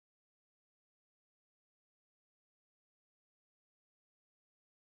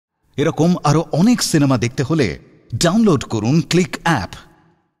এরকম আরো অনেক সিনেমা দেখতে হলে ডাউনলোড করুন click app.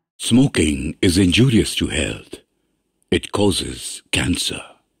 Smoking is injurious to health. It causes cancer.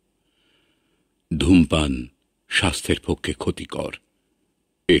 ধূমপান স্বাস্থ্যের পক্ষে ক্ষতিকর,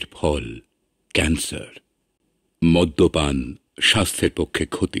 এর ফল ক্যান্সার। মদ্যপান স্বাস্থ্যের পক্ষে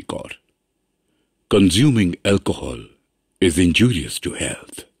ক্ষতিকর। Consuming alcohol is injurious to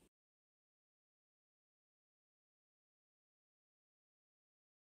health.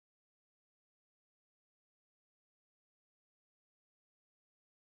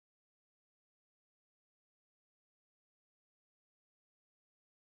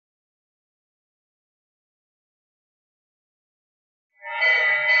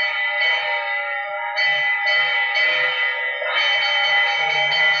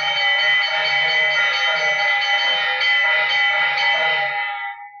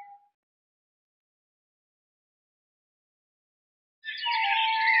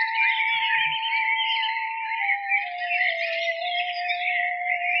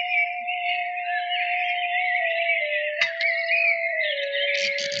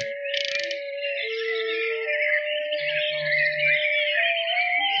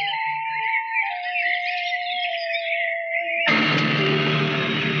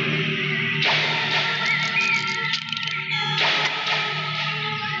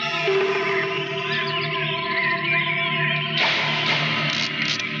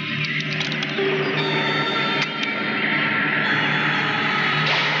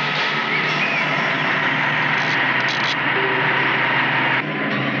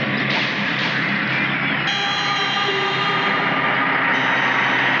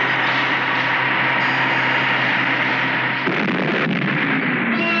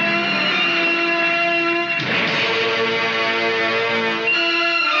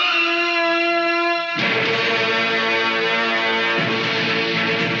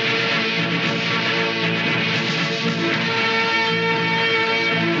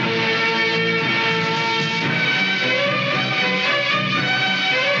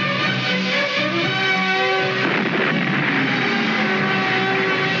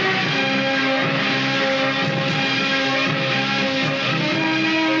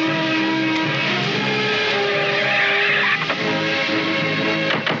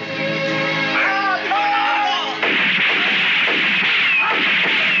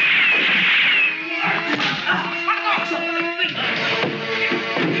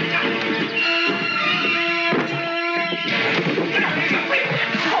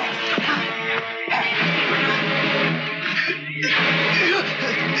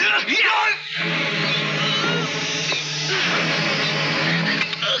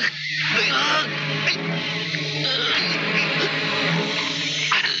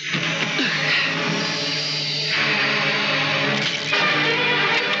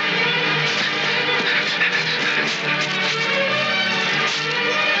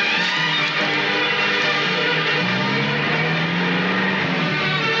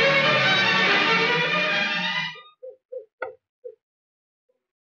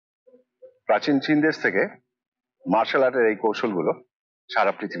 প্রাচীন চীন দেশ থেকে মার্শাল আর্টের এই কৌশলগুলো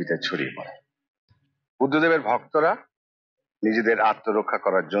সারা পৃথিবীতে ছড়িয়ে পড়ে। বুদ্ধদেবের ভক্তরা নিজেদের আত্মরক্ষা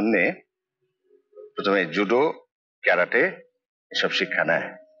করার জন্য প্রথমে জুডো, ক্যারাটে এসব শিক্ষা নেয়।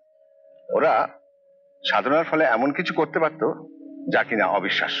 ওরা সাধনার ফলে এমন কিছু করতে পারতো যা কিনা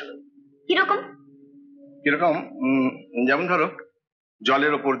অবিশ্বাস্য। কিরকম? কিরকম? যেমন ধরো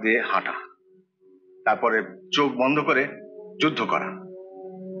জলের ওপর দিয়ে হাঁটা, তারপরে চোখ বন্ধ করে যুদ্ধ করা,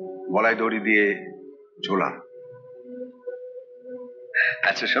 গলায় দড়ি দিয়ে ঝোলা।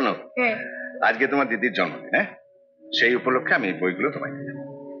 আচ্ছা শোনো, আজকে তোমার দিদির জন্মদিন, হ্যাঁ? সেই উপলক্ষে আমি বইগুলো তোমায় দিলাম।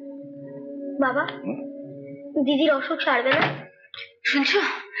 বাবা, দিদির অসুখ সারবে না? শুনছো,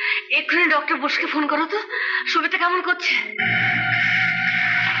 এক্ষুনি ডক্টর বোসকে ফোন করো তো, সুবিধা কেমন করছে?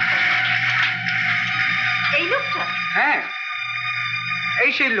 এই লোকটা? হ্যাঁ,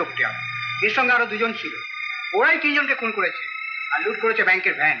 এই সেই লোকটা। এর সঙ্গে আরো দুজন ছিল, ওরাই তিনজনকে খুন করেছে আর লুট করেছে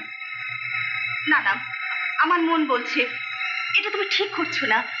ব্যাংকের ভ্যান। না না, আমার মন বলছে এটা তুমি ঠিক করছো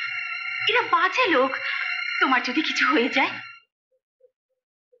না। এরা বাজে লোক, তোমার যদি কিছু হয়ে যায়।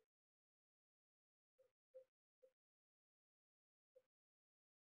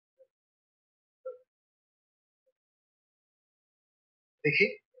 দেখি,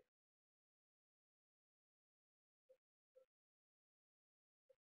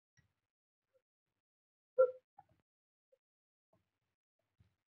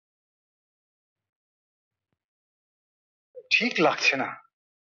 ঠিক লাগছে না।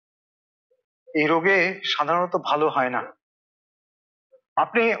 এই রোগে সাধারণত ভালো হয় না।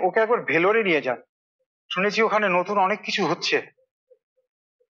 আপনি ওকে একবার ভেলোরে নিয়ে যান, শুনেছি ওখানে নতুন অনেক কিছু হচ্ছে।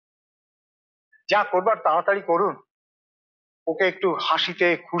 যা করবার তাড়াতাড়ি করুন। ওকে একটু হাসিতে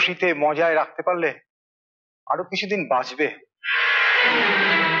খুশিতে মজায় রাখতে পারলে আরো কিছুদিন বাঁচবে।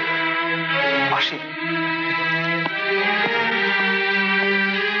 আসি।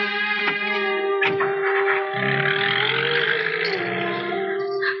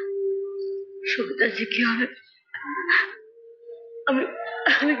 সুবিধাজি কি হবে? আমি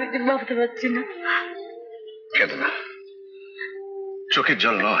আমি কিছু ভাবতে পারছি না। কেন না, চোখের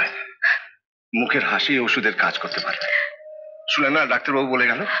জল নয়, মুখের হাসি ওষুধের কাজ করতে পারবে। শুনে না ডাক্তারবাবু বলে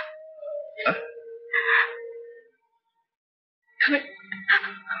গেল।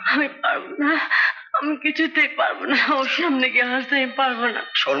 আমি পারবো না, আমি কিছুতেই পারবো না। ওর সামনে গিয়ে হাসতে আমি পারবো না।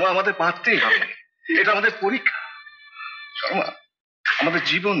 শর্মা, আমাদের পারতেই হবে, এটা আমাদের পরীক্ষা। শর্মা, আমাদের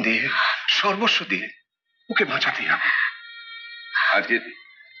জীবন দিয়ে সর্বস্ব দিয়ে ওকে বাঁচাতেই হবে।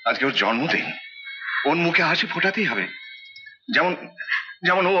 আজকে ওর জন্মদিন, ওর মুখে হাসি ফোটাতেই হবে। যেমন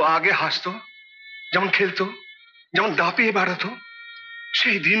যেমন ও আগে হাসতো, যেমন খেলতো, যেমন দাপিয়ে বেড়াতো,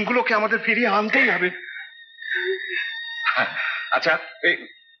 সেই দিনগুলোকে আমাদের ফিরিয়ে আনতেই হবে। আচ্ছা, এই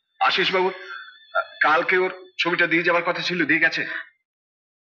আশিস বাবু কালকে ওর ছবিটা দিয়ে যাবার কথা ছিল, দিয়ে গেছে?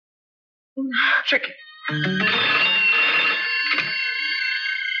 সে কি?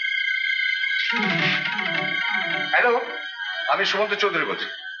 হ্যালো, আমি সুমন্ত চৌধুরী বলছি।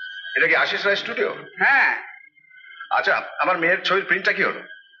 এটা কি আশিস রায় স্টুডিও? হ্যাঁ। আচ্ছা, আমার মেয়ের ছবির প্রিন্টটা কি হলো?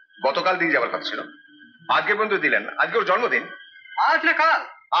 গতকাল দিয়ে যাবার কথা ছিল, আজকে পর্যন্ত দিলেন। আজকে ওর জন্মদিন। আজ না কাল?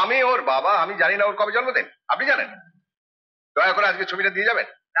 আমি ওর বাবা, আমি জানি না ওর কবে জন্মদিন? আপনি জানেন? দয়া করে আজকে ছবিটা দিয়ে যাবেন।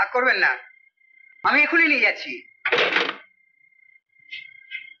 রাগ করবেন না, আমি এখনই নিয়ে যাচ্ছি।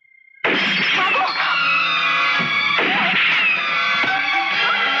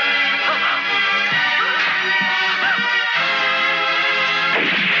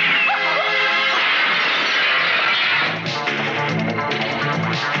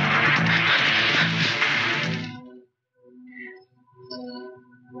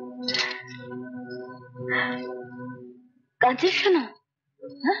 কাঁদছিস কেন?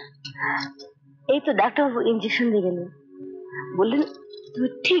 এই তো ডাক্তারবাবু ইঞ্জেকশন দিয়ে গেলেন, বললেন তুমি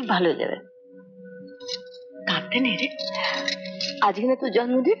ঠিক ভালো হয়ে যাবে। কাঁদতে নেই রে, আজকে না তোর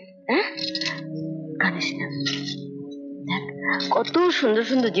জন্মদিন। হ্যাঁ, কাঁদিস না। দেখ কত সুন্দর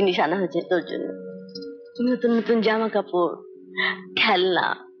সুন্দর জিনিস আনা হয়েছে তোর জন্য, নতুন নতুন জামা কাপড়, খেলনা,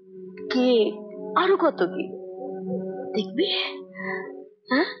 কেক, আরো কত কি দেখবি।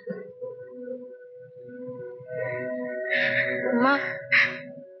 হ্যাঁ মা,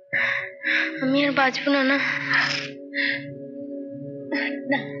 আমি আর বাঁচবো না। না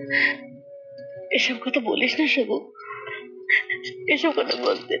না, এসব কথা বলিস না শিবু, এসব কথা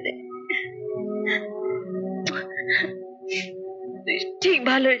বলতে নেই। ঠিক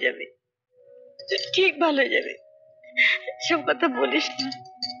ভালো হয়ে যাবে, ঠিক ভালো হয়ে যাবে, এসব কথা বলিস না।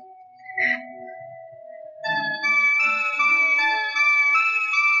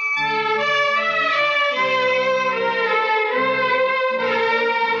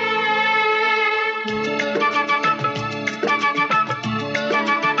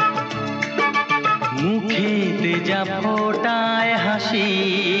 মুখেতে যা ফোটায় হাসি,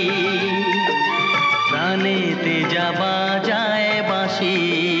 প্রাণেতে যা বাজায় বাঁশি,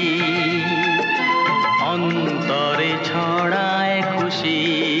 অন্তরে ছড়ায় খুশি।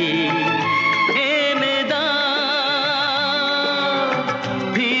 এনে দাও,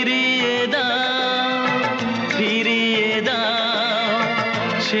 ফিরিয়ে দাও, ফিরিয়ে দাও,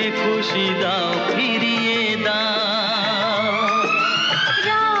 সে খুশি দাও, ফিরিয়ে দাও।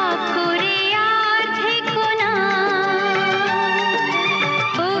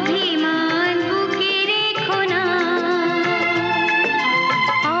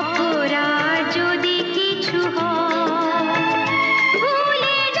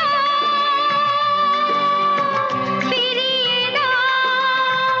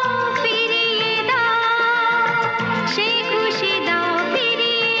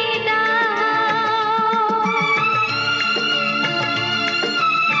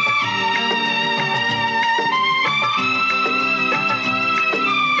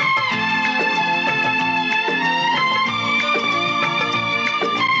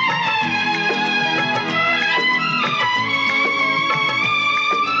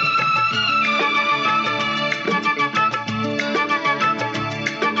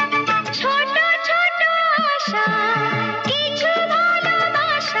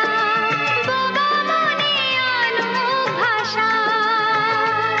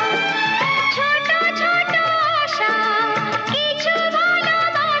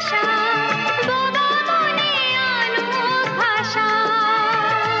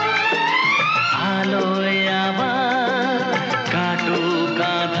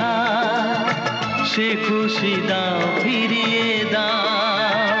 খুশি দাও ফিরিয়ে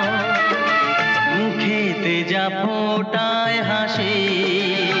দাও মুখেতে যা ফোটায় হাসি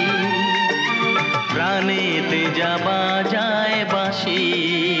প্রাণেতে যা বাজায় বাঁশি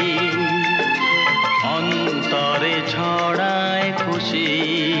অন্তরে ছড়ায় খুশি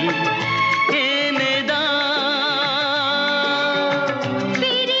এনে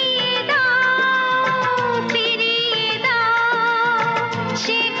ফিরিয়ে দাও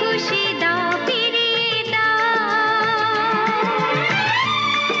সে খুশি দাও ফিরিয়ে দাও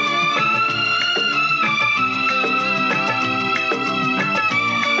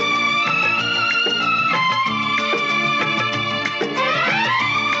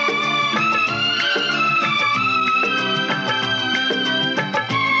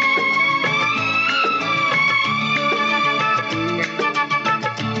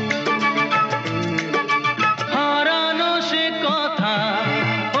হারানো সে কথা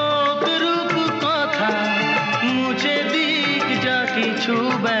হোক রূপ কথা মুছে দিক যা কিছু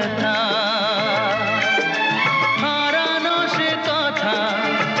ব্যথা হারানো সে কথা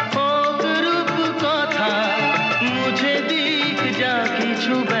হোক রূপ কথা মুছে দিক যা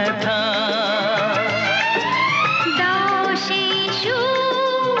কিছু ব্যথা দাও সেই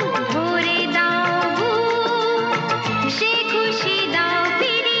সুখ ভরে দাও বুক সে খুশি দাও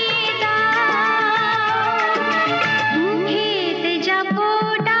ফিরিয়ে দাও মুখেতে যা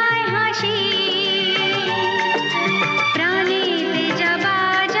ফোটায় হাসি প্রাণেতে যা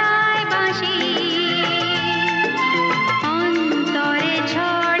বাজায় বাঁশি অন্তরে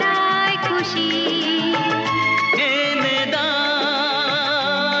ছড়ায় খুশি এনে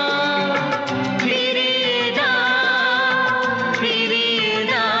ফিরিয়ে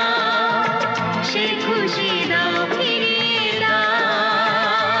দাও সে খুশি দাও ফিরিয়ে দাও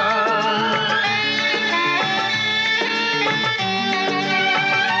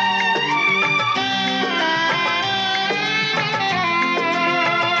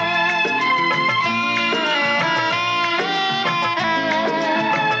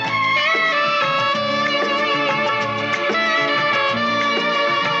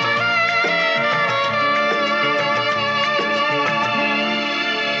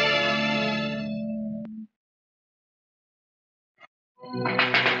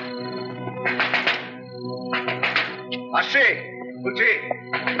আসছে বুঝছি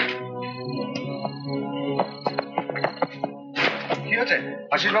কি হচ্ছে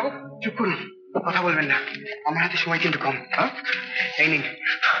আশিস বাবু? চুপ করুন, কথা বলবেন না। আমার হাতে সময় কিন্তু কম। হ্যাঁ, এই নিন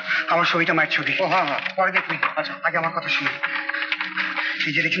আমার ছবিটা, মায়ের ছবি। ও হ্যাঁ হ্যাঁ, পরে দেখবেন। আচ্ছা, আগে আমার কথা শুনুন।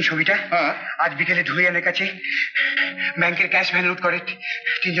 এই যে দেখুন ছবিটা, আজ বিকেলে ধুলিয়ানের কাছে ব্যাংকের ক্যাশ ভ্যান লুট করে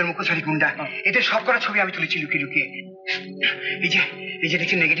তিনজন মুখোশধারী গুন্ডা। এদের সব করা ছবি আমি তুলেছি লুকিয়ে লুকিয়ে। এই যে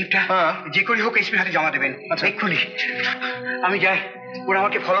দেখছেন নেগেটিভটা, যে করে হোক এসপির হাতে জমা দেবেন এক্ষুনি। আমি যাই, ওরা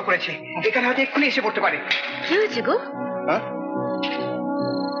আমাকে ফলো করেছে, এখানে হয়তো এক্ষুনি এসে পড়তে পারে। কি হয়েছে গো?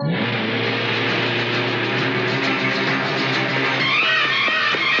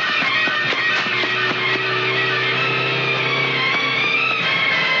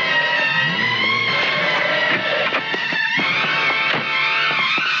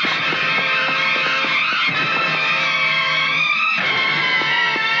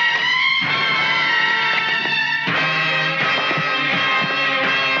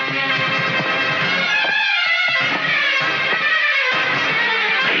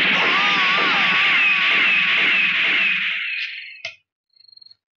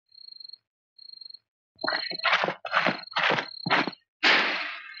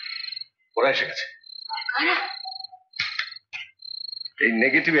 ওরা এসে গেছে। এই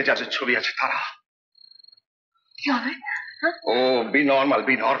নেগেটিভে যাদের ছবি আছে তারা। কি হবে? ও বি নর্মাল,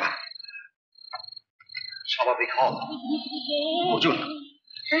 বি নর্মাল, স্বাভাবিক হও। অর্জুন,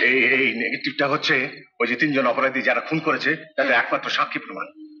 এই নেগেটিভটা হচ্ছে ওই যে তিনজন অপরাধী যারা খুন করেছে তাদের একমাত্র সাক্ষী প্রমাণ।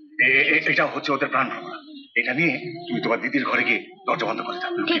 এটা হচ্ছে ওদের প্রাণ প্রমাণ। এটা নিয়ে তুমি তোমার দিদির ঘরে গিয়ে দরজা বন্ধ করে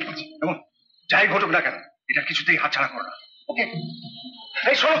দাও। ঠিক আছে। কেমন? যাই ঘটুক না কেন, এটা কিছুতেই হাতছাড়া করো না। ওকে?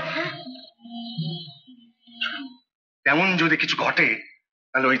 এই শোনো, তেমন যদি কিছু ঘটে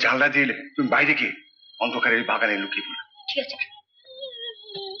তাহলে ওই জানলা দিয়ে তুমি বাইরে গিয়ে অন্ধকারে ওই বাগানে লুকিয়ে পড়ো। ঠিক আছে।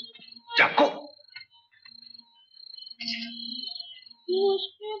 যাকো।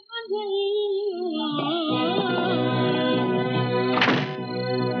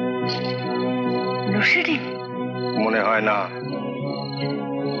 মনে হয় না।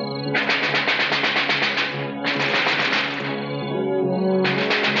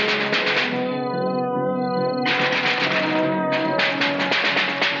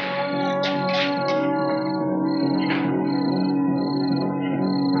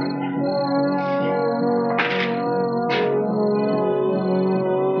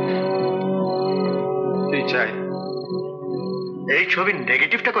 ছবির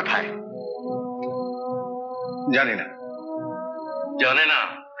নেগেটিভটা কোথায়? জানি না। জানে না?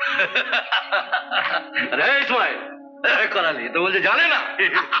 আরে ইসমাইল করালি তো বলছে জানে না।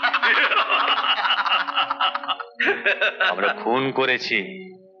 আমরা খুন করেছি।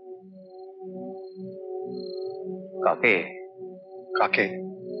 কাকে? কাকে?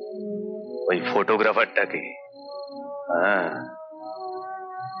 ওই ফটোগ্রাফারটাকে। হ্যাঁ,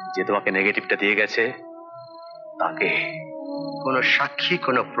 যে তোমাকে নেগেটিভটা দিয়ে গেছে তাকে। কোনো সাক্ষী,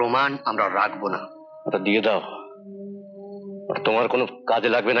 কোনো প্রমাণ আমরা রাখবো না। ওটা দিয়ে দাও, তোমার কোনো কাজে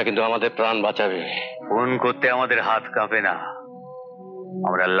লাগবে না, কিন্তু আমাদের প্রাণ বাঁচাবে। খুন করতে আমাদের হাত কাঁপে না।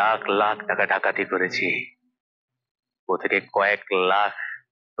 আমরা লাখ লাখ টাকা ডাকাতি করেছি, ও থেকে কয়েক লাখ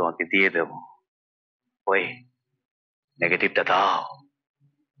তোমাকে দিয়ে দেব। ওই নেগেটিভটা দাও।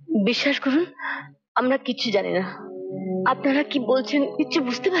 বিশ্বাস করুন, আমরা কিচ্ছু জানি না। আপনারা কি বলছেন কিচ্ছু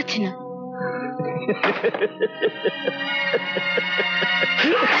বুঝতে পারছি না।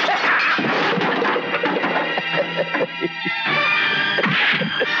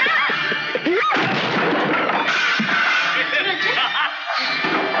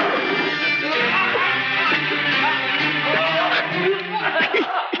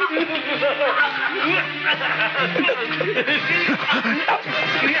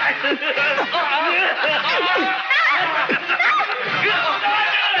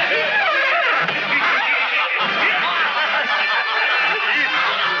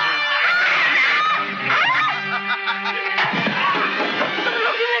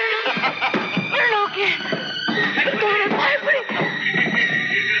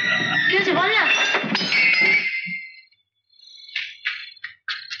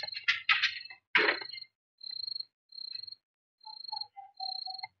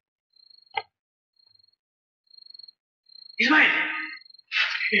 ইসমাইল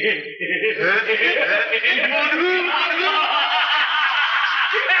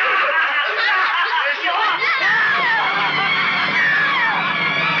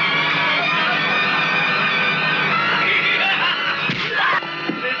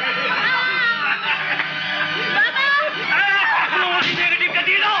নেগেটিভটা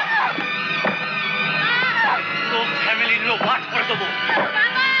দিয়ে দাও, তো ফ্যামিলির লোক ওয়াট করে দেবো।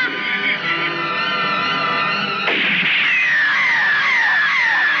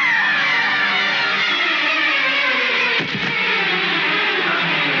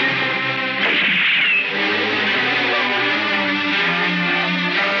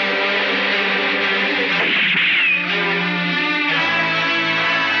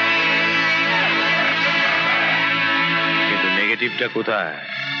 নেগেটিভটা কোথায়?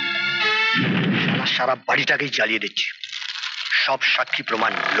 সারা বাড়িটাকেই জ্বালিয়ে দিচ্ছে, সব সাক্ষী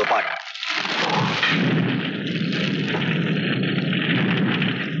প্রমাণ লোপাট।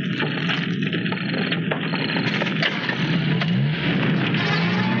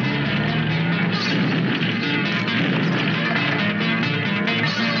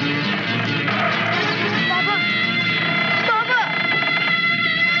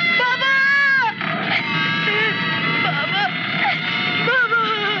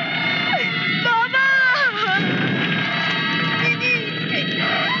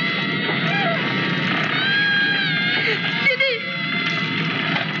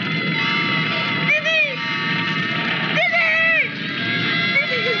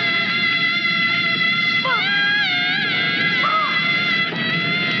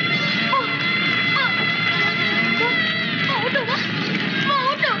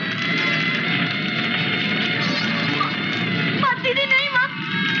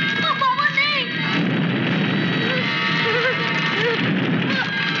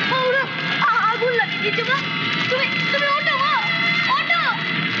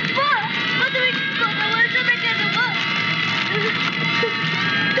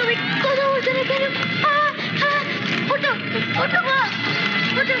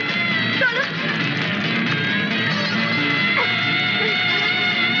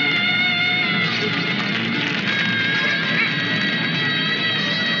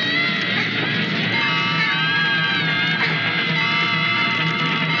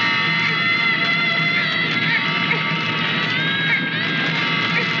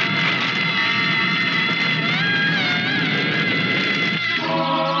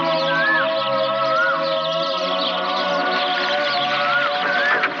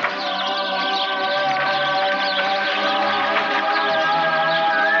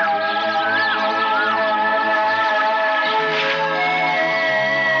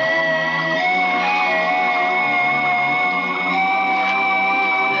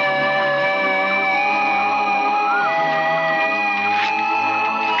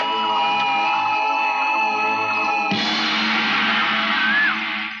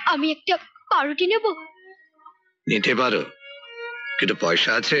 আমি একটা পাউরুটি নেব? নিতে পারো, কিন্তু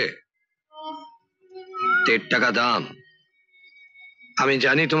পয়সা আছে? 1.5 টাকা দাম। আমি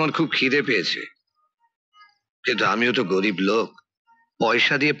জানি তোমার খুব খিদে পেয়েছে, কিন্তু আমিও তো গরিব লোক,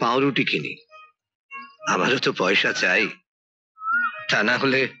 পয়সা দিয়ে পাউরুটি কিনি। আমারও তো পয়সা চাই, তা না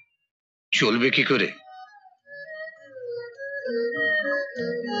হলে চলবে কি করে?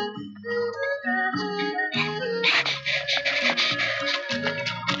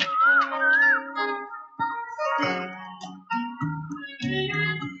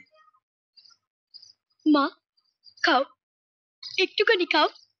 মা খাও, একটুখানি খাও।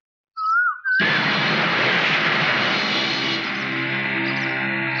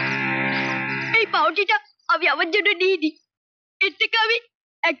 এই পাউরুটিটা আমি আমার জন্য নিয়ে নি, এর থেকে আমি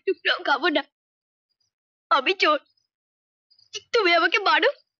এক টুকরাও খাবো না। আমি চোর, তুমি আমাকে মারো,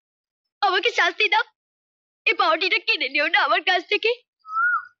 আমাকে শাস্তি দাও, এই পাউরুটিটা কিনে নিও না আমার কাছ থেকে।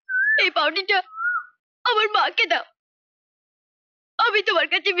 এই পাউরুটিটা আমার মাকে দাও, আমি তোমার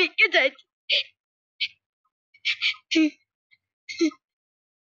কাছে ভিক্ষে চাইছি।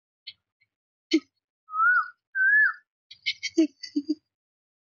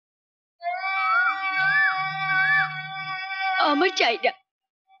 আমার চাই না,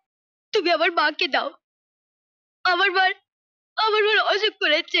 তুমি আমার মাকে দাও। আমার মার অসুখ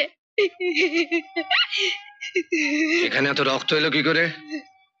করেছে। এখানে এত রক্ত এলো কি করে?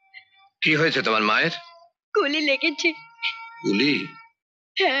 কি হয়েছে তোমার মায়ের? গুলি লেগেছে। গুলি?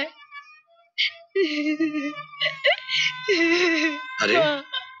 হ্যাঁ। আরে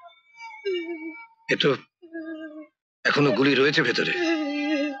এ তো এখনো গুলি রয়েছে ভেতরে,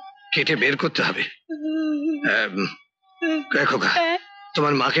 কেটে বের করতে হবে। দেখো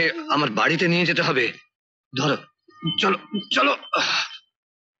তোমার মাকে আমার বাড়িতে নিয়ে যেতে হবে। ধরো, চলো চলো।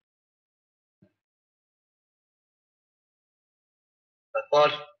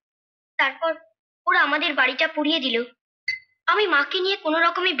 তারপর ওরা আমাদের বাড়িটা পুড়িয়ে দিল। আমি মাকে নিয়ে কোনো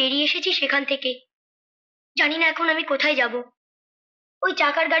রকমে বেরিয়ে এসেছি সেখান থেকে। জানি না এখন আমি কোথায় যাব। ওই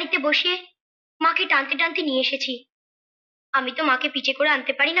চাকার গাড়িতে বসিয়ে মাকে টানতে টানতে নিয়ে এসেছি। আমি তো মাকে পিঠে করে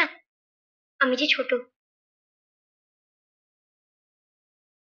আনতে পারি না, আমি যে ছোট।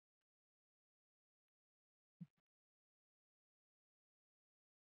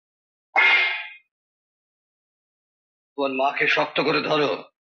 তোমার মাকে শক্ত করে ধরো,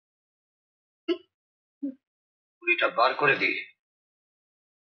 গুলিটা বার করে দিই।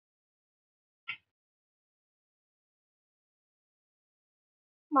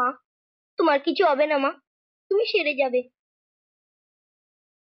 মা, তোমার কিছু হবে না মা, তুমি সেরে যাবে।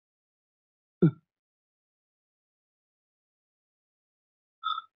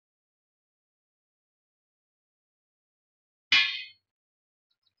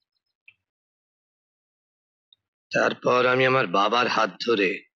 তারপর আমি আমার বাবার হাত ধরে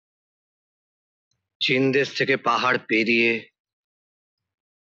চীন দেশ থেকে পাহাড় পেরিয়ে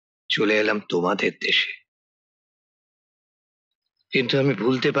চলে এলাম তোমাদের দেশে। কিন্তু আমি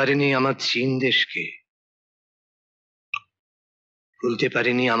ভুলতে পারিনি আমার চীন দেশকে, ভুলতে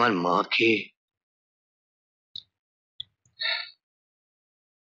পারিনি আমার মাকে,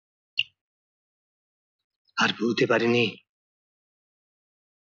 আর ভুলতে পারিনি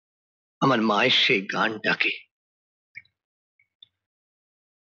আমার মায়ের সেই গানটাকে।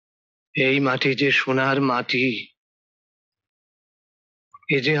 এই মাটি যে সোনার মাটি,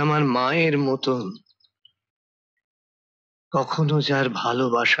 এ যে আমার মায়ের মতন, কখনো যার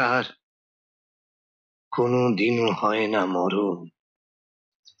ভালোবাসার কোনো দিনও হয় না মরণ।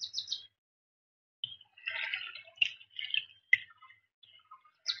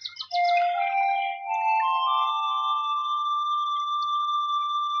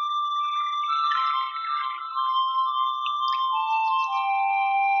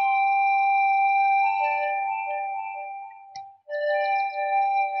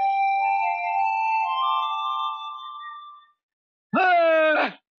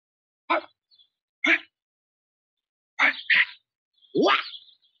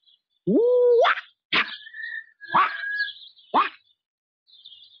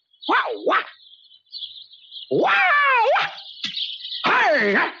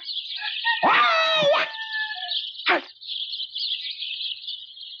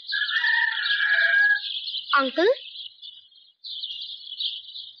 আঙ্কেল,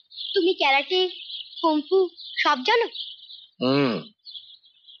 তুমি ক্যারাটে, কুংফু সব জানো?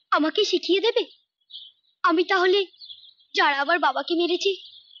 আমাকে শিখিয়ে দেবে? আমি তাহলে যারা আমার বাবাকে মেরেছে,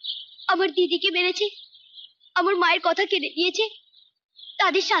 আমার দিদিকে মেরেছে, আমার মায়ের কথা কেড়ে নিয়েছে,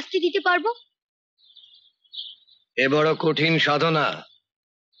 তাদের শাস্তি দিতে পারবো। এ বড় কঠিন সাধনা,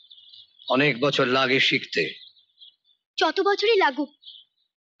 অনেক বছর লাগে শিখতে। যত বছরই লাগুক,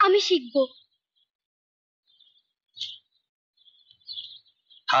 আমি শিখবো।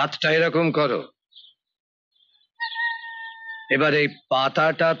 হাতটা এরকম করো। এবার এই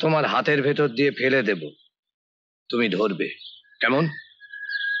পাতাটা তোমার হাতের ভেতর দিয়ে ফেলে দেব, তুমি ধরবে। কেমন?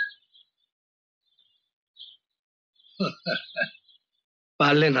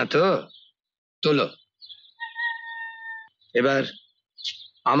 পারলে না তো? তোলো। এবার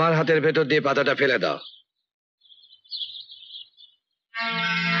আমার হাতের ভেতর দিয়ে পাতাটা ফেলে দাও।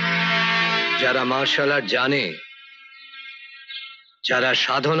 যারা মার্শাল আর্ট জানে, যারা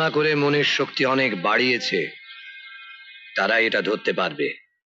সাধনা করে মনের শক্তি অনেক বাড়িয়েছে, তারা এটা ধরতে পারবে,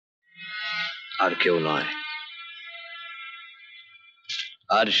 আর কেউ নয়।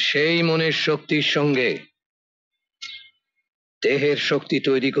 আর সেই মনের শক্তির সঙ্গে দেহের শক্তি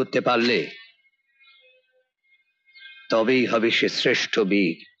তৈরি করতে পারলে তবেই হবে সে শ্রেষ্ঠ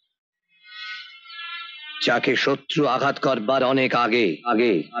বীর, যাকে শত্রু আঘাত করবার অনেক আগে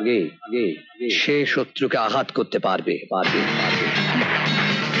আগে আগে আগে সে শত্রুকে আঘাত করতে পারবে পারবে পারবে।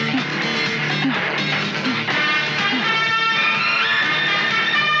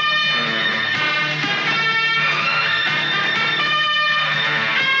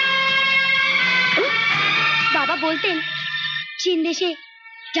 বাবা বলতেন চীন দেশে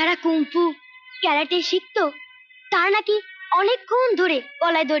যারা কুংফু ক্যারাটে শিখতো তারা নাকি অনেকক্ষণ ধরে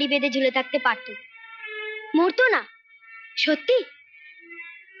গলায় দড়ি বেঁধে ঝুলে থাকতে পারত, মরতো না। সত্যি?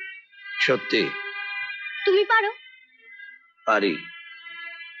 সত্যি। তুমি পারো? পারি।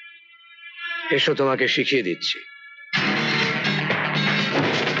 এসো তোমাকে শিখিয়ে দিচ্ছি।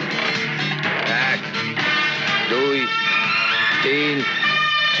 1 2 3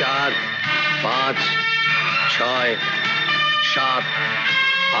 4 5 6 7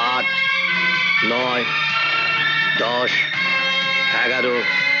 8 9 10 11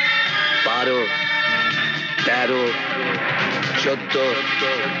 12 13 14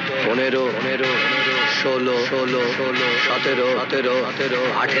 15 16 17 18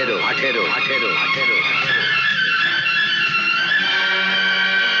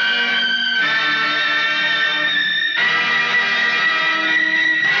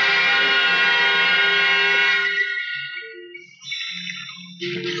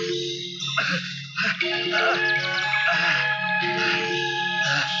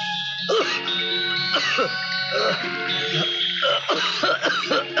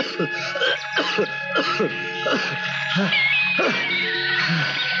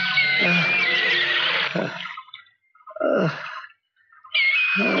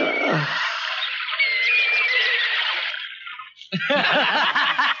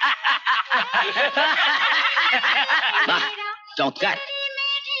 চমৎকার।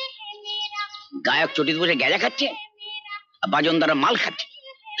 গায়ক চটিতে বসে গেজা খাচ্ছে, বাজনদারা মাল খাচ্ছে।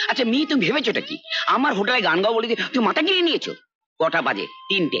 আচ্ছা মেয়ে, তুমি ভেবেছোটা কি আমার হোটেলে গান গাও বলে তুমি মাথা কিনে নিয়েছো? কটা বাজে?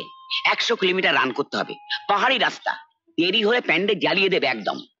 3টে। 100 কিলোমিটার রান করতে হবে, পাহাড়ি রাস্তা। দেরি হলে প্যান্ডে জ্বালিয়ে দেবে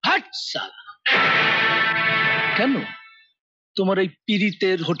একদম। হাট সালা। কেন তোমার ওই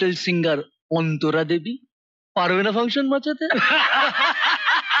পীড়িতের হোটেল সিঙ্গার অন্তরা দেবী পারবে না ফাংশন বাঁচাতে?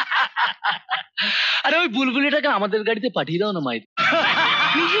 আরে ওই বুলবুলিটাকে আমাদের গাড়িতে পাঠিয়ে দাও না মাইর।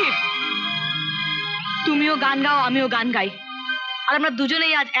 তুমিও গান গাও, আমিও গান গাই, আর আমরা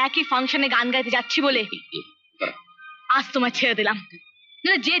দুজনেই আজ একই ফাংশনে গান গাইতে যাচ্ছি বলে আজ তোমায় ছেড়ে দিলাম।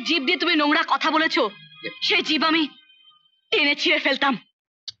 যে জীব দিয়ে তুমি নোংরা কথা বলেছো সেই জীব আমি টেনে ছিঁড়ে ফেলতাম।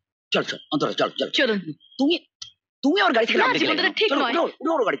 চল চল অন্তরা, চল চল। চলুন। তুমি ওর গাড়ি থেকে নামতে গেলে জীবনটা ঠিক নয়।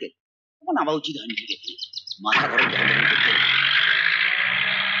 ওর গাড়িতে তোমার নামা উচিত হয়নি। মাথা গরম।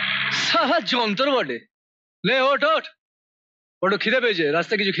 সারা যন্ত্র বটে। লে ওঠ ওঠ, বড় খিদে পেয়েছে,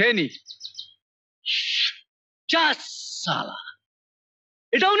 রাস্তা কিছু খেয়ে নি। সালা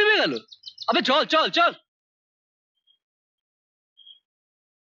এটাও নেমে গেল। আবে চল চল চল।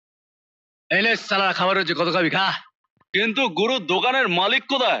 এলে সালা খাবার হচ্ছে, কত খাবি খা। কিন্তু গুরু দোকানের মালিক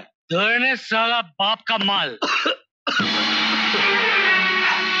কোথায়? ধরে নে সালা বাপ কা মাল।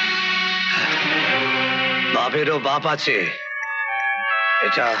 বাপেরও বাপ আছে,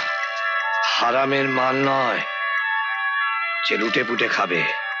 এটা হারামের মাল নয় যে লুটে পুটে খাবে।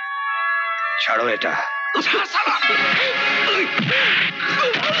 ছাড়ো এটা।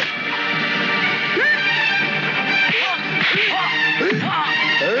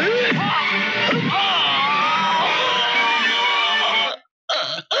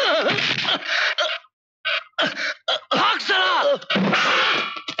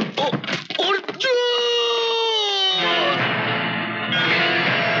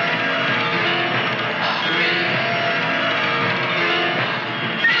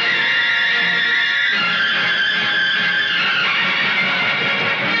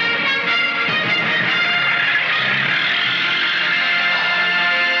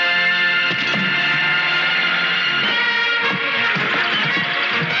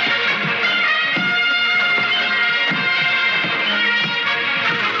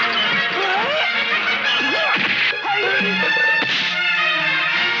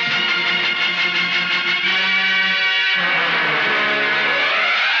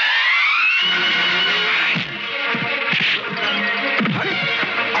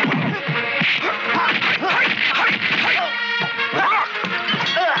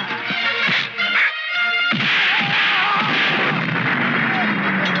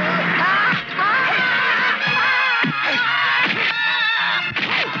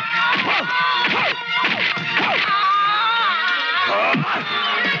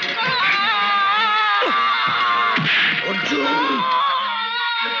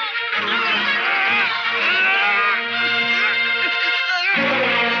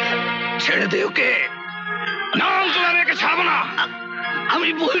 ছেড়ে দে ওকে। না আঙ্কেল, আমি একে ছাড়বো না। আমি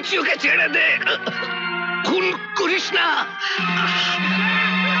বলছি ওকে ছেড়ে দে, খুন করিস না।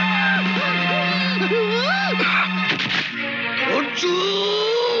 অর্জুন,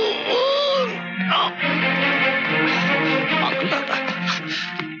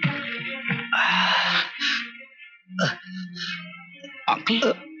 আঙ্কেল,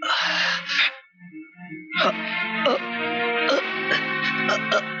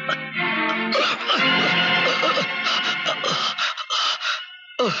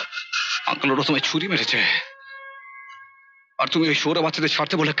 আঙ্কেল ওরা তোমায় ছুরি মেরেছে, আর তুমি ওই শোরে বাচ্চাদের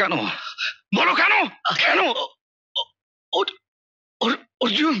ছাড়তে বলে কেন? বলো কেন? কেন?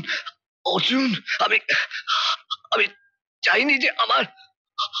 অর্জুন, অর্জুন, আমি চাইনি যে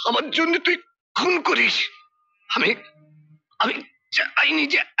আমার জন্য তুই খুন করিস। আমি চাইনি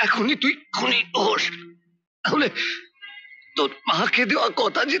যে এখনই তুই খুনি হোস। তাহলে তোর মাকে দেওয়া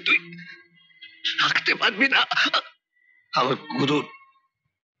কথা যে তুই রাখতে পারবি না, আমার গুরুর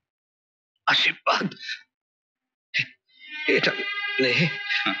আশীর্বাদ এটা নে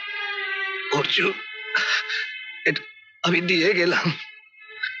অর্জুন, এটা আমি দিয়ে গেলাম।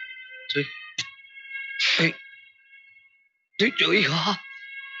 তুই জয়ী হ,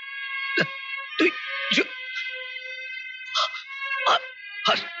 তুই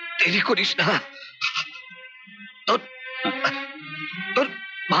আর দেরি করিস না। তোর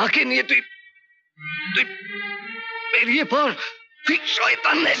মাকে নিয়ে তুই বেরিয়ে পড়, তুই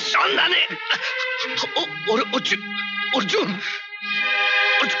শয়তানের সন্ধানে। অর্জুন,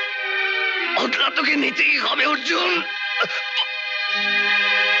 ওটা তোকে নিতেই হবে অর্জুন।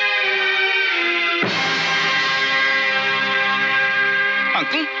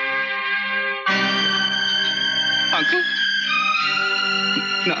 আঙ্কেল, আঙ্কেল,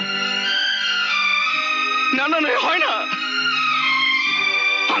 না না না না, হয় না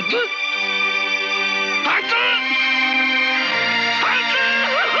আঙ্কেল, আঙ্কেল,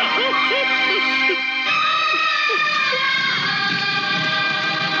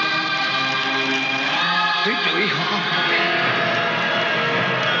 তুই জয়ী হ।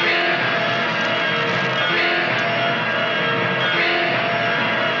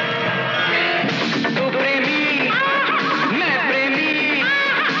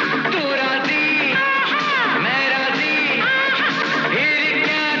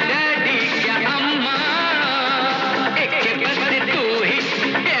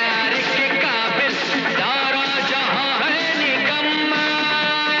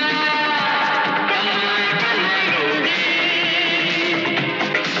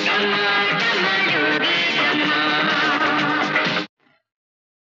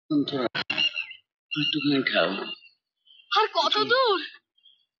 আর কত দূর?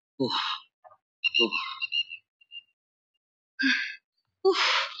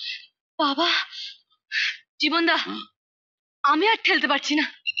 বাবা, জীবনদা, আমি আর ঠেলতে পারছি না।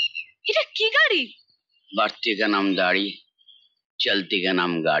 এটা কি গাড়ি? बढ़ती का नाम दाढ़ी, चलती का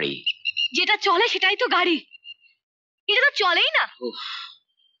नाम गाड़ी। যেটা চলে সেটাই তো গাড়ি, এটা তো চলেই না।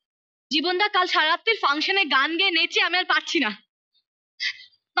 জীবনদা, কাল সারা রাত্রির ফাংশনে গান গেয়ে নেচে আমি আর পারছি না।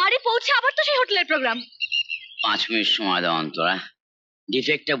 বাড়ি পৌঁছে আবার তো সেই হোটেলের প্রোগ্রাম। 5 মিনিট সময় দাও অন্তরা,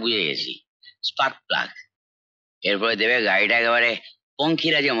 ডিফেক্টটা বুঝে গেছি, স্পার্ক প্লাগ। এরপরে দেবে গাড়িটা একেবারে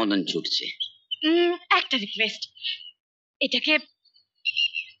পঙ্খিরাজের মতন ছুটছে। একটা রিকোয়েস্ট, এটাকে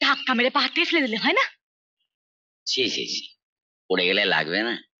ধাক্কা মেরে পাহাড় থেকে ফেলে দিলে হয় না? ছি, পড়ে গেলে লাগবে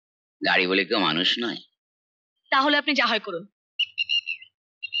না, গাড়ি বলে কেউ মানুষ নয়। তাহলে আপনি যা হয় করুন,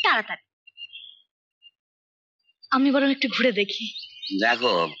 তাড়াতাড়ি। আমি বরং একটু ঘুরে দেখি।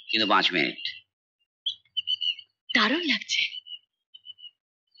 দেখো, কিন্তু 5 মিনিট। দারুণ লাগছে।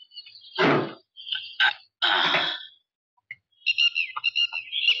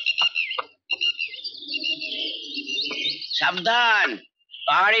 সাবধান,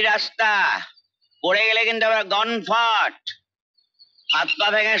 পাহাড়ি রাস্তা, পড়ে গেলে কিন্তু আবার গনফট। হাত পা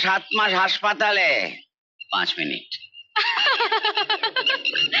ভেঙে 7 মাস হাসপাতালে। 5 মিনিট।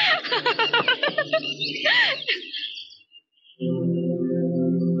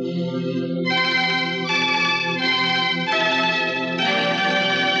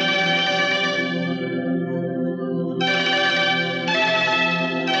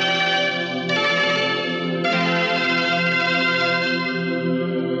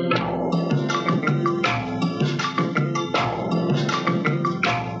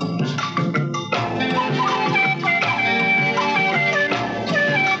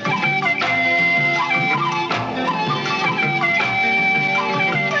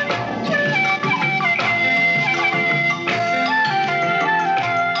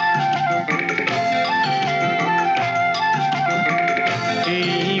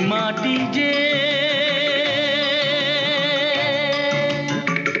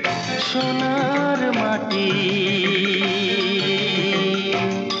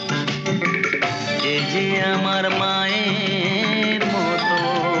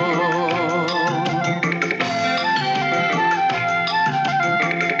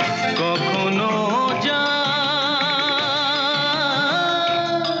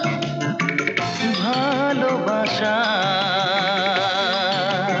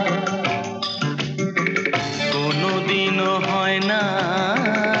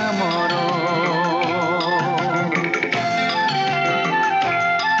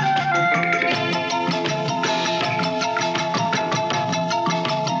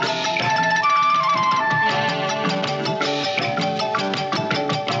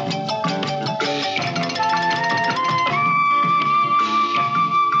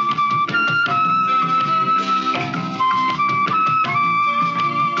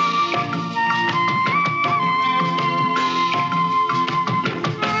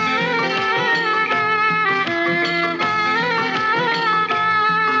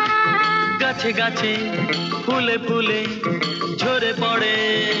 গাছে গাছে ফুলে ফুলে ঝরে পড়ে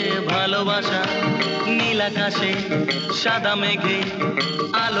ভালোবাসা, নীল আকাশে সাদা মেঘে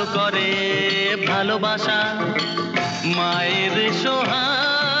আলো করে ভালোবাসা, মায়ের সোহাগ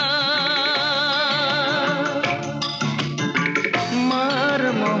মার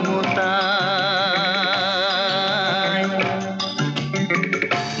মমতা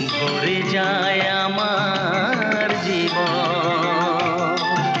ভরে যায় আমার জীবন।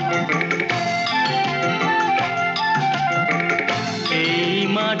 এই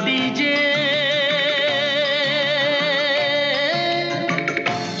মাটি যে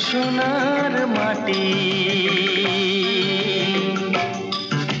সোনার মাটি,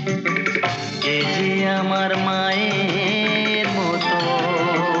 এ যে আমার মায়ের মতো।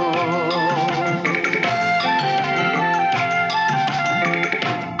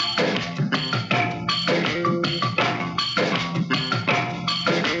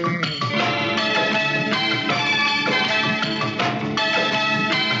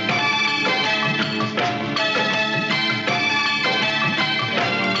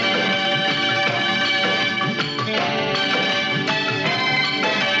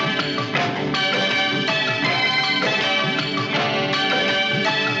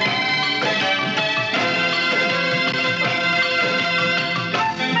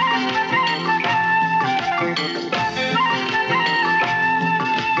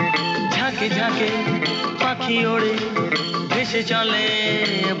 ঝাঁকে ঝাঁকে পাখি ওড়ে ভেসে চলে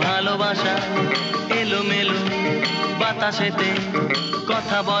ভালোবাসা, এলোমেলো বাতাসেতে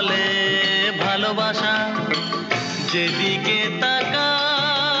কথা বলে ভালোবাসা, যেদিকে তাকা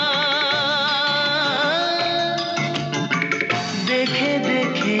দেখে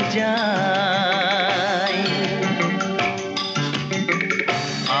দেখে যাই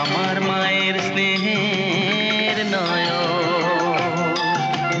আমার মায়ের স্নেহের নয়ন।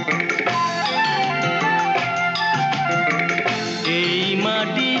 এই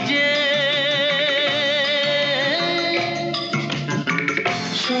মাটি যে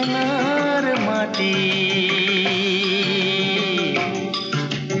সোনার মাটি,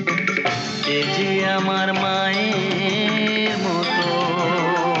 এ যে আমার মায়ের মতো।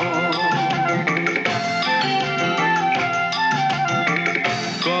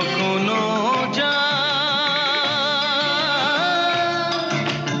 কখনো যা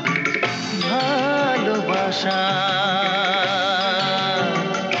ভালোবাসা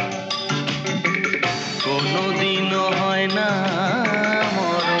কোনোদিনও হয় না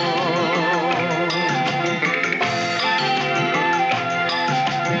মরণ।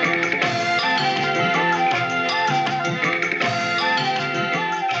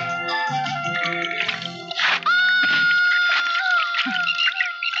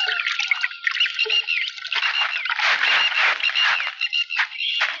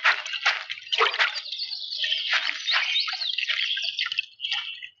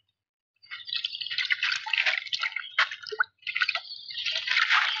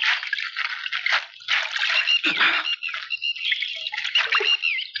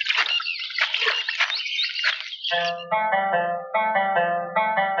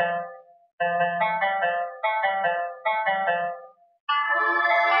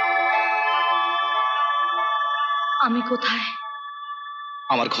 আমি কোথায়?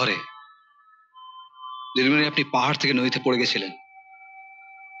 আমার ঘরে। দিদিমণি, আপনি পাহাড় থেকে নদীতে পড়ে গেছিলেন,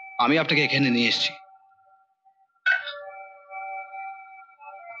 আমি আপনাকে এখানে নিয়ে এসেছি।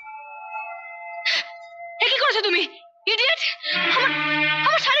 কি করেছো তুমি, ইডিয়েট? আমার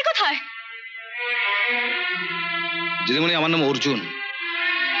আমার শাড়ি কোথায়? দিদিমণি, আমার নাম অর্জুন,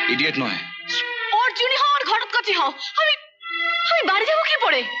 ইডিয়েট নয়। অর্জুনই হও আর ঘটোৎকচই হও, আমি আমি বাড়ি যাবো কি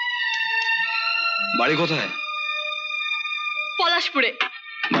পড়ে? বাড়ি কোথায়? পলাশপুরে।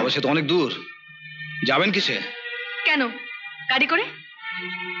 বাবা, সে তো অনেক দূর, যাবেন কিসে? কেন, গাড়ি করে।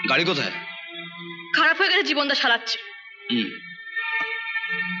 গাড়ি কোথায়? খারাপ হয়ে গেছে, জীবনটা সারাচ্ছে।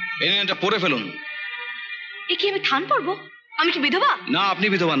 এই নিন, এটা পরে ফেলুন। এ কি আমি থান পড়বো? আমি কি বিধবা? না, আপনি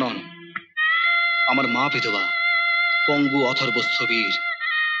বিধবা নন, আমার মা বিধবা, পঙ্গু অথর্বস্থবীর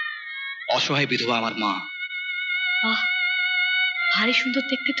অসহায় বিধবা আমার মা। আহ, ভারী সুন্দর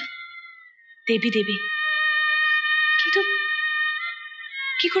দেখতে তো, দেবী দেবী। কিন্তু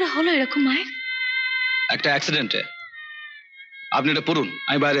কি করে হলো এরকম মায়ের? একটা অ্যাক্সিডেন্টে। আপনি এটা পড়ুন,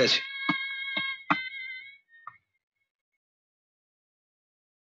 আমি বাইরে আছি।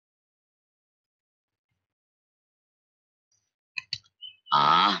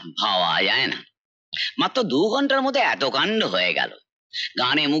 ভাবা যায় না, মাত্র 2 ঘন্টার মধ্যে এত কাণ্ড হয়ে গেল।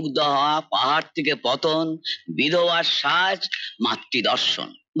 গানে মুগ্ধ হওয়া, পাহাড় থেকে পতন, বিধবার সাজ, মাতৃদর্শন,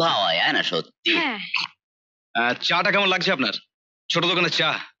 ভাবা যায় না সত্যি। চাটা কেমন লাগছে আপনার? ছোট দোকানের চা।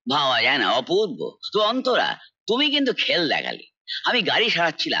 ভাবা যায় না, অপূর্ব। তো অন্তরা, তুমি কিন্তু খেল দেখালে। আমি গাড়ি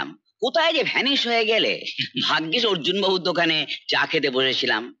সারাচ্ছিলাম, কোথায় যে ভ্যানিশ হয়ে গেলে। ভাগ্যিস অর্জুন বাবুর দোকানে চা খেতে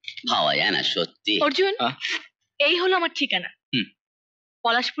বসেছিলাম। ভাবা যায় না সত্যি। অর্জুন, এই হলো আমার ঠিকানা।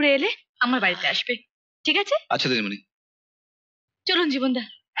 পলাশপুরে এলে আমার বাড়িতে আসবে, ঠিক আছে? আচ্ছা দিদিমণি। চলুন জীবনদা।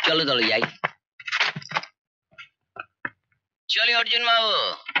 চলো চলো যাই। চলি অর্জুন বাবু।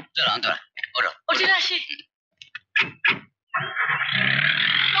 চলো অন্তরা, ওঠো। অর্জুন আসে।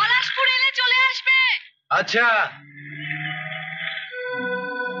 পলাশপুর এলে চলে আসবে। আচ্ছা।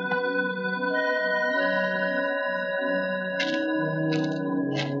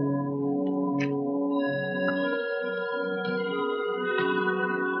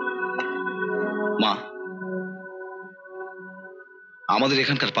 মা, আমাদের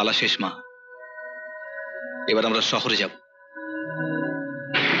এখানকার পালা শেষ মা। এবার আমরা শহরে যাব।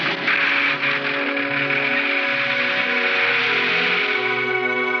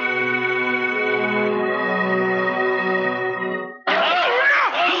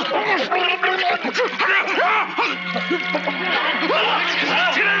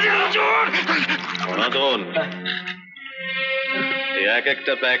 এক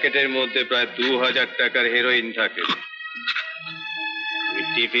একটা প্যাকেটের মধ্যে প্রায় 2000 টাকার হেরোইন থাকে।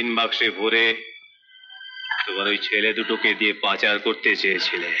 টিফিন বাক্সে ভরে তোমার ওই ছেলে দুটোকে দিয়ে পাচার করতে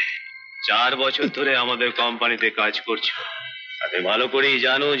চেয়েছিলে। 4 বছর ধরে আমাদের কোম্পানিতে কাজ করছো, তাতে ভালো করেই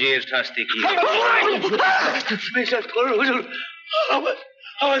জানো যে এর শাস্তি কি।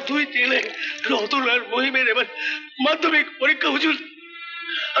 আমার 2 ছেলে রতন আর মহিমের এবার মাধ্যমিক পরীক্ষা হুজুর।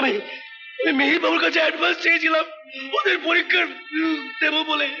 আমি মেহির বাবুর কাছে অ্যাডভান্স চেয়েছিলাম ওদের পরীক্ষা দেবো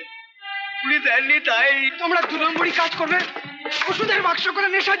বলে, উনি দেননি। তাই তোমরা 2 নম্বরই কাজ করবে, ওষুধের বাক্স করে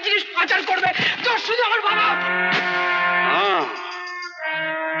নেশার জিনিস পাচার করবে। তো শুধু আমার বাবা।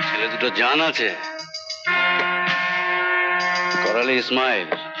 ছেলে দুটো জান আছে। করালি ইসমাইল,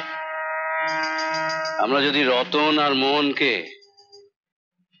 আমরা যদি রতন আর মোহনকে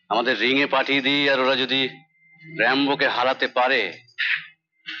আমাদের রিঙে পাঠিয়ে দিই আর ওরা যদি র্যাম্বোকে হারাতে পারে,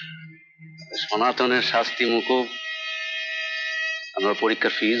 সনাতনের শাস্তি মুকুব আমরা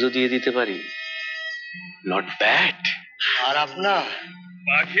পরীক্ষার ফিজও দিয়ে দিতে পারি। Not bad. আর আপনার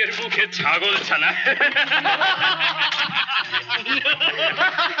বাঘের মুখে ছাগল ছানা।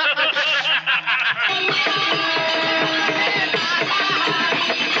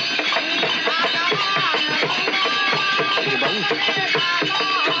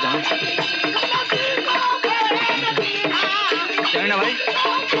 জানি না ভাই।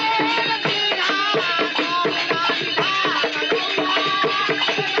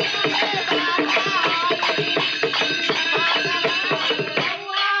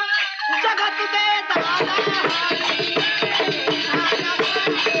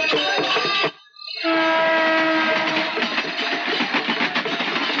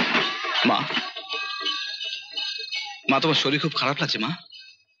 মা, তোমার শরীর খুব খারাপ লাগছে মা।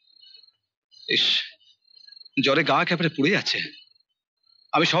 ইস, জ্বরে গা একেবারে পুড়ে যাচ্ছে।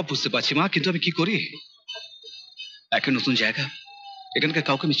 আমি সব বুঝতে পারছি মা, কিন্তু আমি কি করি? একটা নতুন জায়গা, এখানকার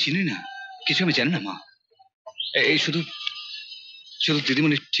কাউকে আমি চিনি না, কিছু আমি জানি না মা। এই শুধু শুধু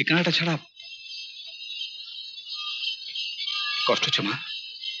দিদিমণির ঠিকানাটা ছাড়া। কষ্ট হচ্ছে মা,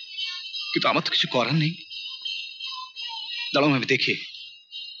 কিন্তু আমার তো কিছু করার নেই। দাঁড়াও আমি দেখি,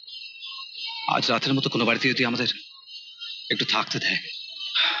 আজ রাতের মতো কোনো বাড়িতে যদি আমাদের একটু থাকতে দেয়।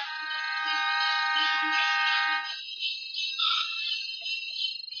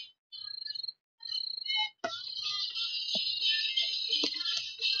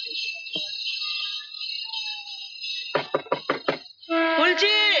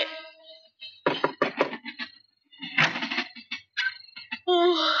 বলছি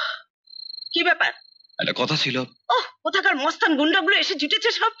কি ব্যাপার? একটা কথা ছিল। কোথাকার মস্তান গুন্ডাগুলো এসে জুটেছে,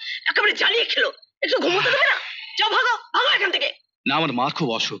 সব একেবারে জ্বালিয়ে খেলো। একটু ঘুমোতে দেবে না? যাও, ভাগো ভাগো এখান থেকে। না, আমার মার খুব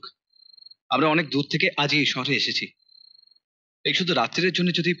অসুখ, আমরা অনেক দূর থেকে আজ এই শহরে এসেছি। এই শুধু রাত্রির জন্য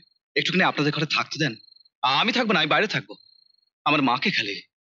যদি একটুখানি আপনাদের ঘরে থাকতে দেন। আমি থাকবো না, আমি বাইরে থাকবো। আমার মাকে খালি,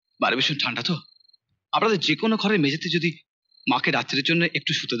 বাইরে ভীষণ ঠান্ডা তো। আপনাদের যে কোনো ঘরের মেঝেতে যদি মাকে রাত্রির জন্য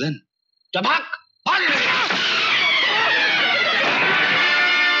একটু শুতে দেন। ভাগ ভাগ।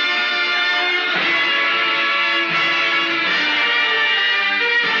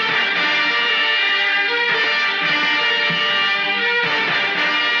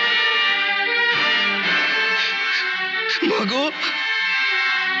 মাগো,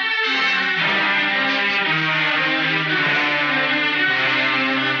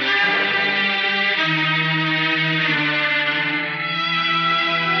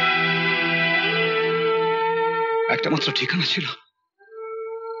 একটা মাত্র ঠিকানা ছিল।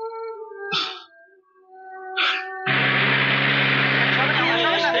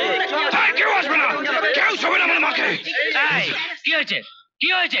 কি হয়েছে কি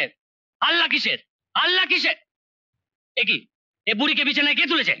হয়েছে? আল্লাহ কিসের আল্লাহ কিসের? একই এ বুড়িকে বিছানায়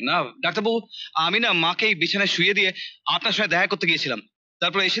কে তুলেছে? না ডাক্তারবাবু, আমি না মাকে এই বিছানায় শুয়ে দিয়ে আপনার সঙ্গে দেখা করতে গিয়েছিলাম।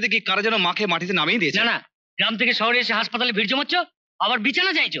 তারপর এসে দেখি কারা যেন মাকে মাটিতে নামিয়ে দিয়েছে। না না, গ্রাম থেকে শহরে এসে হাসপাতালে ভিড় জমাচ্ছ, আবার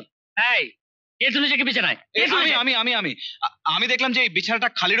বিছানা চাইছো? এই কে তুলেছে কি বিছানায়? আমি আমি আমি আমি দেখলাম যে এই বিছানাটা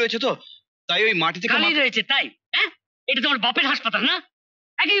খালি রয়েছে, তো তাই ওই মাটি থেকে খালি রয়েছে তাই? হ্যাঁ, এটা তোমার বাপের হাসপাতাল না?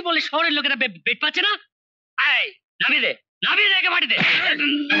 একই বলে শহরের লোকেরা বেড পাচ্ছে না। এই নামিয়ে দে একে মাটিতে।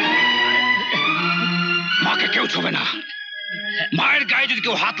 মাকে কেউ ছোবে না। মায়ের গায়ে যদি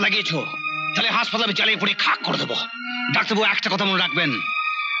কেউ হাত লাগিয়েছো তাহলে হাসপাতালে চালিয়ে পড়ে খাক করে দেবো। ডাক্তারবাবু একটা কথা মনে রাখবেন,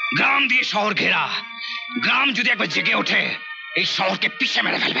 গ্রাম দিয়ে শহর ঘেরা, গ্রাম যদি একবার জেগে ওঠে এই শহরকে পিষে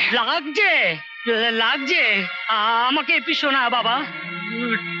মেরে ফেলবে। লাগছে লাগছে আমাকে পিষো না বাবা।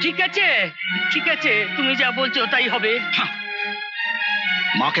 ঠিক আছে ঠিক আছে, তুমি যা বলছো তাই হবে।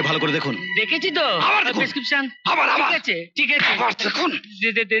 মাকে ভালো করে দেখুন। দেখেছি তো প্রেসক্রিপশন। ঠিক আছে ঠিক আছে, দেখুন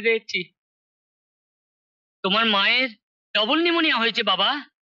দেখছি। তোমার মায়ের ডবল নিউমোনিয়া হয়েছে বাবা,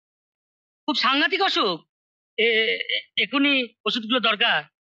 খুব সাংঘাতিক অসুখ। এখনই ওষুধগুলো দরকার।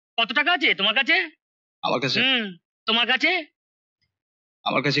 কত টাকা আছে তোমার কাছে? আমার কাছে তোমার কাছে?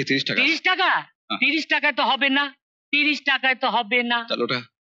 আমার কাছে 30 টাকা। 30 টাকা? 30 টাকায় তো হবে না, 30 টাকায় তো হবে না। তাহলে ওটা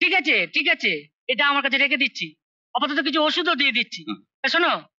ঠিক আছে ঠিক আছে, এটা আমার কাছে রেখে দিচ্ছি। আপাতত কিছু ওষুধও দিয়ে দিচ্ছি।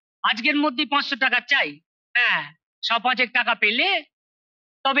 শোনো, আজকের মধ্যে 500 টাকা চাই। হ্যাঁ, 100-5 টাকা পেলে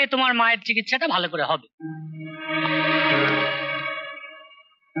তবে তোমার মায়ের চিকিৎসাটা ভালো করে হবে।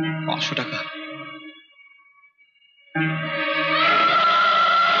 500 টাকা?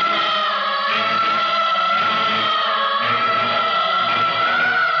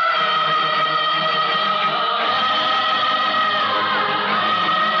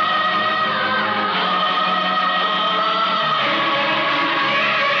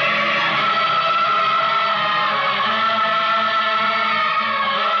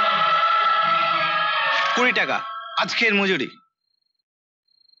 টাকা আজকের মজুরি।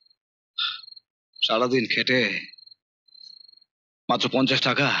 সারাদিন খেটে মাত্র 50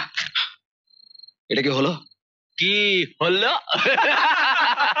 টাকা। এটা কি হলো? কি হলো?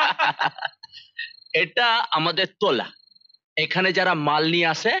 এটা আমাদের তোলা। এখানে যারা মাল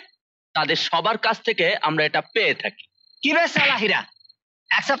নিয়ে আসে তাদের সবার কাছ থেকে আমরা এটা পেয়ে থাকি। কি বেশ লাহিরা,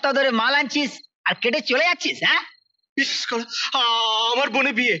 এক সপ্তাহ ধরে মাল আনছিস আর কেটে চলে যাচ্ছিস? হ্যাঁ, বিশেষ করে আমার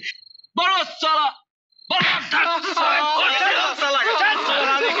বোনে বিয়ে। বড় সালা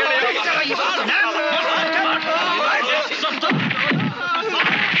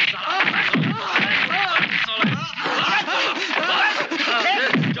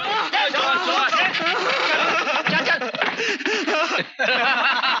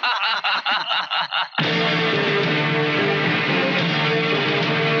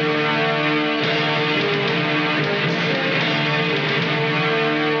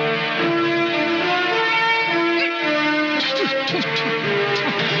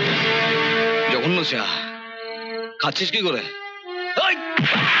খাচ্ছিস কি করে?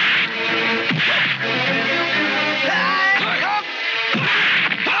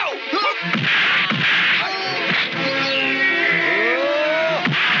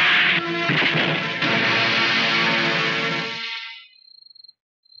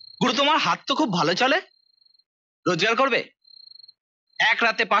 গুরু, তোমার হাত তো খুব ভালো চলে, রোজগার করবে? এক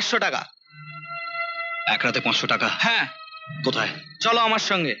রাতে 500 টাকা। এক রাতে 500 টাকা? হ্যাঁ। কোথায়? চলো আমার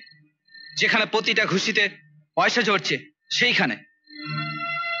সঙ্গে, যেখানে প্রতিটা খুশিতে পয়সা ঝরছে সেইখানে।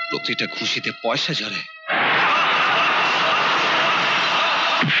 প্রতিটা খুশিতে পয়সা ঝরে?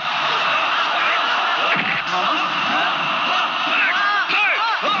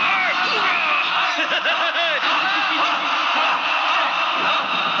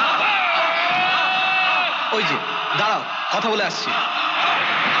 ওই যে দাঁড়াও, কথা বলে আসছি।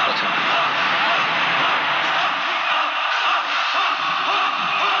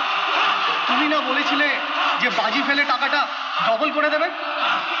 তুমি না বলেছিলে যে বাজি ফেলে টাকাটা ডবল করে দেবে?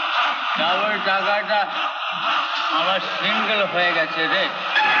 ডাবল টাকাটা আমার সিঙ্গেল হয়ে গেছে রে।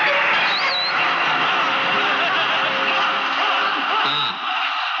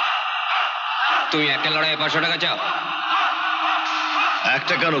 তুমি একটা লড়াইয়ে 500 টাকা চাও?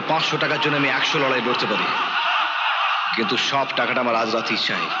 একটা কেন, 500 টাকার জন্য আমি 100 লড়াই লড়তে পারি, কিন্তু সব টাকাটা আমার আজ রাতেই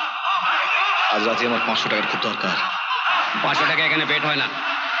চাই। আজ রাতে আমার 500 টাকার খুব দরকার। 500 টাকা এখানে পেট হয় না,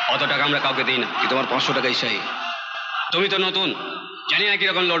 অত টাকা আমরা কাউকে দিই না। কিন্তু আমার 500 টাকাই চাই। তুমি তো নতুন, জানি না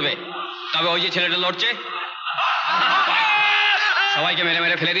কিরকম লড়বে, তবে ওই যে ছেলেটা লড়ছে সবাইকে মেরে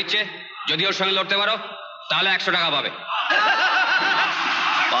মেরে ফেলে দিচ্ছে, যদি ওর সঙ্গে লড়তে পারো তাহলে 100 টাকা পাবে।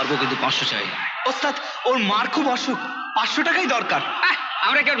 পারবো, কিন্তু 500 চাই। ওস্তাদ, ওর মার খুব অসুখ, 500 টাকাই দরকার।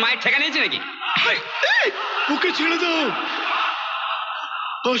 আমরা কি ওর মায়ের ঠেকা নিয়েছি নাকি? ওকে ছেড়ে দাও,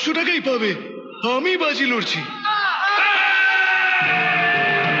 500 টাকাই পাবে, আমি বাজি লড়ছি।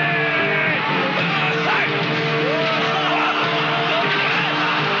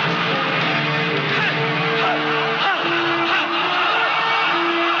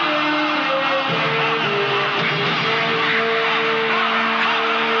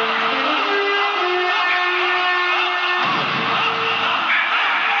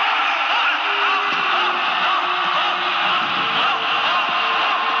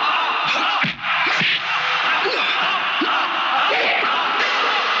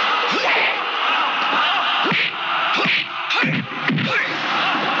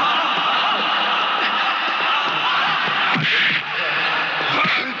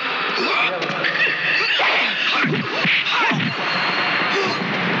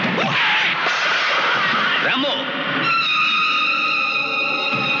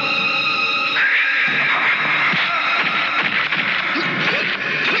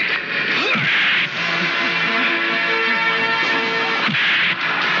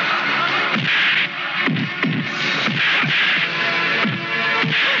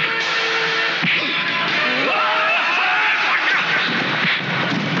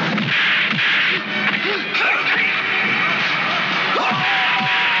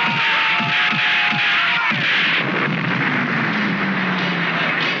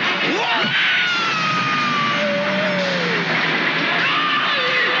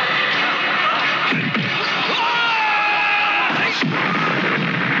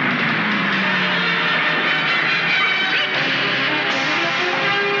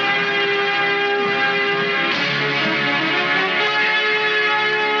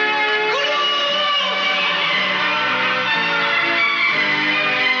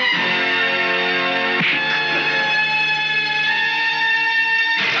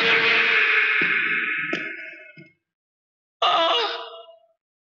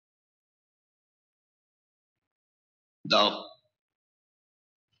 দাও,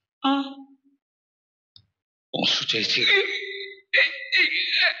 500 চাইছি।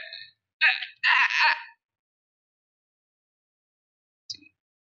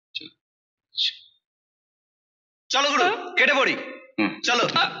 চলো গুরু, কেটে পড়ি। চলো।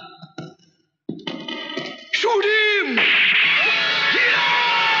 শুটিম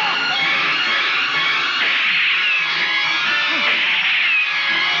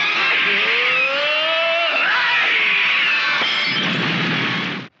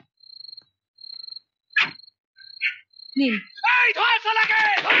নিন।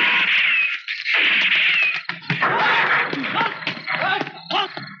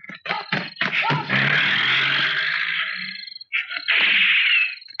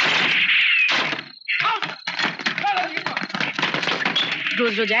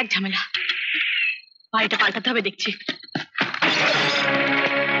 রোজ রোজ এক ঝামেলা, বাড়িটা পাল্টাতে হবে দেখছি।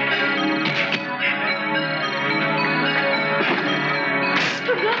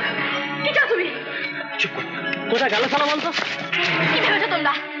 কি চাও তুমি? চুপ কর, কোথায় গেল সালা বলতো? কি ভেবেছো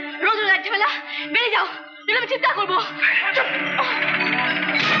তোমরা? রোজ রোজ এক ঝামেলা, বেরিয়ে যাও, তাহলে আমি চিন্তা করবো।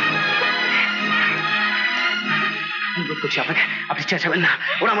 আপনাকে, আপনি চেঁচাবেন না,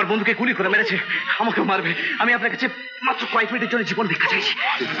 ওরা আমার বন্ধুকে গুলি করে মেরেছে, আমাকেও মারবে। আমি আপনার কাছে মাত্র কয়েক মিনিটের জন্য জীবন ভিক্ষা চাইছি।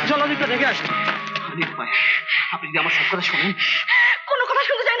 চলো আমি তো রেগে আসি। আপনি যদি আমার সব কথা শোনেন। কোনো কথা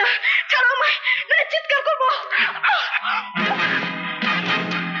শুনতে চাই না, ছাড়ো আমায়, নাহলে চিৎকার করবো।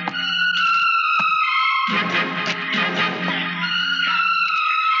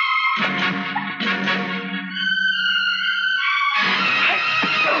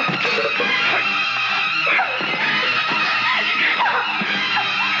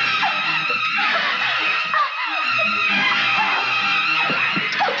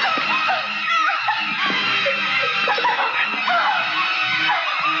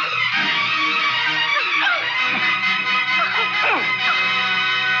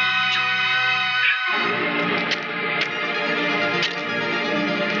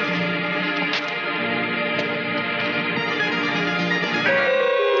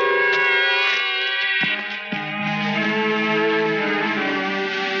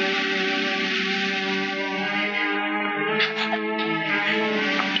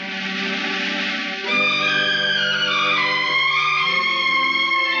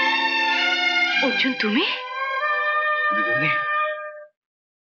 অর্জুন, তুমি?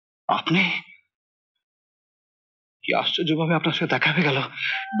 আপনি? কি আশ্চর্যভাবে আপনার সাথে দেখা হয়ে গেল।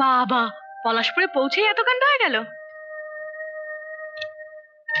 বাবা, পলাশপুরে পৌঁছেই এত কাণ্ড হয়ে গেল।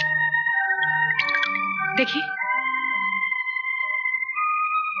 দেখি।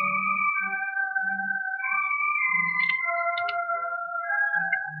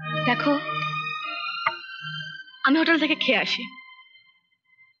 দেখো, আমি হোটেল থেকে খেয়ে আসি,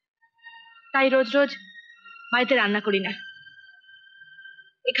 তাই রোজ রোজ বাড়িতে রান্না করি না।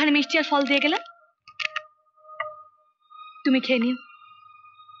 এখানে মিষ্টি আর ফল দিয়ে গেলাম, তুমি খেয়ে নিও।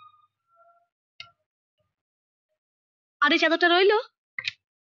 আর এই চাদরটা রইলো,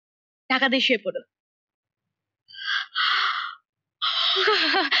 টাকা দিয়ে শুয়ে পড়ো।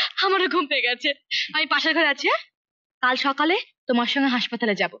 আমারও ঘুম পেয়ে গেছে, আমি পাশের ঘরে আছি। কাল সকালে তোমার সঙ্গে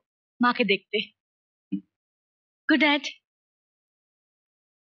হাসপাতালে যাব মাকে দেখতে। Good night.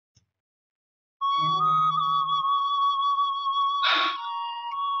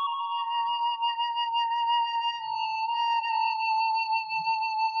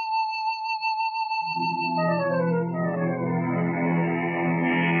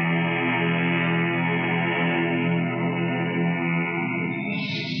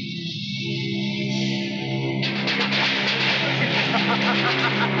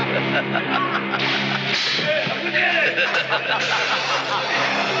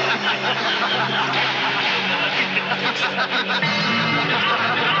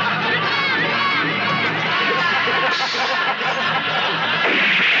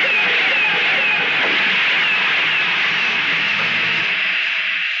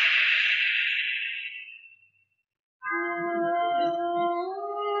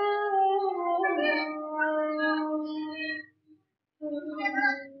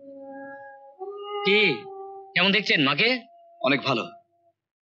 কি কেমন দেখছেন মাকে? অনেক ভালো।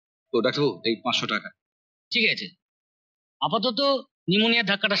 তো ডাক্তারবাবু এই 500 টাকা। ঠিক আছে, আপাতত নিউমোনিয়ার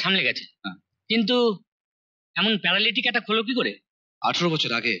ধাক্কাটা সামলে গেছে, কিন্তু এমন প্যারালিটিক একটা হলো কি করে? 18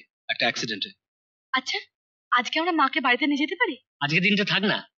 বছর আগে একটা অ্যাক্সিডেন্টে। আচ্ছা, আজকে আমরা মাকে বাড়িতে নিয়ে যেতে পারি? আজকে দিনটা থাক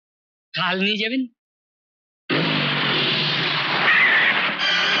না, কাল নিয়ে যাবেন।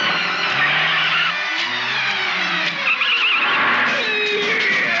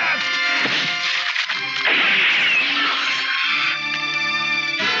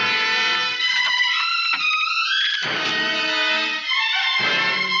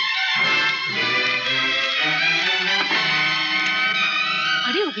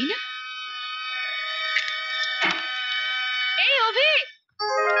 আরে অভি না, এই অভি।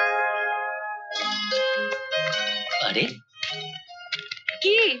 আরে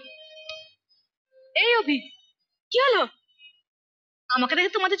কি এই অভি, কি হলো? আমাকে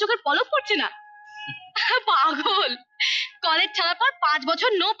দেখে তোমাদের চোখের পলক পড়ছে না? পাগল, কলেজ ছাড়ার পর 5 বছর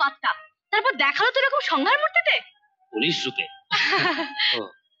নো পাত্তা, তারপর দেখালো তো এরকম সংঘার মূর্তিতে। পুলিশ রূপে।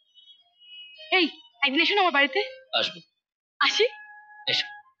 এই একদিন এসো না আমার বাড়িতে। আসবো। আসি। এসো।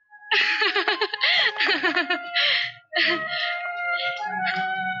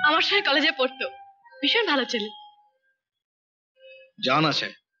 আমার সঙ্গে কলেজে পড়তো, ভীষণ ভালো ছেলে। জান আছে?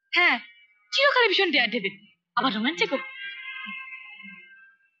 হ্যাঁ, চিরকালে ভীষণ ডেয়ার ডেভিড, আবার রোমান্টিকও।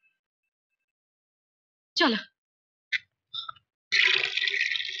 চলো।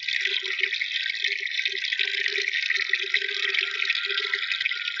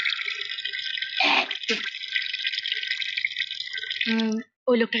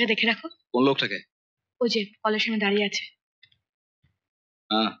 ওই লোকটাকে দেখে রাখো। কোন লোকটাকে? ওই যে কলের সামনে দাঁড়িয়ে আছে।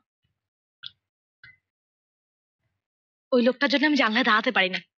 ওই লোকটার জন্য আমি জানলায় দাঁড়াতে পারি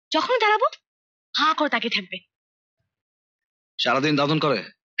না, যখন দাঁড়াবো হাঁ করে তাকিয়ে থাকবে। সারাদিন দাদন করে?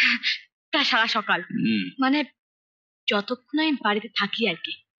 প্রায় সারা সকাল, মানে যতক্ষণ আমি বাড়িতে থাকি আর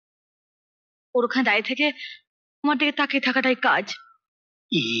কি। ওর ওখানে দাঁড়িয়ে থেকে আমার দিকে তাকিয়ে থাকাটাই কাজ।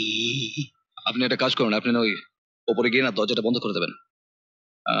 আপনি একটা কাজ করুন, আপনি না ওই ওপরে গিয়ে না দরজাটা বন্ধ করে দেবেন।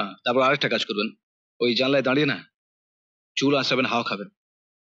 তারপর আরেকটা কাজ করবেন, ওই জানলায় দাঁড়িয়ে না চুল আঁচড়াবেন, হাওয়া খাবেন,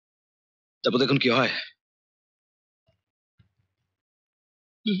 তারপর দেখুন কি হয়।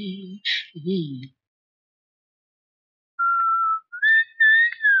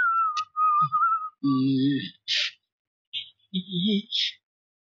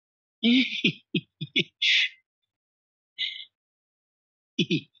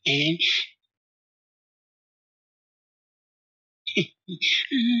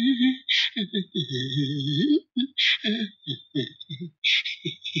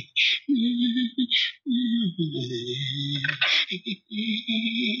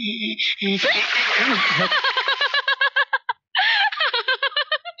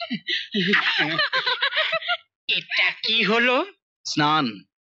 এটা কি হলো? স্নান।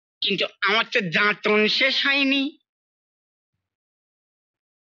 কিন্তু আমার তো দাঁতন শেষ হয়নি।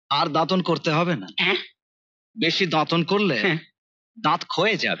 আর দাঁতন করতে হবে না, বেশি দাঁতন করলে দাঁত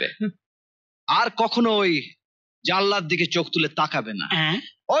ক্ষয়ে যাবে। আর কখনো ওই জানলার দিকে চোখ তুলে তাকাবে না,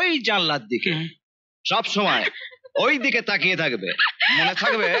 ওই জানলার দিকে সব সময় ওই দিকে তাকিয়ে থাকবে। মনে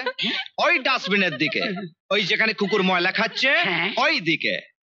থাকবে ওই ডাস্টবিনের দিকে, ওই যেখানে কুকুর ময়লা খাচ্ছে ওই দিকে।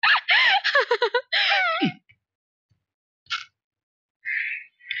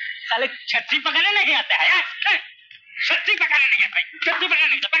 साले छतरी पकड़ने नहीं आता है छतरी पकड़ने नहीं आता छतरी पकड़ने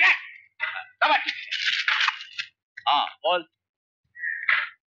नहीं आता पकड़ हाँ बोल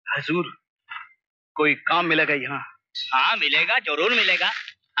हजूर कोई काम मिलेगा यहाँ? हाँ मिलेगा, जरूर मिलेगा।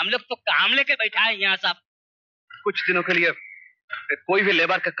 हम लोग तो काम लेके बैठा है यहाँ सब। कुछ दिनों के लिए कोई भी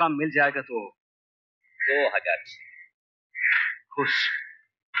लेबर का काम मिल जाएगा तो 2000 खुश।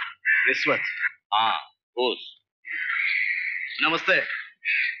 रिश्वत? हाँ खुश। नमस्ते।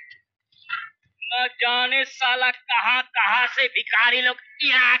 न जाने साला कहाँ कहाँ से भिखारी लोग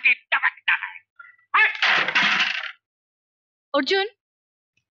यहाँ आके टपकता है। অর্জুন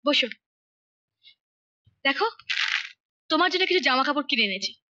বসো, দেখো তোমার জন্য কিছু জামা কাপড় কিনে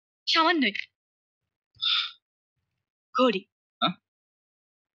এনেছি, সামান্যই। ঘড়ি।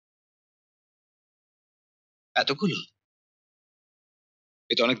 এতগুলো?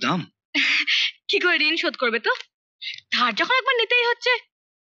 এটা অনেক দাম। কি করে ঋণ শোধ করবে? তো ধার যখন একবার নিতেই হচ্ছে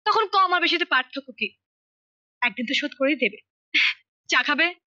তখন কম আর বেশিতে পার্থক্য কি? একদিন তো শোধ করেই দেবে। চা খাবে?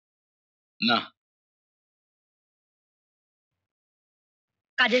 না।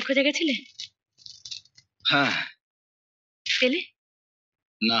 কাজের খোঁজে গেছিলে? হ্যাঁ। পেলে?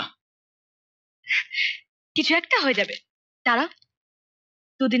 না। কিছু একটা হয়ে যাবে, দাঁড়াও,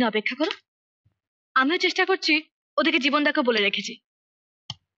 দুদিন অপেক্ষা করো। আমিও চেষ্টা করছি, ওদেরকে জীবন দেখো বলে রেখেছি।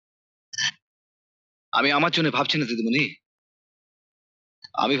 আমি আমার জন্য ভাবছি না দিদিমণি,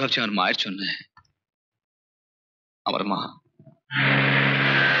 আমি ভাবছি আমার মায়ের জন্য। আমার মা।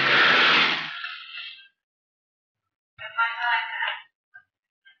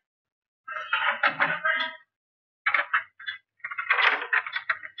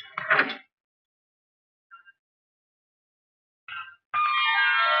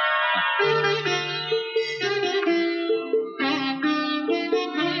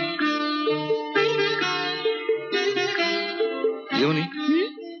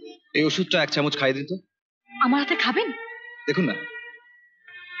 এই ওষুধটা 1 চামচ খাইয়ে দিন তো। আমার হাতে খাবেন? দেখুন না।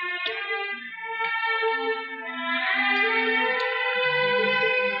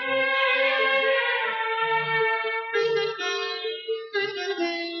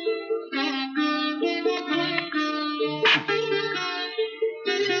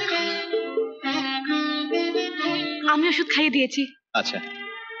 আমি ওষুধ খাইয়ে দিয়েছি। আচ্ছা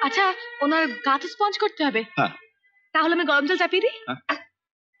আচ্ছা, ওনার গা তো স্পঞ্জ করতে হবে। হ্যাঁ। তাহলে আমি গরম জল চাপিয়ে দিই।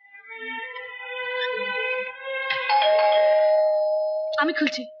 আমি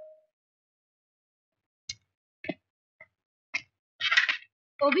খুলছি।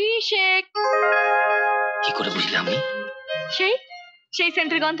 অভিষেক। কি করে বুঝলে আমি? সেই সেই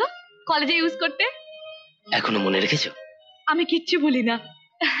সেন্টের গন্ধ কলেজে ইউজ করতে। এখনো মনে রেখেছো? আমি কিচ্ছু ভুলি না।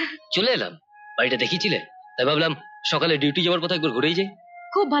 চলে এলাম, বাড়িটা দেখিয়েছিলে, তাই ভাবলাম সকালে ডিউটি যাওয়ার কথা একবার ঘুরেই যাই।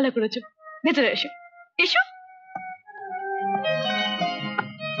 খুব ভালো করেছো, ভেতরে এসো। এসো।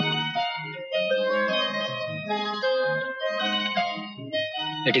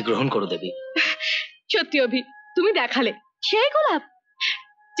 এটি গ্রহণ করো দেবী। সত্যি অভি, তুমি দেখালে সেই গোলাপ।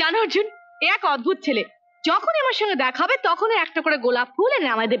 জানো অর্জুন, এক অদ্ভুত ছেলে, যখনই আমার সঙ্গে দেখা হবে তখনই একটা করে গোলাপ ফুল এনে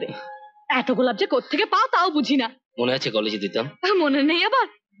আমায় দেবে। এত গোলাপ যে কোত্থেকে পাও তাও বুঝি না। মনে আছে কলেজে দিতাম? মনে নেই আবার?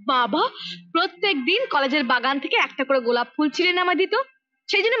 বাবা, প্রত্যেক দিন কলেজের বাগান থেকে একটা করে গোলাপ ফুল ছিঁড়ে এনে আমায় দিত।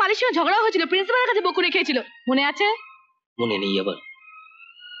 সেই জন্য মালির সঙ্গে ঝগড়া হয়েছিল, প্রিন্সিপালের কাছে বকুনি খেয়েছিল, মনে আছে? মনে নেই আবার,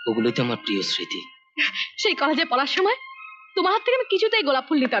 ওগুলোই তো আমার প্রিয় স্মৃতি। সেই কলেজে পড়ার সময় তোমার হাত থেকে আমি কিছুতেই গোলাপ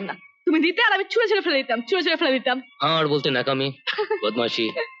ফুল নিতাম না, তুমি দিতে আর আমি ছুঁড়ে ছুঁড়ে ফেলে দিতাম, ছুঁড়ে ছুঁড়ে ফেলে দিতাম। আর বলতে নাকামি, বদমাশি,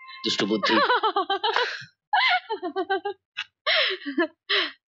 দুষ্ট বুদ্ধি।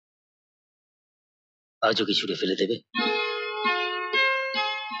 আজও কি ছুঁড়ে ফেলে দেবে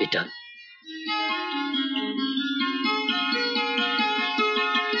এটা?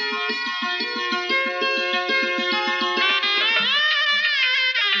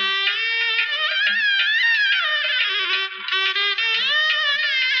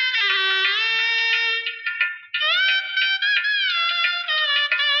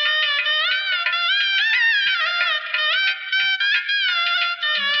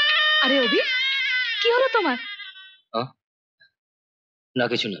 আরে অভি, কি হলো তোমার? না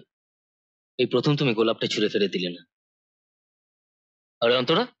কিছু না, এই প্রথম তুমি গোলাপটা ছুঁড়ে ফেলে দিলে না। আরে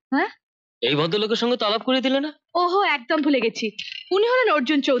অন্তরা, হ্যাঁ, এই ভদ্রলোকের সঙ্গে তো আলাপ করে দিলে না? ওহো, একদম ভুলে গেছি। উনি হলেন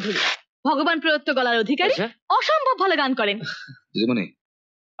অর্জুন চৌধুরী, ভগবান প্রদত্ত গলার অধিকারী, অসম্ভব ভালো গান করেন। দিদিমণি,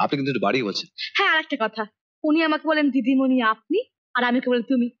 আপনি কিন্তু একটু বাড়ি বলছেন। হ্যাঁ, আর একটা কথা, উনি আমাকে বলেন দিদিমণি আপনি, আর আমি বলেন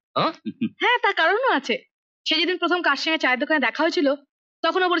তুমি। হ্যাঁ, তার কারণও আছে। সে যেদিন প্রথম কার সঙ্গে চায়ের দোকানে দেখা হয়েছিল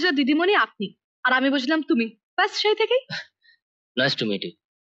তখন ও বলেছিল দিদিমণি আপনি, আর আমি বলছিলাম তুমি। ব্যাস, সেই থেকেই। Nice to meet you.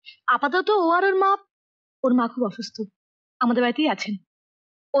 আপাতত ও আর ওর মা খুব অসুস্থ, আমাদের বাড়িতেই আছেন।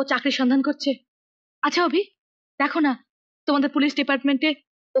 ও চাকরির সন্ধান করছে। আচ্ছা অভি, দেখো না, তোমাদের পুলিশ ডিপার্টমেন্টে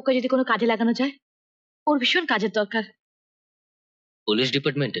ওকে যদি কোনো কাজে লাগানো যায়, ওর ভীষণ কাজের দরকার। পুলিশ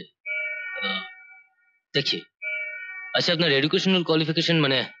ডিপার্টমেন্টে? দেখি। আচ্ছা, আপনার এডুকেশনাল কোয়ালিফিকেশন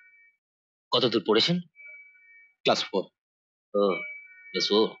মানে কত দূর পড়েছেন? ক্লাস 4। ও, ক্লাস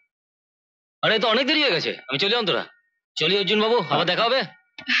 4। আরে তো অনেক দেরি হয়ে গেছে, আমি চলি অন্তরা। চলি অর্জুন বাবু, আবার দেখা হবে।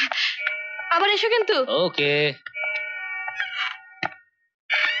 আবার এসো কিন্তু। ওকে।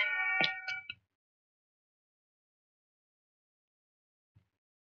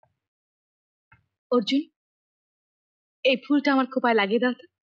 অর্জুন, এই ফুলটা আমার খোপায় লাগিয়ে দাও তো।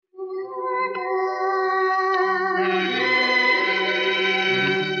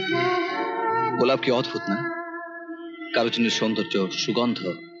 গোলাপ কি অদ্ভুত না? কারোর জন্য সৌন্দর্য, সুগন্ধ,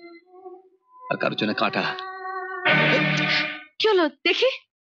 আর কারোর জন্য কাঁটা। কি হলো দেখি?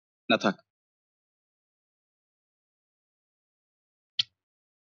 না থাক।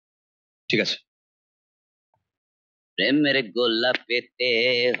 ঠিক আছে। প্রেমের গোলাপ পেতে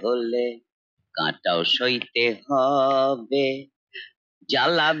হলে কাঁটাও সইতে হবে,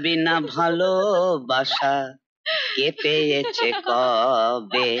 জ্বালাবি না ভালোবাসা কে পেয়েছে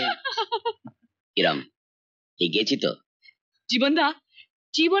কবে। কিরম ঠিক গেছি তো? জীবনদা,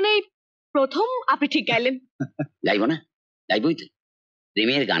 জীবনে প্রথম আপনি ঠিক গাইলেন। গাইবো না? গাইবই তো,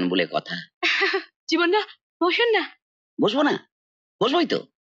 প্রেমের গান বলে কথা। জীবনদা বসুন না। বসবো না? বসবোই তো,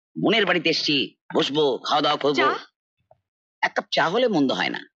 বোনের বাড়িতে এসছি, বসবো, খাওয়া দাওয়া করবো। এক কাপ চা হলে মন্দ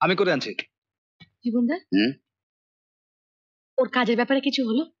হয় না। আমি করে আনছি। জীবনদা, ওর কাজের ব্যাপারে কিছু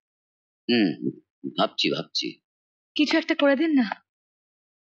হলো? ভাবছি ভাবছি কিছু একটা করে দিন না।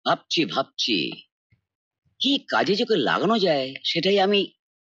 ভাবছি ভাবছি কি কাজে যোগে লাগানো যায় সেটাই আমি।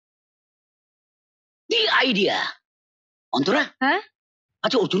 আইডিয়া অন্তরা। হ্যাঁ?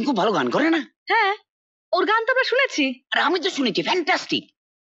 আচ্ছা, অর্জুন খুব ভালো গান করে না? হ্যাঁ, ওর গান তো আমরা শুনেছি। আর আমি তো শুনেছি, ফ্যান্টাস্টিক।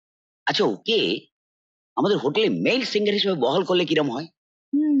 আচ্ছা, ওকে আমাদের হোটেলে মেল সিঙ্গার হিসেবে বহাল করলে কিরম হয়?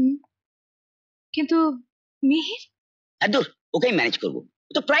 কিন্তু মিহির? দূর, ওকেই ম্যানেজ করবো।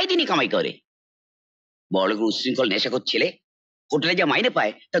 ও তো প্রায় দিনই কামাই করে। বড় উচ্ছৃঙ্খল নেশাখোর ছেলে, হোটেলে যা মাইনে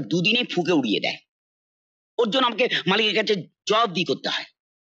পায় তা দুদিনেই ফুকে উড়িয়ে দেয়। ওর জন্য আমাকে মালিকের কাছে জবাবদিহি করতে হয়,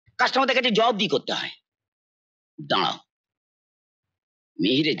 কাস্টমারদের কাছে জবাবদিহি করতে হয়। দাঁড়াও,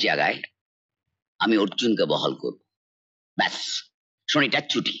 মিহিরের জায়গায় আমি অর্জুনকে বহাল করব, ব্যাস শনিটা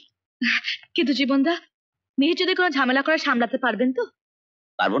ছুটি। কিন্তু জীবনদা, মিহির যদি কোনো ঝামেলা করে সামলাতে পারবেন তো?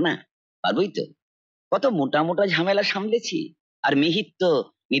 পারবো না? পারবোই তো, কত মোটা মোটা ঝামেলা সামলেছি। আর মিহির তো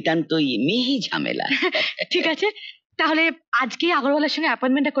নিতান্তই মিহি ঝামেলা। ঠিক আছে, তাহলে আজকে আগরওয়ালার সঙ্গে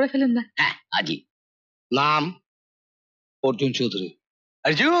অ্যাপয়েন্টমেন্টটা করে ফেলুন না। হ্যাঁ, আজই। নাম অর্জুন চৌধুরী।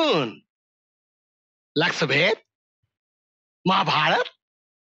 अर्जुन, लक्ष्य भेद, महाभारत,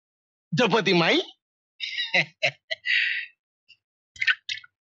 द्रौपदी माई।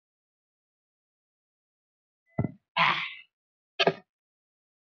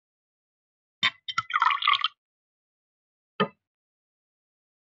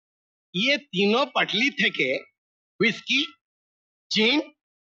 ये तीनों पटली थे के विस्की, जिन,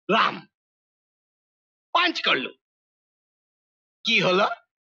 राम पांच कर लो। की होलो?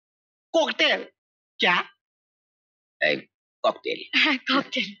 कॉकटेल। क्या? कॉकटेल।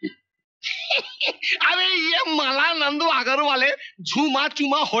 कॉकटेल। अरे ये माला नंदू आगर वाले झुमा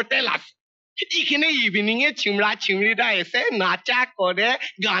चुमा होटेल আছে। এখানে ইভিনিং এ চিমড়া চিমড়িরা এসে নাচা করে,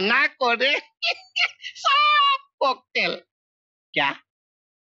 গানা করে, সব ককটেল। क्या?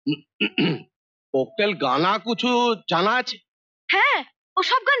 ককটেল গানা কিছু জানা আছে? হ্যাঁ, ও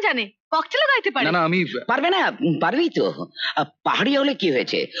সব গান জানে, ককটেলও গাইতে পারে। না না, আমি পারবে না? পারবেই তো। পাহাড়ি হলে কি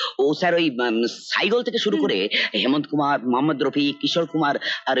হয়েছে, ও স্যার ওই সাইগল থেকে শুরু করে হেমন্ত কুমার, মোহাম্মদ রফি, কিশোর কুমার,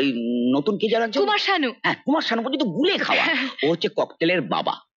 আর ওই নতুন কি জানা, কুমার শানু। হ্যাঁ, কুমার শানু পর্যন্ত গুলে খাওয়া। ও হচ্ছে ককটেলের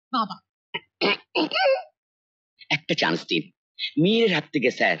বাবা। বাবা, একটা চান্স দিন, মেয়ের হাত থেকে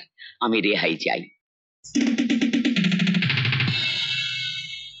স্যার আমি রেহাই চাই।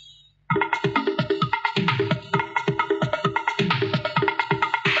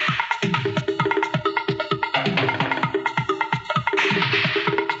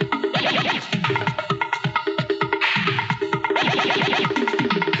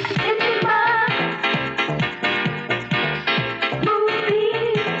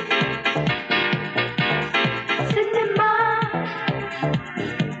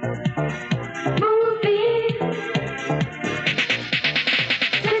 Movies.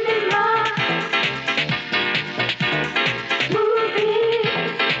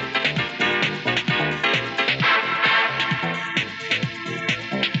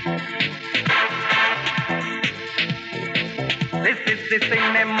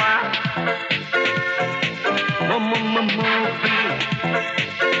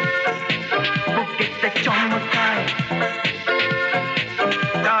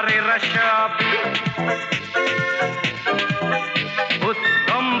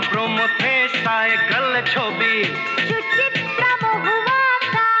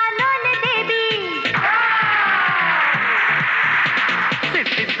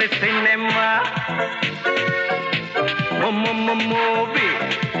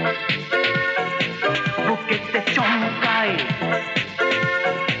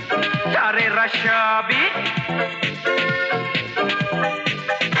 রসাবি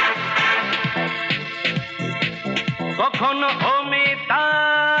কখনো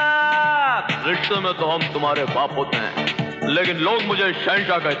অমিতাভ रिश्ते में तो हम तुम्हारे बाप होते हैं लेकिन लोग मुझे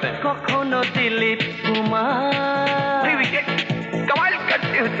शहंशाह कहते हैं কখনো দিলীপ कुमार कमाल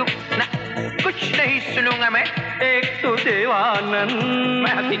करते हो तुम ना कुछ नहीं सुनूंगा मैं एक तो देवानंद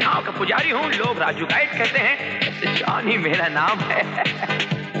मैं हसीनाओं का पुजारी हूँ लोग राजू गाइड कहते हैं जान ही मेरा नाम है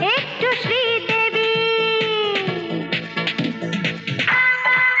एक तो श्रीदेवी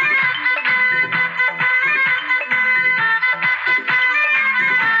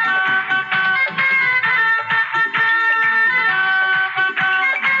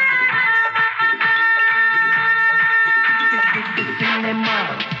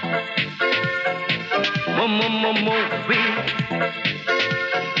मूवी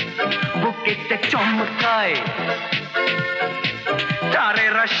बुकेट चमकाए तारे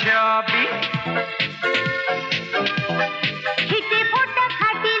रशाबी হিতে ফোটা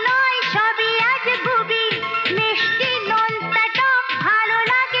খাটি নয় সবই আজ গুবি মিষ্টি নোনতা টক ভালো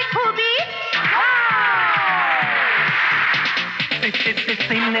লাগে খুবই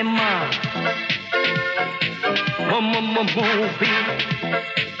সিনেমা মুভি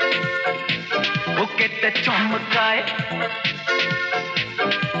बुकेट चमकाए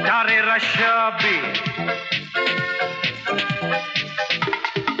तारे रशाबी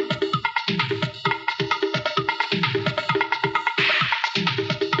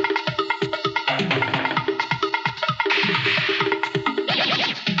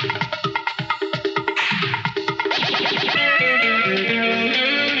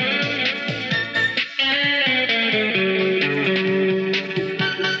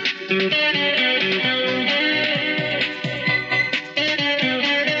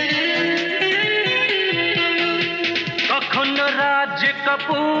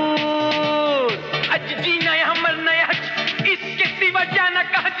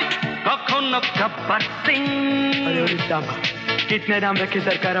गब्बर सिंह अरे दामा कितने नाम रखे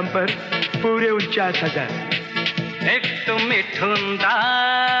सरकार हम पर पूरे 49,000 एक तो मिठुंदा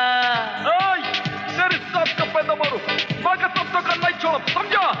तेरे सब का पैदा मारो बाकी सब तो करना ही छोड़ो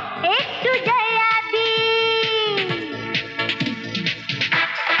समझा एक तो जयाबी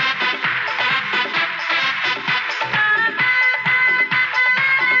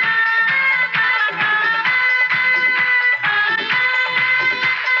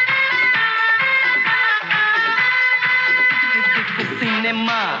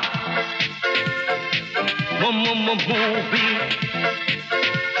सिनेमा मूवी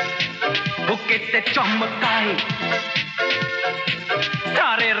बुकेट चमकाए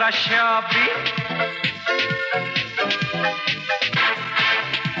तारे रशाबी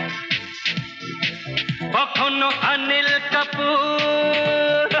कखनो अनिल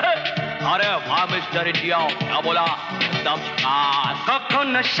कपूर अरे वाह मिस्टर इंडिया क्या बोला एकदम झकास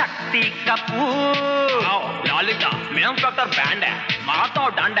कखनो शक्ति कपूर ललिता मेरा डॉक्टर बैंड है माता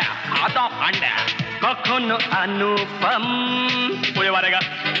डंड है खाता फंड है कखनो अनुपम मुझे मारेगा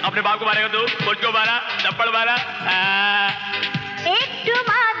अपने बाप को मारेगा तू मुझको मारा थप्पड़ मारा एक तो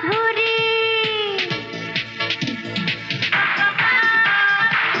माधुरी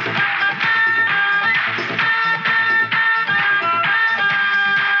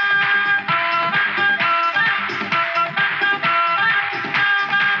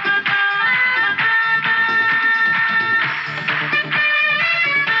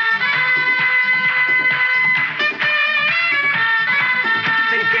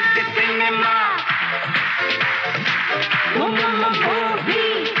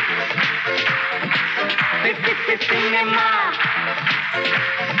cinema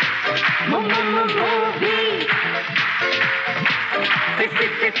movie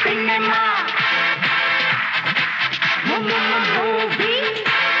cinema movie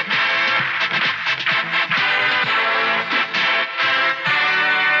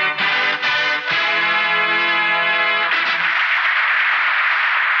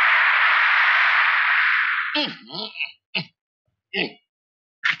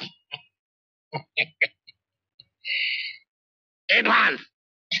advance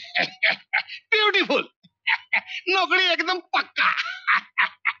beautiful नौकरी एकदम पक्का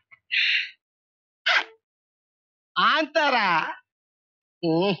आंतरा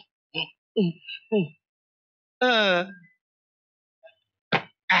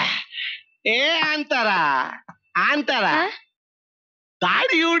ए आंतरा आंतरा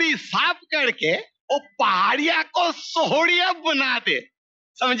गाड़ी उड़ी साफ करके वो पहाड़िया को सोहड़िया बना दे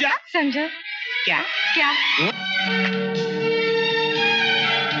समझा समझा क्या क्या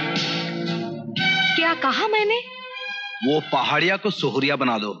क्या कहा मैंने वो पहाड़िया को सोहरिया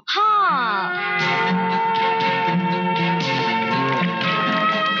बना दो। हाँ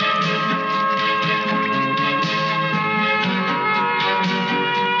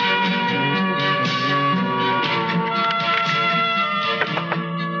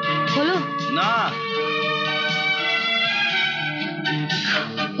হলো না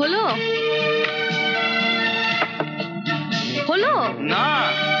হলো হলো না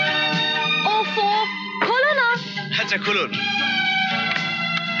ওফো হলো না। আচ্ছা খুলুন।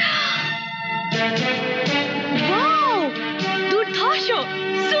 ওয়াও দুর্ধর্ষ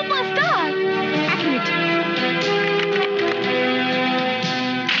সুপারস্টার। এক মিনিট।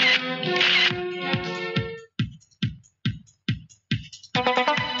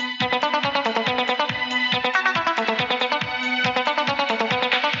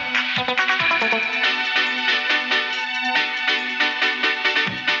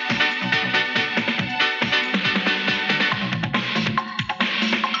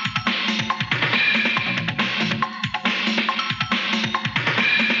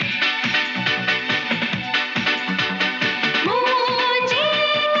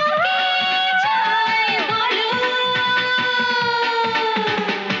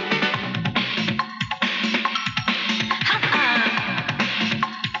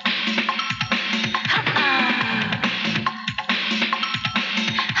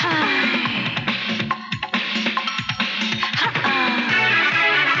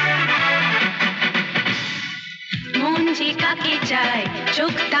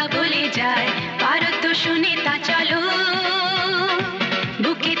 চোখটা বলে যায় পারো তো শুনে তা চলো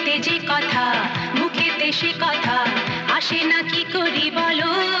বুকেতে যে কথা মুখেতে সে কথা আসে না কি করি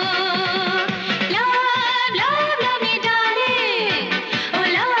বলো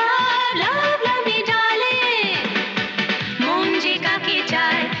মন যে কাকে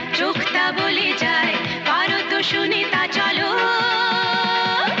চায় চোখটা বলে যায় পারো তো শুনে তা চলো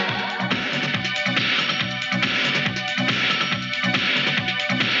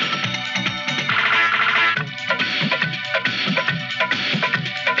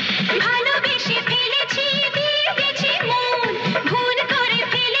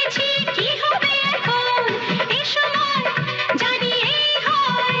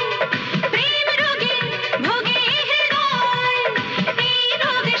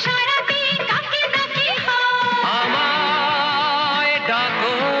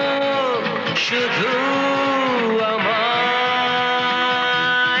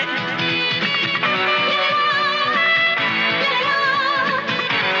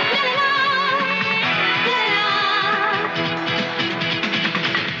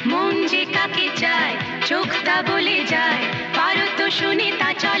চোখটা বলে যায় পারো তো শুনে তা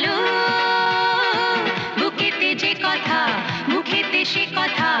চলো বুকেতে যে কথা মুখেতে সে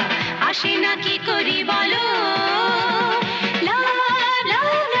কথা আসে না কি করি বলো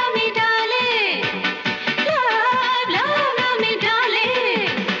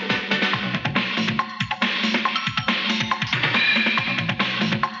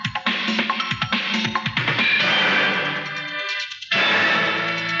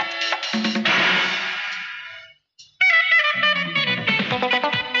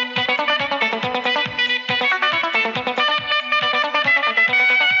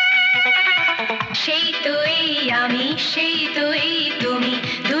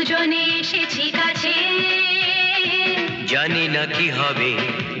জানি না কি হবে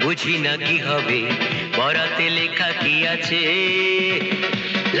বুঝি না কি হবে বরাতে লেখা কি আছে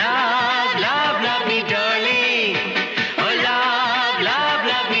লাভ লাভ লাভ মি ডার্লিং ও লাভ লাভ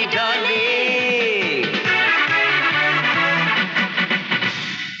লাভ মি ডার্লিং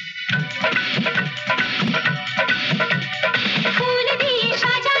ফুল দিয়ে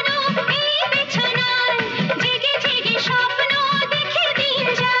সাজানো এই বিছানায় জেগে জেগে স্বপ্ন দেখে দিন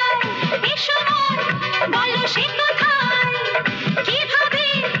যায় এসো বলো সে কিভাবে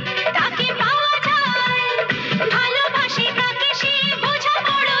তাকে পাওয়া যায় ভালোবাসে কাকে সে বোঝা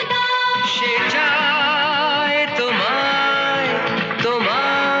বড় দায় সে চায় তোমায়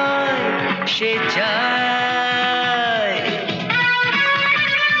তোমায় সে চায়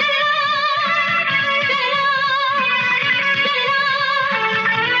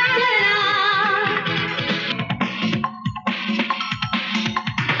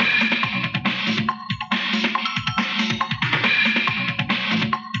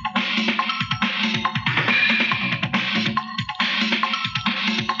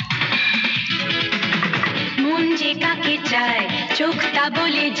কাকে চায় চোখটা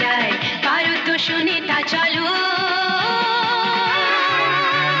বলে যায় পারো তো শুনে তা চলো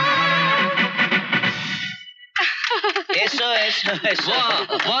এসো এসো এসো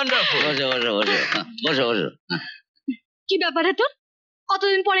ওয়ান্ডারফুল বসো বসো বসো বসো বসো কি ব্যাপারে তোর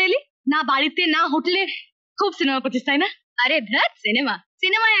কতদিন পরে এলি? না বাড়িতে না হোটেলে খুব সিনেমা করছিস তাই না? আরে ধ্যাৎ সিনেমা,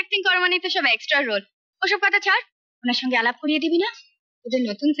 সিনেমায় অ্যাক্টিং করা মানে তো সব এক্সট্রা রোল। ওসব কথা ছাড়, ওনার সঙ্গে আলাপ করিয়ে দিবি না? ওদের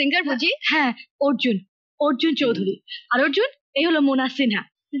নতুন সিঙ্গার বুঝি? হ্যাঁ, অর্জুন, অর্জুন চৌধুরী। আর অর্জুন এই হলো মোনা সিনহা,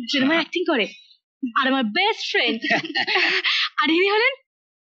 সিনেমায় অ্যাক্টিং করে, আর আমার বেস্ট ফ্রেন্ড। আর ইনি হলেন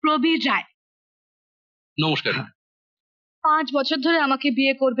প্রবীর রায়। নমস্কার। 5 বছর ধরে আমাকে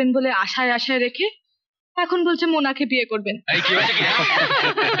বিয়ে করবেন বলে আশায় আশায় রেখে এখন বলছে মোনাকে বিয়ে করবেন।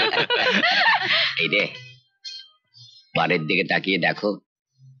 এই রে, বাড়ির দিকে তাকিয়ে দেখো,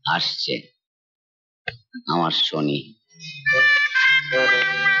 আসছে আমার শনি।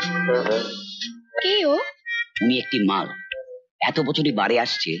 কে ও? উনি একটি মাল, এত বছরই বাড়ি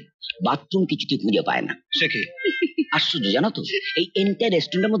আসছে, বাথরুম কিছুতে খুঁজে পায় না। সে কি আশ্চর্য জানো তো, এই এন্টায়ার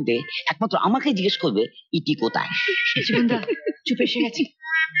রেস্টুরেন্টের মধ্যে একমাত্র আমাকে জিজ্ঞেস করবে ইটি কোথায়। চুপ এসে গেছে।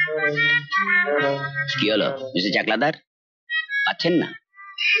 কি হলো মিস্টার চাকলাদার, পাচ্ছেন না?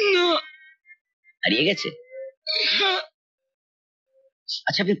 হারিয়ে গেছে?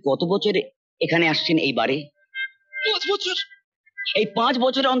 আচ্ছা, আপনি কত বছর এখানে আসছেন এই বারে? 5 বছর। এই 5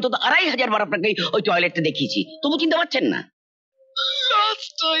 বছরে অন্তত 2500 বার আপনাকে ওই টয়লেটটা দেখিয়েছি, তবু চিনতে পারছেন না?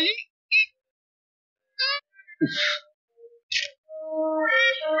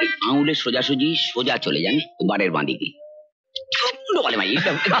 এই আঙুলের সোজাসুজি সোজা চলে যান বারের বাঁদিকে।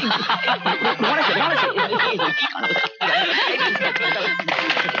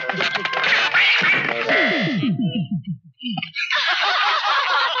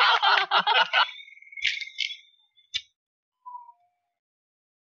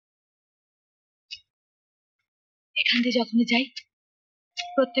 এখান থেকে যখনই যাই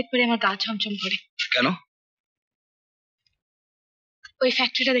প্রত্যেকবারে আমার গা ছমছম করে। কেন? ওই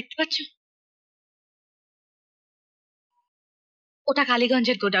ফ্যাক্টরিটা দেখতে পাচ্ছ? ওটা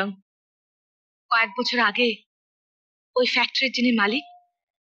কালীগঞ্জের গোডাউন। কয়েক বছর আগে ওই ফ্যাক্টরির যিনি মালিক,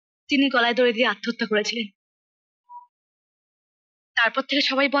 তিনি গলায় দড়ি দিয়ে আত্মহত্যা করেছিলেন। তারপর থেকে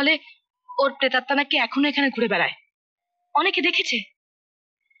সবাই বলে ওর প্রেতাত্মা নাকি এখনো এখানে ঘুরে বেড়ায়, অনেকে দেখেছে।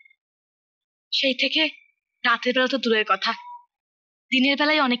 সেই থেকে রাতের বেলা তো দূরের কথা, দিনের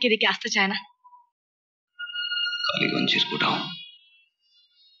বেলায় অনেকে এদিকে আসতে চায় না। কালীগঞ্জের গোডাউন,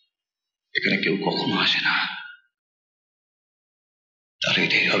 এখানে কেউ কখনো আসে না। তাহলে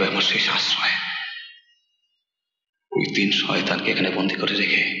এটাই হবে আমার শেষ আশ্রয়। ওই 3 শয়তানকে এখানে বন্দি করে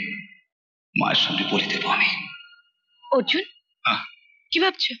রেখে মায়ের সামনে বলি দেবো আমি। অর্জুন, কি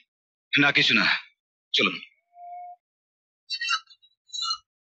ভাবছো? না কিছু না, চলুন।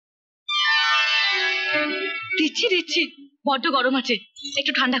 দিচ্ছি দিচ্ছি, বড্ড গরম আছে,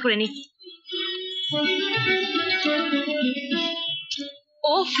 একটু ঠান্ডা করে নি।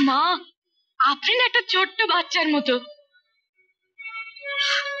 ওফ মা, আপনি না একটা ছোট্ট বাচ্চার মতো।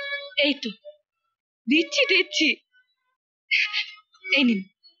 এই তো দিচ্ছি দিচ্ছি, এই নিন।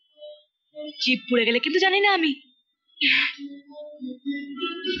 জিভ পুড়ে গেলে কিন্তু জানি না আমি।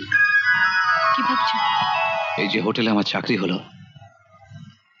 কি ভাবছো? এই যে হোটেলে আমার চাকরি হলো,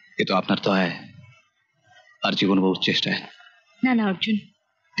 এ তো আপনার দয়ায় আর জীবনবাবুর চেষ্টায়। না না অর্জুন,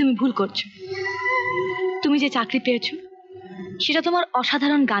 তুমি ভুল করছো। তুমি যে চাকরি পেয়েছো সেটা তোমার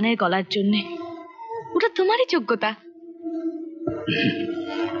অসাধারণ গানের গলার জন্য, ওটা তোমারই যোগ্যতা।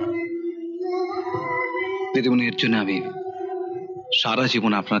 দিদিমণি, এর জন্য আমি সারা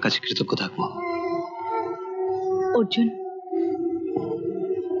জীবন আপনার কাছে কৃতজ্ঞ থাকবো। অর্জুন,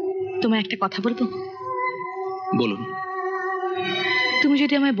 তোমায় একটা কথা বলবো? বলুন। তুমি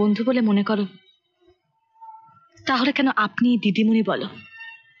যদি আমায় বন্ধু বলে মনে করো, তাহলে কেন আপনি দিদিমণি বলো?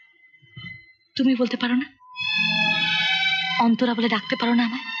 তুমি বলতে পারো না? অন্তরা বলে ডাকতে পারো না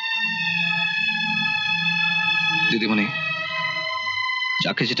আমায়? দিদিমণি,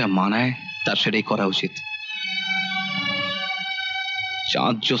 যাকে যেটা মানায় তার সেটাই করা উচিত।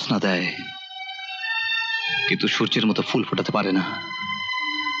 চাঁদ জ্যোৎস্না দেয়, কিন্তু সূর্যের মতো ফুল ফোটাতে পারে না।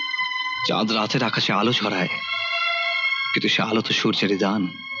 চাঁদ রাতের আকাশে আলো ছড়ায়, কিন্তু সে আলো তো সূর্যেরই দান।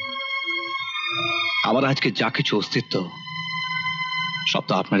 আমার আজকে যা কিছু অস্তিত্ব, সব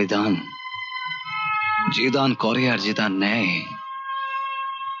তো আপনারই দান। যে দান করে আর যে দান নেয়,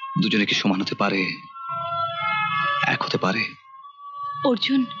 দুজনে কি সমান হতে পারে, এক হতে পারে?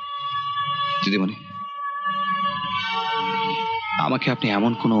 অর্জুন, দিদিমণি, আমাকে আপনি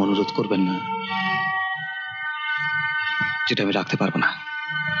এমন কোনো অনুরোধ করবেন না যেটা আমি রাখতে পারবো না।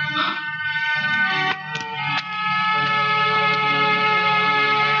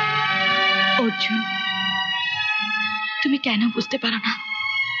 অর্জুন, তুমি কেন বুঝতে পারো না?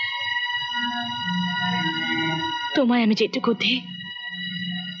 তোমায় আমি যেটুকু দিই,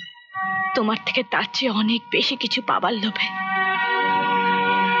 তোমার থেকে তার চেয়ে অনেক বেশি কিছু পাবার লোভে।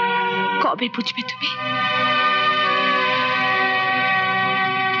 কবে বুঝবে তুমি?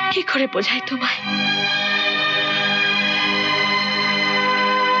 কি করে বোঝাই তোমায়?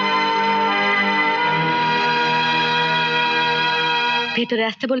 ভেতরে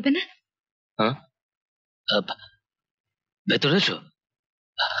আসতে বলবে না? হ্যাঁ, ভেতরে এসো।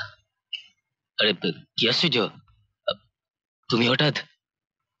 আরে কি আশ্চর্য, তুমি হঠাৎ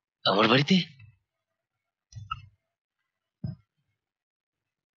আমার বাড়িতে?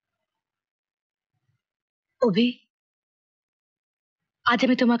 অভি, আজ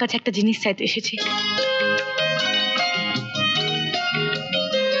আমি তোমার কাছে একটা জিনিস চাইতে এসেছি।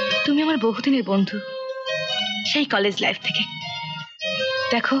 তুমি আমার বহুদিনের বন্ধু, সেই কলেজ লাইফ থেকে।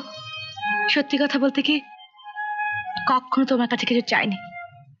 দেখো, সত্যি কথা বলতে কি, কখনো তোমার কাছে কিছু চাইনি।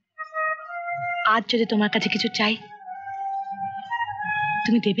 আজ যদি তোমার কাছে কিছু চাই,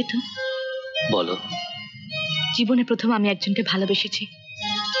 তুমি দেবে তো? বলো। জীবনে প্রথম আমি একজনকে ভালোবেসেছি।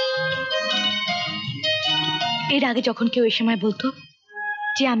 এর আগে যখন কেউ এই সময় বলতো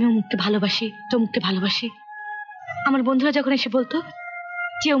যে আমি অমুককে ভালোবাসি, তমুককে ভালোবাসি, আমার বন্ধুরা যখন এসে বলতো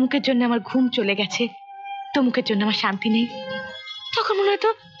যে অমুকের জন্য আমার ঘুম চলে গেছে, তমুকের জন্য আমার শান্তি নেই, তখন মনে হতো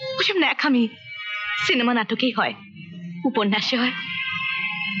ওসব ন্যাকামি সিনেমা নাটকেই হয়, উপন্যাসে হয়।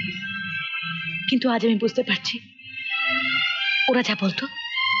 কিন্তু আজ আমি বুঝতে পারছি, ওরা যা বলতো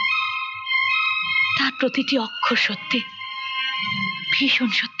তার প্রতিটি অক্ষর সত্যি, ভীষণ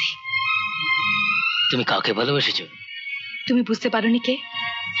সত্যি। তুমি কাকে ভালোবেসেছো? তুমি বুঝতে পারোনি কে?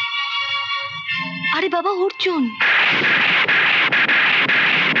 আরে বাবা, অর্জুন।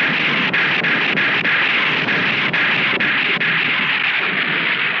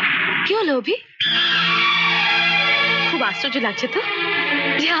 কি হলো অভি? খুব আশ্চর্য লাগছে তো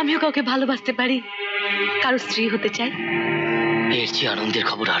যে আমিও কাউকে ভালোবাসতে পারি, কারো স্ত্রী হতে চাই। এর চেয়ে আনন্দের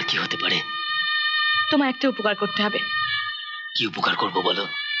খবর আর কি হতে পারে? তোমার একটা উপকার করতে হবে। কি উপকার করবো বলো?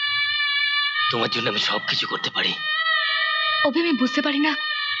 তোমার জন্য আমি সবকিছু করতে পারি। অভি, আমি বুঝতে পারি না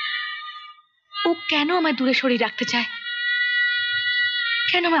ও কেন আমায় দূরে সরিয়ে রাখতে চায়,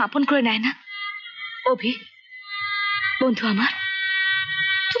 কেন আমায় আপন করে নেয় না। অভি, বন্ধু আমার,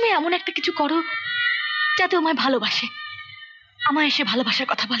 তুমি এমন একটা কিছু করো যাতে আমায় ভালোবাসে, আমায় এসে ভালোবাসার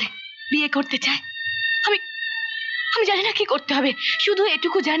কথা বলে, বিয়ে করতে চায়। আমি আমি জানি না কি করতে হবে, শুধু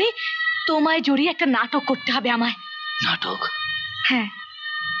এটুকু জানি তোমায় জড়িয়ে একটা নাটক করতে হবে আমায়। নাটক? হ্যাঁ,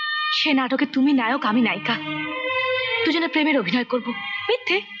 সে নাটকে তুমি নায়ক, আমি নায়িকা, দুজনে প্রেমের অভিনয় করব।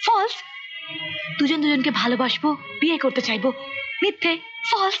 মিথ্যে, ফলস। দুজন দুজনকে ভালোবাসবো, বিয়ে করতে চাইবো। মিথ্যে,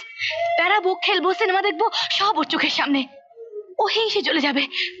 ফলস। বেড়াবো, খেলবো, সিনেমা দেখবো, সব ওর চোখের সামনে। ও হিংসে চলে যাবে।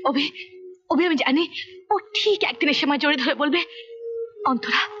 অভি, অভি, আমি জানি ও ঠিক একদিনের সময় জড়িয়ে ধরে বলবে,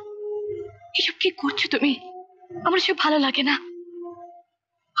 অন্তরা এসব কি করছো তুমি? আমার এসব ভালো লাগে না,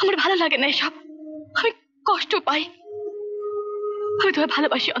 আমার ভালো লাগে না এসব, আমি কষ্ট পাই। আমি তোমায়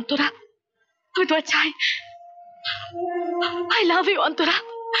ভালোবাসি অন্তরা, আমি তোমায় চাই। I love you, Antara.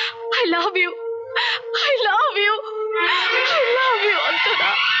 I love you. I love you. I love you, Antara.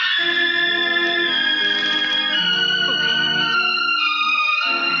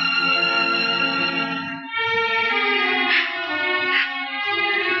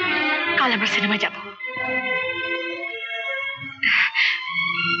 কাল আমরা সিনেমায় যাব।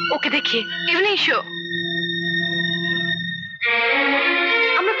 ওকে দেখিয়ে ইভিনিং শো।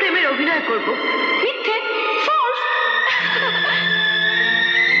 আমরা প্রেমের অভিনয় করব। মিথ্যে, ফলস।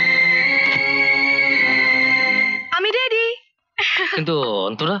 আমি রেডি। কিন্তু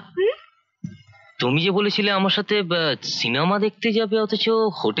অন্তরা, তুমি যে বলেছিলে আমার সাথে সিনেমা দেখতে যাবে, অথচ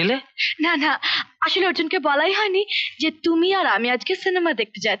হোটেলে? না না, আসলে অর্জুনকে বলাই হয়নি যে তুমি আর আমি আজকে সিনেমা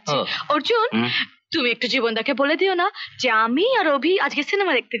দেখতে যাচ্ছি। অর্জুন, তুমি একটু জীবনদাকে বলে দিও না যে আমি আর অভি আজকে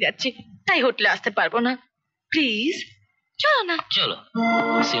সিনেমা দেখতে যাচ্ছি, তাই হোটেলে আসতে পারবো না। প্লিজ চলো না। চলো,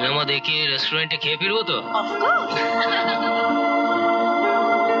 সিনেমা দেখে রেস্টুরেন্টে খেয়ে ফিরবো তো।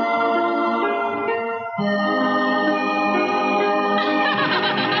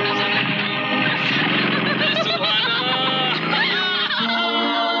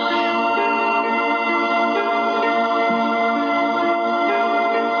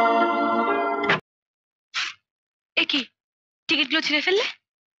 কি টিকিটগুলো ছিঁড়ে ফেললে?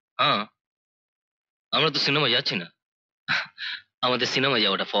 হ্যাঁ, আমরা তো সিনেমা যাচ্ছি না। আমাদের সিনেমা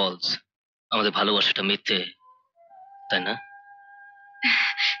যাওয়াটা ফলস, আমাদের ভালোবাসাটা মিথ্যে, তাই না?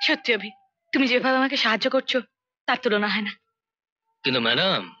 সত্যি অভি, তুমি যেভাবে আমাকে সাহায্য করছো তার তুলনা হয় না। কিন্তু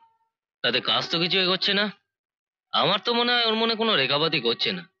ম্যাডাম, তাতে কাজ তো কিছু এগোচ্ছে না। আমার তো মনে হয় ওর মনে কোনো রেখাপাতি করছে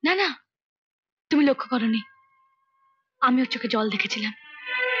না। না না, তুমি লক্ষ্য করনি, আমি ওর চোখে জল দেখেছিলাম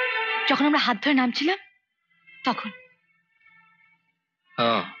যখন আমরা হাত ধরে নামছিলাম, তখন।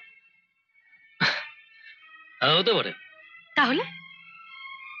 হ্যাঁ, হ্যাঁ, হতে পারে। তাহলে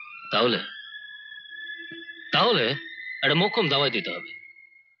তাহলে তাহলে একটা মোক্ষম দাওয়াই দিতে হবে।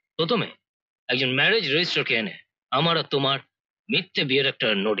 প্রথমে একজন ম্যারেজ রেজিস্ট্রারকে এনে আমার আর তোমার মিথ্যে বিয়ের একটা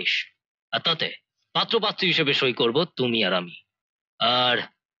নোটিশ, আর তাতে পাত্রপাত্রী হিসেবে সই করব তুমি আর আমি। আর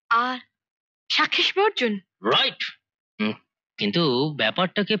আর সাক্ষী অর্জুন। রাইট। কিন্তু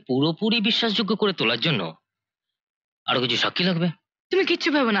ব্যাপারটাকে পুরোপুরি বিশ্বাসযোগ্য করে তোলার জন্য আরো কিছু সাক্ষী লাগবে। তুমি কিচ্ছু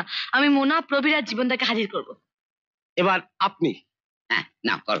ভেবো না, আমি মোনা, প্রবীর আর জীবনটাকে হাজির করব। এবার আপনি। হ্যাঁ,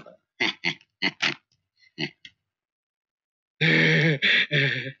 না কর।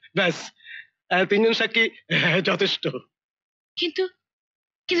 ব্যাস, তিনজন সাক্ষী যথেষ্ট। কিন্তু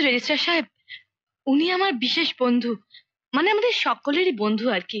কিন্তু রেজিস্ট্রার সাহেব, উনি আমার বিশেষ বন্ধু, মানে আমাদের সকলেরই বন্ধু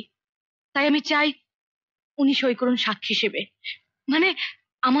আর কি। তাই আমি চাই উনি সই করুন সাক্ষী হিসেবে, মানে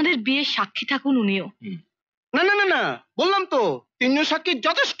আমাদের বিয়ের সাক্ষী থাকুন উনিও। না না না না, বললাম তো তিনজন সাক্ষী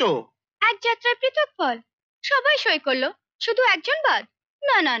যথেষ্ট। এক যাত্রায় পৃথক ফল, সবাই সই করলো, শুধু একজন বাদ।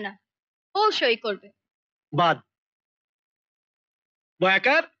 না না না, ও সই করবে। বাদ।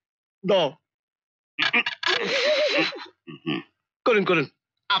 বয়াকার দ করুন করুন,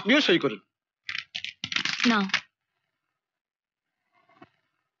 আপনিও সই করুন। না,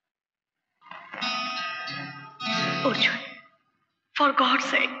 অর্জুন, ফর গড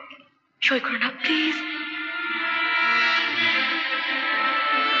সেক সই করুন না প্লিজ।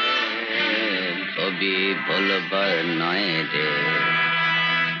 ছবি বলবার নয় রে।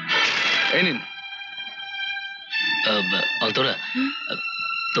 এই নিন। অন্তরা,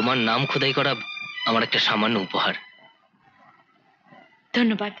 তোমার নাম খোদাই করা আমার একটা সামান্য উপহার।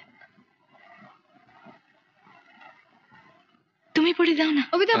 ধন্যবাদ। তুমি পড়ে দাও না।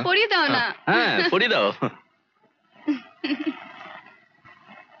 কবিতা পড়িয়ে দাও না। হ্যাঁ, পড়িয়ে দাও।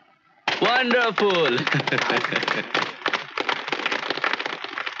 ওয়ান্ডারফুল।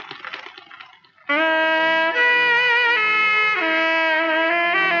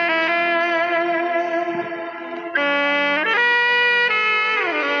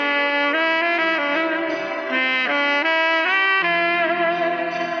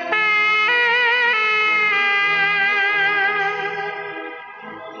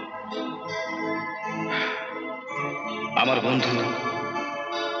 আমার বন্ধু,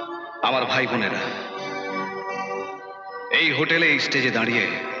 আমার ভাই বোনেরা, এই হোটেলে এই স্টেজে দাঁড়িয়ে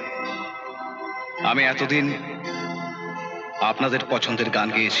আমি এতদিন আপনাদের পছন্দের গান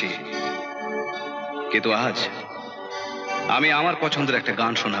গেয়েছি, কিন্তু আজ আমি আমার পছন্দের একটা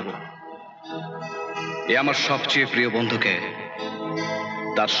গান শোনাবো। এ আমার সবচেয়ে প্রিয় বন্ধুকে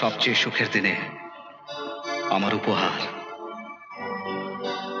তার সবচেয়ে সুখের দিনে আমার উপহার।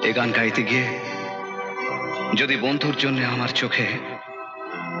 এ গান গাইতে গিয়ে যদি বন্ধুর জন্য আমার চোখে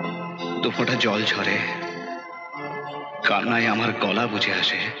দুফোঁটা জল ঝরে, কান্নায় আমার গলা বুঝে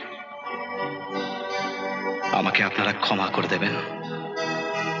আসে, আমাকে আপনারা ক্ষমা করে দেবেন,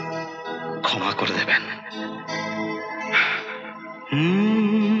 ক্ষমা করে দেবেন।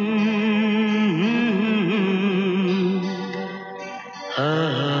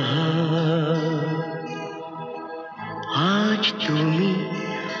 আজ তুমি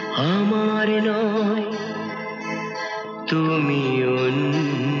আমার নয়, তুমি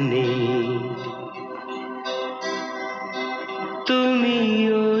অন্যে, তুমি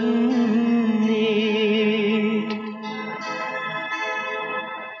অন্যে।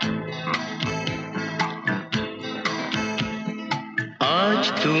 আজ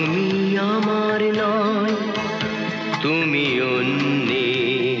তুমি আমার নয়, তুমি অন্যে,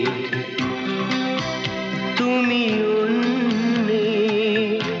 তুমি অন্যে।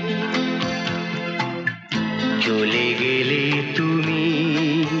 চলে গেলে তুমি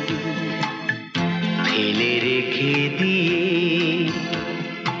ফেলে রেখে দিয়ে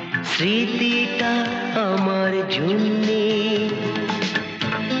স্মৃতিটা আমার জন্যে।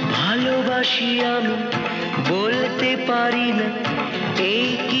 ভালোবাসি আমি বলতে পারি না, এই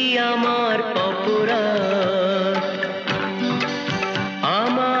কি আমার অপরাধ,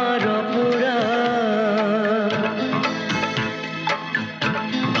 আমার অপরাধ।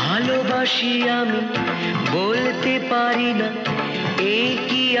 ভালোবাসি আমি বলতে পারি না, এই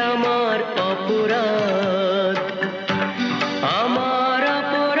কি আমার অপরাধ, আমার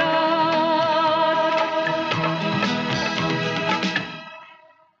অপরাধ।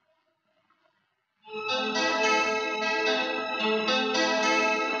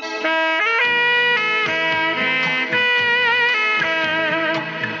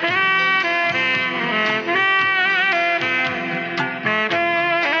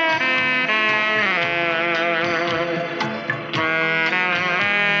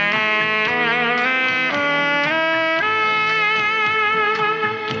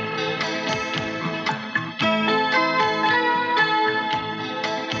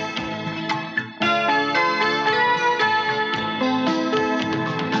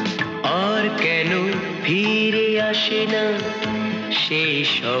 আর কেন ফিরে আসে না সেই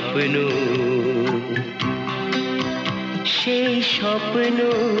স্বপ্ন, সেই স্বপ্ন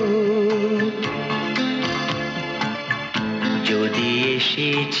যদি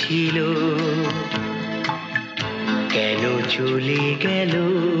এসেছিল কেন চলে গেল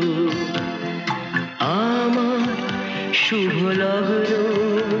আমার শুভ লগ্ন।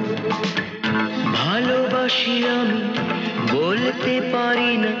 ভালোবাসি আমি বলতে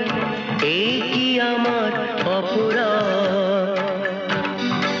পারি না, এই কি আমার অপরাধ,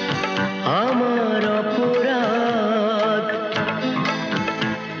 আমার অপরাধ।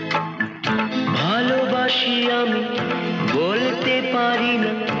 ভালোবাসি আমি বলতে পারি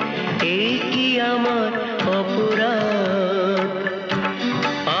না, এই কি আমার অপরাধ,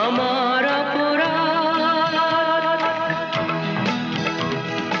 আমার অপরাধ।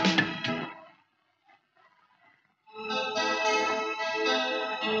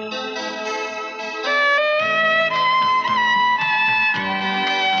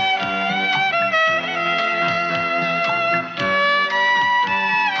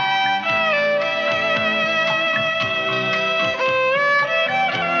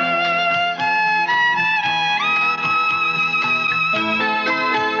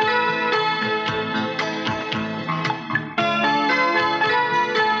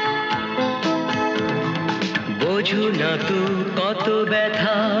 বোঝো না তো কত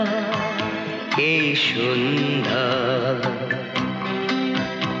ব্যথা এই সন্ধ্যা,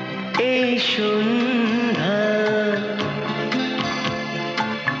 এই সন্ধ্যা।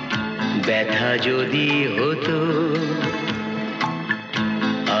 ব্যথা যদি হতো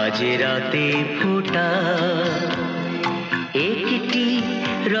আজ রাতে ফোটা একটি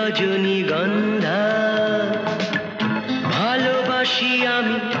রজনীগন্ধা। ভালোবাসি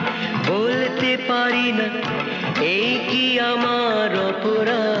আমি বলতে পারি না, এই কি আমার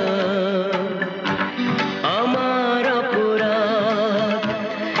অপরাধ, আমার অপরাধ।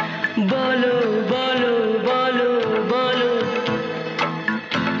 বলো বলো বলো বলো।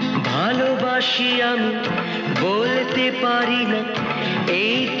 ভালোবাসি আমি বলতে পারি না,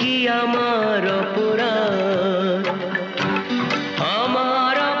 এই কি আমার অপরাধ,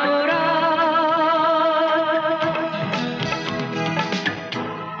 আমার অপরাধ।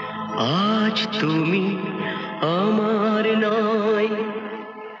 আজ তুমি আমার নয়,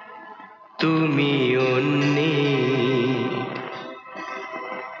 তুমি অন্যের,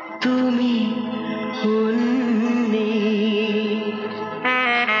 তুমি অন্যের।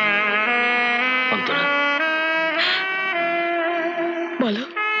 অন্তরা, বলো,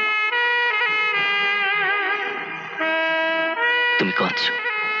 তুমি কাঁদছো?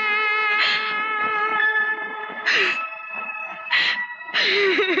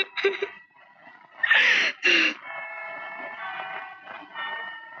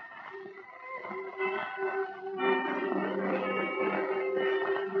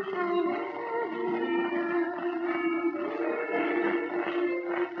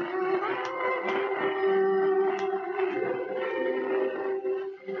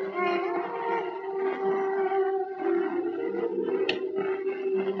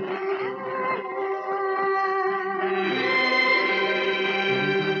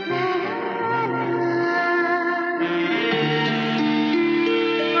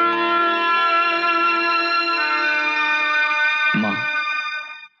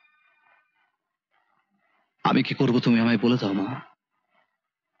 আমি কি করবো তুমি আমায় বলে দাও মা।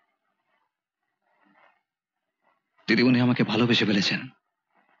 দিদিমণি আমাকে ভালোবেসে ফেলেছেন,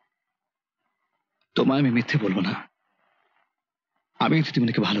 তোমায় আমি মিথ্যে বলবো না। আমি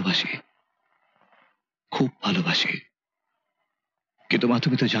দিদিমণিকে ভালোবাসি, খুব ভালোবাসি। কিন্তু মা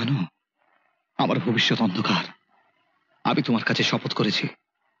তুমি তো জানো আমার ভবিষ্যৎ অন্ধকার। আমি তোমার কাছে শপথ করেছি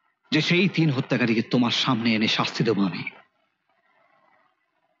যে সেই 3 হত্যাকারীকে তোমার সামনে এনে শাস্তি দেবো আমি।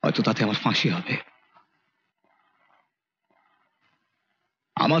 হয়তো তাতে আমার ফাঁসি হবে।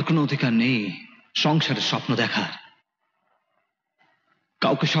 আমার কোনো অধিকার নেই সংসারের স্বপ্ন দেখার,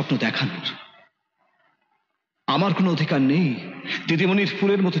 কাউকে স্বপ্ন দেখানোর। আমার কোনো অধিকার নেই দিদিমণির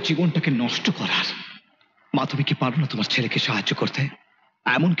ফুলের মতো জীবনটাকে নষ্ট করার। মা তুমি কি পারো না তোমার ছেলেকে সাহায্য করতে,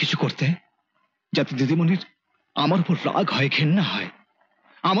 এমন কিছু করতে যাতে দিদিমণির আমার উপর রাগ হয়, ঘেন্না হয়,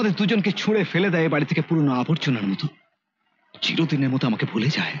 আমাদের দুজনকে ছুঁড়ে ফেলে দেয় বাড়ি থেকে পুরনো আবর্জনার মতো, চিরদিনের মতো আমাকে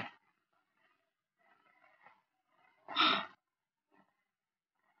ভুলে যায়?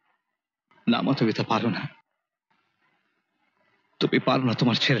 না মা তুমি তা পারো না। তুমি পারো না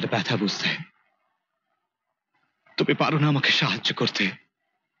তোমার ছেলের ব্যথা বুঝতে, তুমি পারো না আমাকে সাহায্য করতে,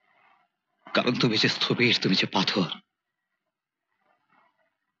 কারণ তুমি যে স্থবির, তুমি যে পাথর।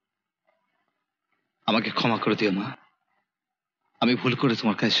 আমাকে ক্ষমা করে দিও মা, আমি ভুল করে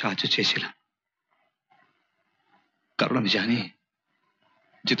তোমার কাছে সাহায্য চেয়েছিলাম, কারণ আমি জানি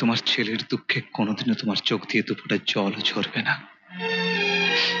যে তোমার ছেলের দুঃখে কোনোদিনও তোমার চোখ দিয়ে দুপুরে জল ঝরবে না।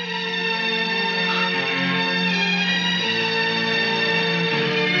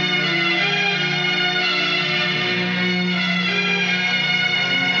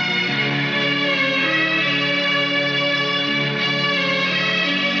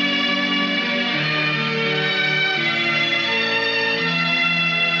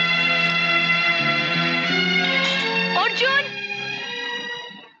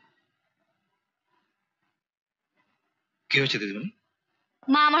 কি হয়েছে দিদিমণি?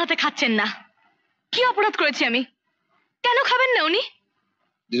 মা আমার হাতে খাচ্ছেন না। কি অপরাধ করেছি আমি? কেন খাবেন না উনি?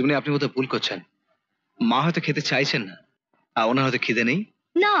 দিদিমণি, আপনি বোধহয় ভুল করছেন। মা হয়তো খেতে চাইছেন না, আর ওনার হয়তো খিদে নেই।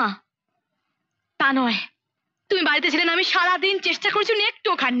 না, তা নয়। তুমি বাড়িতে ছিলেন, আমি সারাদিন চেষ্টা করেছি, উনি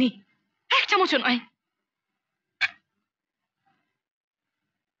একটুও খাননি, এক চামচও নয়।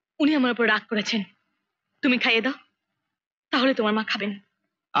 উনি আমার উপর রাগ করেছেন। তুমি খাইয়ে দাও, তাহলে তোমার মা খাবেন।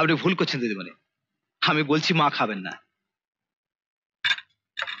 আপনি ভুল করছেন দিদিমণি, আমি বলছি মা খাবেন না।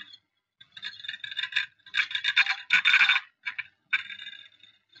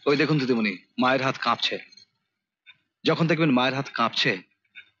 ওই দেখুন দিদিমণি, মায়ের হাত কাঁপছে। যখন দেখবেন মায়ের হাত কাঁপছে,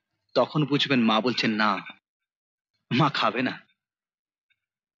 তখন বুঝবেন মা বলছেন না, মা খাবে না।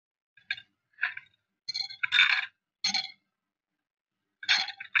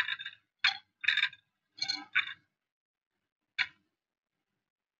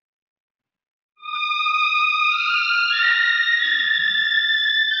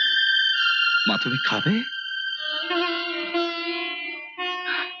 মা তুমি খাবে?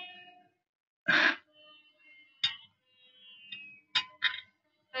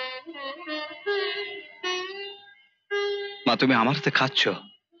 মা তুমি আমার হাতে খাচ্ছ,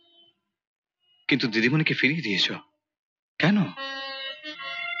 কিন্তু দিদিমণিকে ফিরিয়ে দিয়েছ কেন?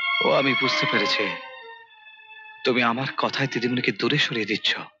 ও আমি বুঝতে পেরেছি, তুমি আমার কথায় দিদিমণিকে দূরে সরিয়ে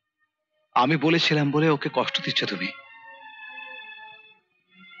দিচ্ছ। আমি বলেছিলাম বলে ওকে কষ্ট দিচ্ছ তুমি।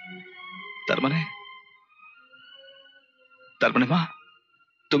 তার মানে মা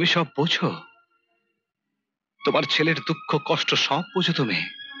তুমি সব বোঝো, তোমার ছেলের দুঃখ কষ্ট সব বোঝো তুমি।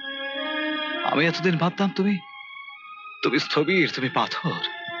 আমি এতদিন ভাবতাম তুমি স্থবির, তুমি পাথর,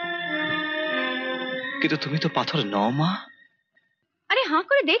 কিন্তু তুমি তো পাথর নও মা। আরে হাঁ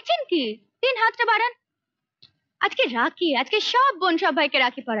করে দেখছেন কি? দিন হাতটা বাড়ান। আজকে রাখি, আজকে সব বোন সব ভাইকে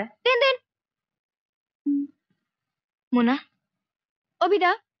রাখি পড়া। দিন দিন। মোনা,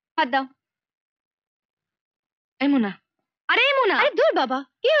 অবিদা হাত দাও। এই মোনা। আরে মোনা, আরে দূর বাবা,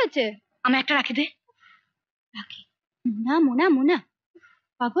 কি হয়েছে? আমি একটা রাখি দে। রাখি? মোনা মোনা মোনা,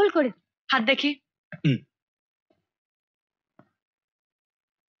 পাগল করে। হাত দেখি।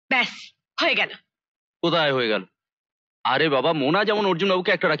 ব্যাস হয়ে গেল। কোথায় হয়ে গেল? আরে বাবা, মোনা যেমন অর্জুন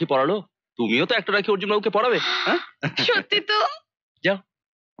বাবুকে একটা রাখি পড়ালো, তুমিও তো একটা রাখি অর্জুন বাবুকে পড়াবে। হ্যাঁ সত্যি তো? যাও।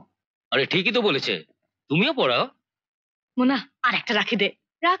 আরে ঠিকই তো বলেছে, তুমিও পড়াও। মোনা আর একটা রাখি দে।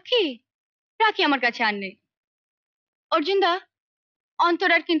 রাখি? রাখি আমার কাছে আর নেই। অর্জুন দা,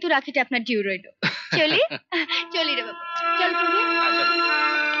 অন্তরার কিন্তু রাখিটা আপনার ডিউ রইল। চলি চলি রে বাবা, চল।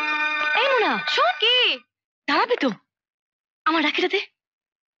 এই মোনা শোন। কি দাঁড়াবে তো? আমার রাখিটা দে।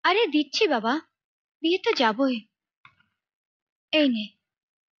 আরে দিচ্ছি বাবা, দিয়ে তো যাবই। এই নে,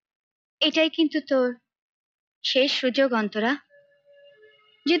 এটাই কিন্তু তোর শেষ সুযোগ অন্তরা।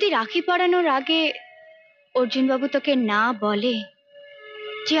 যদি রাখি পরানোর আগে অর্জুন বাবু তোকে না বলে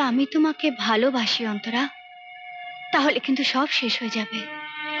যে আমি তোমাকে ভালোবাসি অন্তরা, তাহলে কিন্তু সব শেষ হয়ে যাবে,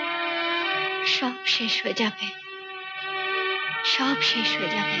 সব শেষ হয়ে যাবে, সব শেষ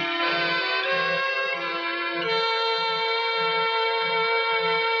হয়ে যাবে।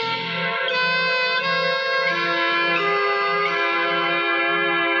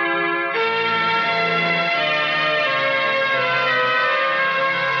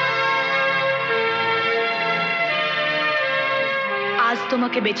 আজ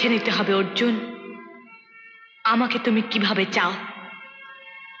তোমাকে বেছে নিতে হবে অর্জুন, আমাকে তুমি কিভাবে চাও?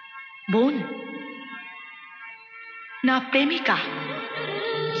 বোন না প্রেমিকা?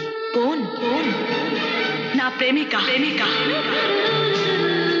 বোন বোন না প্রেমিকা? প্রেমিকা।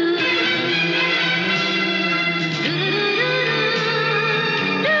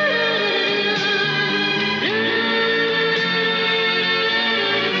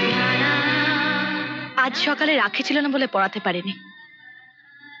 আজ সকালে রাখি ছিল না বলে পড়াতে পারিনি।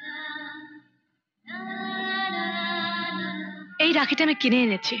 এই রাখিটা আমি কিনে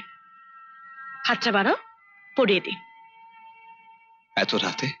এনেছি, হাতটা বাড়াও, পরিয়ে দিই। এত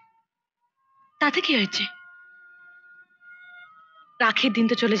রাতে? তাতে কি হয়েছে? রাখির দিন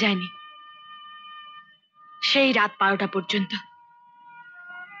তো চলে যায়নি, সেই রাত 12টা পর্যন্ত।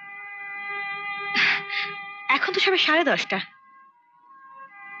 এখন তো সবে 10:30।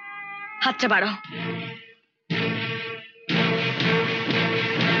 হাতটা বাড়ো।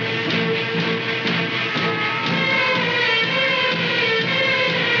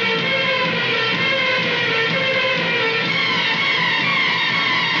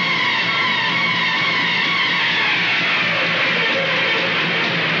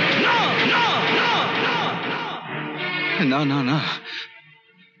 না না না,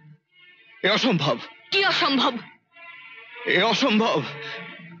 এ অসম্ভব। কি অসম্ভব? এ অসম্ভব,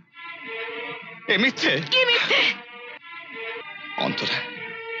 এ মিথ্যে। কি মিথ্যে? অন্তরা,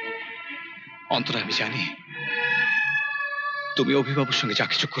 অন্তরা, আমি জানি তুমি অভিভাবকের সঙ্গে যা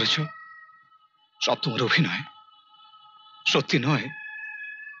কিছু করেছ সব তোমার অভিনয়, সত্যি নয়।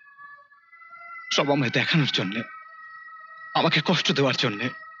 সব আমায় দেখানোর জন্য, আমাকে কষ্ট দেওয়ার জন্য।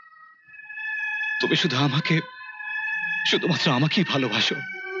 তুমি শুধু আমাকে, শুধুমাত্র আমাকেই ভালোবাসো।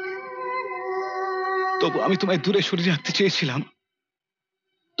 তবু আমি তোমায় দূরে সরিয়ে রাখতে চেয়েছিলাম।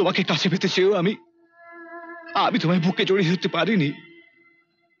 তোমাকে কাছে পেতে চেয়েও আমি তোমায় বুকে জড়িয়ে ধরতে পারিনি।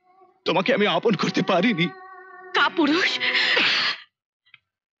 তোমাকে আমি আপন করতে পারিনি। কাপুরুষ!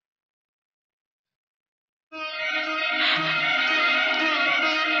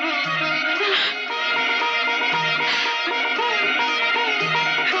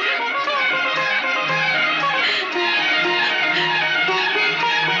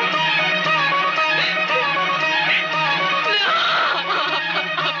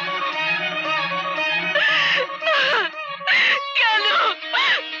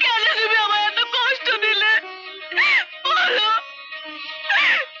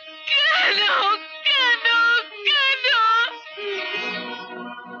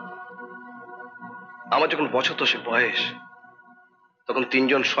 আমার যখন বছর 10 বয়স, তখন 3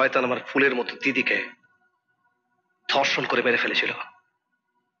 জন শয়তান আমার ফুলের মতো দিদিকে ধর্ষণ করে মেরে ফেলেছিল,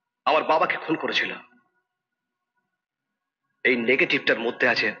 আমার বাবাকে খুন করেছিল। এই নেগেটিভটার মধ্যে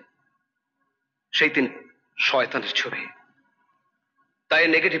আছে সেই 3 শয়তানের ছবি। তাই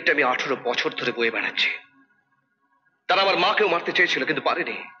নেগেটিভটা আমি 18 বছর ধরে বয়ে বেড়াচ্ছি। তারা আমার মাকেও মারতে চেয়েছিল, কিন্তু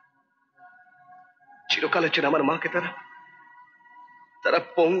পারেনি। চিরকালের জন্য আমার মাকে তারা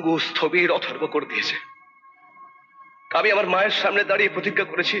পঙ্গু, স্থবির, অথর্ব করে দিয়েছে। আমি আমার মায়ের সামনে দাঁড়িয়ে প্রতিজ্ঞা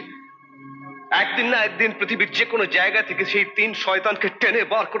করেছি, একদিন না একদিন পৃথিবীর যে কোনো জায়গা থেকে সেই 3 শয়তানকে টেনে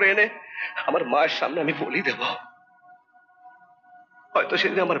বার করে এনে আমার মায়ের সামনে আমি বলি দেব। হয়তো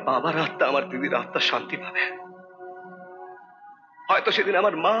সেদিন আমার বাবার আত্মা, আমার দিদির আত্মা শান্তি পাবে। হয়তো সেদিন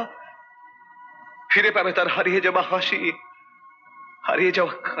আমার মা ফিরে পাবে তার হারিয়ে যাওয়া হাসি, হারিয়ে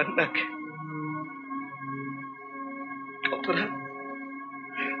যাওয়া কান্নাকে।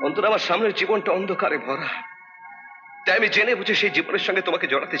 অন্তরা, আমার সামনের জীবনটা অন্ধকারে ভরা। তাই আমি জেনে বুঝে সেই জীবনের সঙ্গে তোমাকে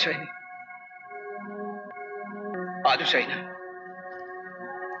জড়াতে চাইনি, আজও চাই না।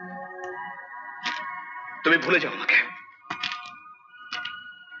 তুমি ভুলে যাও আমাকে।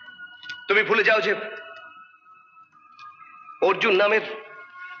 তুমি ভুলে যাও যে অর্জুন নামের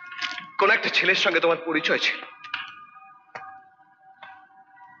কোন একটা ছেলের সঙ্গে তোমার পরিচয় ছিল।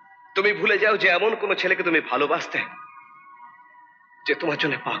 তুমি ভুলে যাও যে এমন কোন ছেলেকে তুমি ভালোবাসতে যে তোমার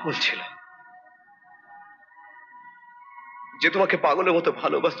জন্য পাগল ছিল, যে তোমাকে পাগলের মতো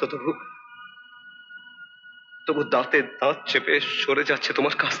ভালোবাসতো, তবু দাঁতে দাঁত চেপে সরে যাচ্ছে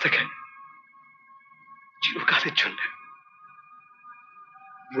তোমার কাছ থেকে চিরকালের জন্য।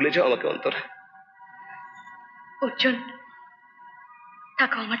 ভুলে যাও আমাকে অন্তরা। অর্জুন,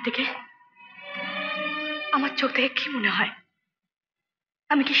 তাকাও আমার দিকে। আমার চোখ থেকে কি মনে হয়?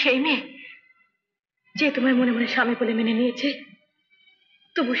 আমি কি সেই মেয়ে যে তোমার মনে মনে স্বামী বলে মেনে নিয়েছে,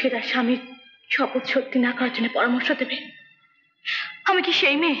 তবু সে তার স্বামীর শপথ সত্যি না করার জন্য পরামর্শ দেবে? আমি কি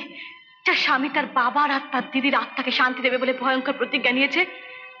সেই মেয়ে যার স্বামী তার বাবার আর তার দিদির আত্মাকে শান্তি দেবে বলে ভয়ঙ্কর প্রতিজ্ঞা নিয়েছে,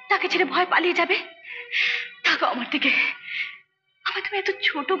 তাকে ছেড়ে ভয় পালিয়ে যাবে? তাকাও আমার দিকে। আমায় তুমি এত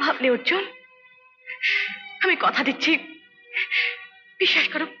ছোট ভাবলে অর্জুন। আমি কথা দিচ্ছি, বিশ্বাস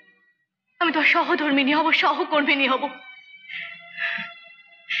করো, আমি তোমার সহধর্মিনী হব, সহকর্মিনী হব।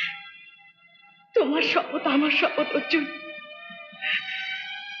 তোমার শপথ আমার শপথ অর্জুন।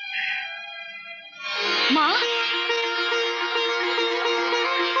 মা,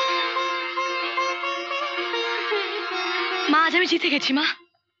 মা, আজ আমি জিতে গেছি। মা,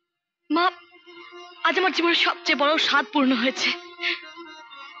 মা, আজ আমার জীবনের সবচেয়ে বড় স্বাদ পূর্ণ হয়েছে।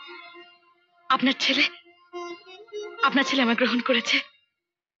 আপনার ছেলে আমায় গ্রহণ করেছে।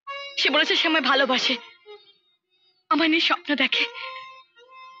 সে বলেছে সে আমায় ভালোবাসে, আমায় নিয়ে স্বপ্ন দেখে।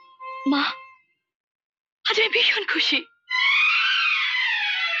 মা, আজ আমি ভীষণ খুশি।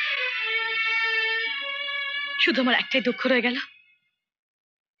 শুধু আমার একটাই দুঃখ রয়ে গেল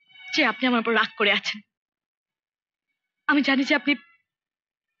যে আপনি আমার উপর রাগ করে আছেন। আমি জানি যে আপনি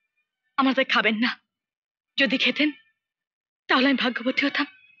আমার তাই খাবেন না, যদি খেতেন তাহলে আমি ভাগ্যবতী হতাম,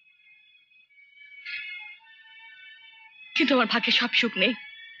 কিন্তু আমার ভাগ্যে সব সুখ নেই।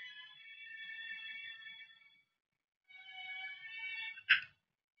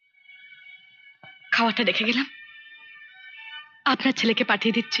 খাওয়াটা রেখে গেলাম, আপনার ছেলেকে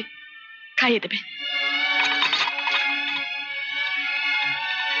পাঠিয়ে দিচ্ছি, খাইয়ে দেবে।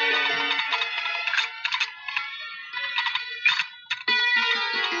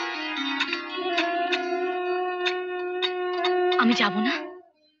 আমি যাব না?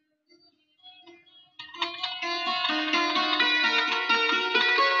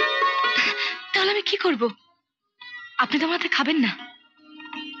 তাহলে আমি কি করব? আপনি তো আমার হাতে খাবেন না।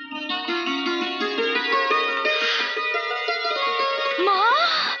 মা,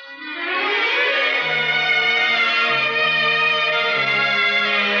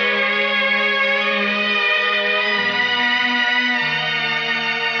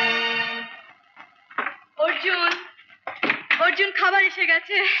 অর্জুন, অর্জুন খাবার এসে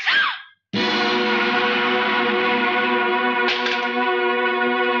গেছে।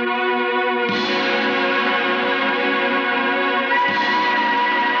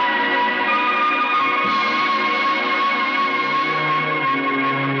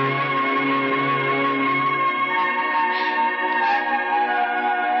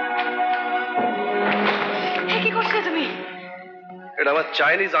 কি করছো তুমি? এটা আমার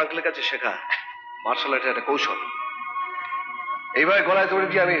চাইনিজ আঙ্কেলের কাছে শেখা মার্শাল আর্টের একটা কৌশল। এইভাবে গলায় দৌড়ে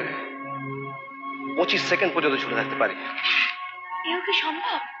দিয়ে আমি 25 সেকেন্ড পর্যন্ত ছুটে থাকতে পারি। এও কি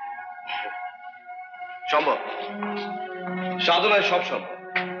সম্ভব? সম্ভব, সাধনায় সব সম্ভব।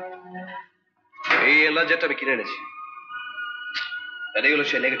 এই এনার্জিটা আমি কিনে এনেছি, এটাই হলো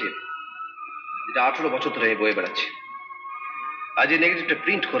সে নেগেটিভ যেটা 18 বছর ধরে বয়ে বেড়াচ্ছে। আজ এই নেগেটিভটা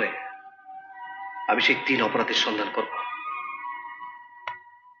প্রিন্ট করে আমি সেই 3 অপরাধের সন্ধান করব।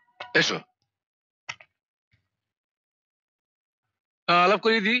 এসো আলাপ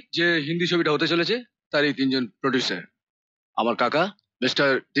করিয়ে দিই যে হিন্দি ছবিটা হতে চলেছে তার এই 3 জন প্রডিউসার। আমার কাকা মিস্টার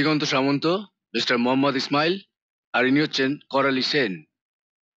দিগন্ত সামন্ত, মিস্টার মোহাম্মদ ইসমাইল, আর ইনি হচ্ছেন করালি সেন।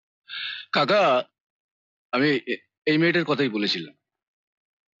 কাকা, আমি এই মেয়েটার কথাই বলেছিলাম,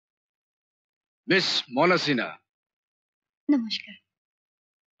 মিস মনা সিনহা। নমস্কার।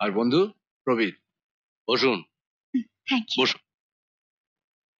 আর বন্ধু প্রবীর। বসুন। Thank you. বসুন।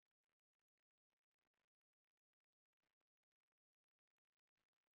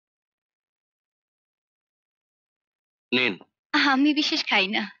 নিন। আমি বিশেষ খাই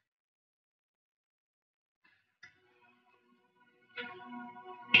না।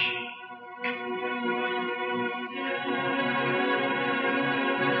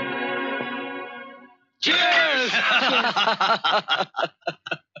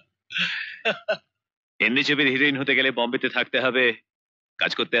 হিন্দি ছবির হিরোইন হতে গেলে বম্বেতে থাকতে হবে,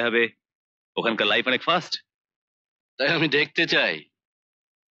 কাজ করতে হবে, ওখানকার লাইফ অনেক ফাস্ট। তাই আমি দেখতে চাই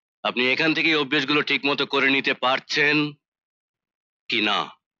আপনি এখান থেকে অভ্যেসগুলো ঠিক মতো করে নিতে পারছেন কি না।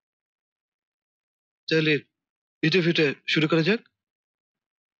 তাহলে ফিটে ফিটে শুরু করা যাক।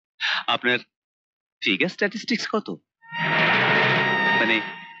 আপনার ফিগার স্ট্যাটিস্টিক্স কত? মানে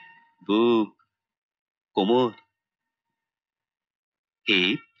বুক, কোমর,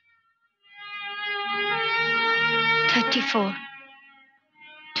 হিপ? 34,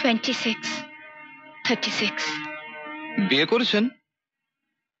 26, 36। বিয়ে করেছেন?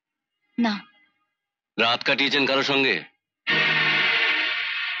 না। রাত কাটিয়েছেন কারোর সঙ্গে?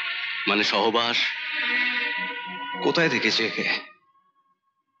 মানে সহবাস? কোথায় দেখেছি একে?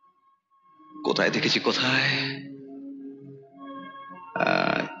 কোথায় দেখেছি কোথায়?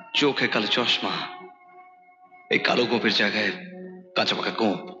 চোখে কালো চশমা, এই কালো গোপের জায়গায় কাঁচা পাকা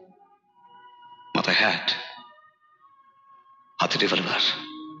গোপ, মাথায় হ্যাট, হাতে রিভলভার।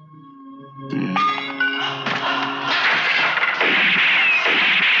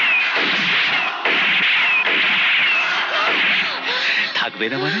 থাকবে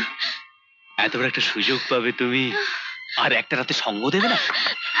না মানে? এত বড় একটা সুযোগ পাবে তুমি, আর একটা রাতে সঙ্গ দেবে না?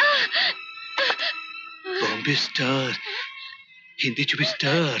 বম্বে স্টার, হিন্দি ছবি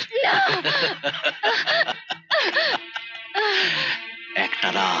স্টার। একটা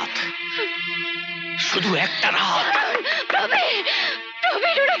রাত, শুধু একটা রাত।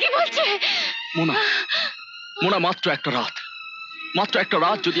 ওরা কি বলছে? মোনা, মোনা, মাত্র একটা রাত, মাত্র একটা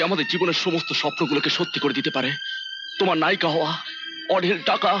রাত যদি আমাদের জীবনের সমস্ত স্বপ্নগুলোকে সত্যি করে দিতে পারে। তোমার নায়িকা হওয়া, অঢেল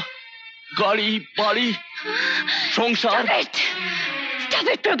টাকা, গাড়ি, বাড়ি, সংসার।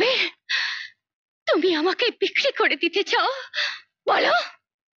 তুমি আমাকে বিক্রি করে দিতে চাও? বলো,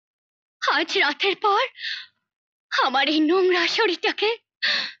 আজ রাতের পর আমার এই নোংরা শরীরটাকে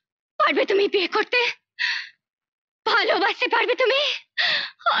পারবে তুমি বিয়ে করতে? ভালোবাসতে পারবে তুমি?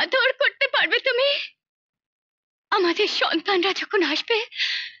 আদর করতে পারবে তুমি? আমাদের সন্তানরা যখন আসবে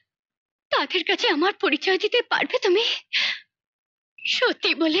তাদের কাছে আমার পরিচয় দিতে পারবে তুমি?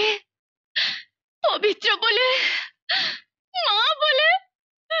 সত্যি বলে, পবিত্র বলে, মা বলে?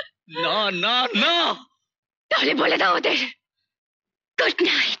 না না না, তাহলে বলে দাও ওদের good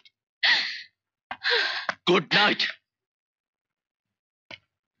night. Good night.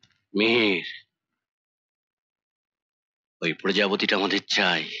 Mihir, ওই প্রজাপতিটা আমাদের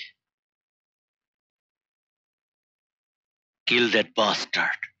চাই। কিল দ্যাট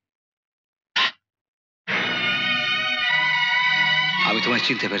বাস্টার্ড। আমি তোমায়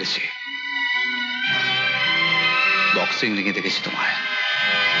চিনতে পেরেছি, বক্সিং রিংয়ে দেখেছি তোমায়।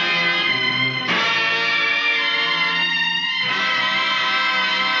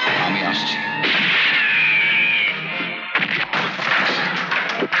 আমি আসছি।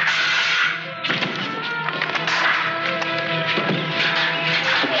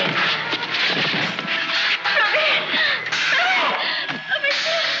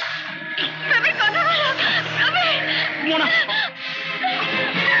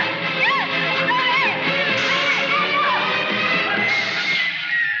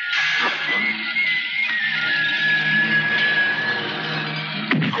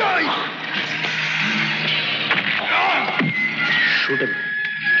 Shoot him.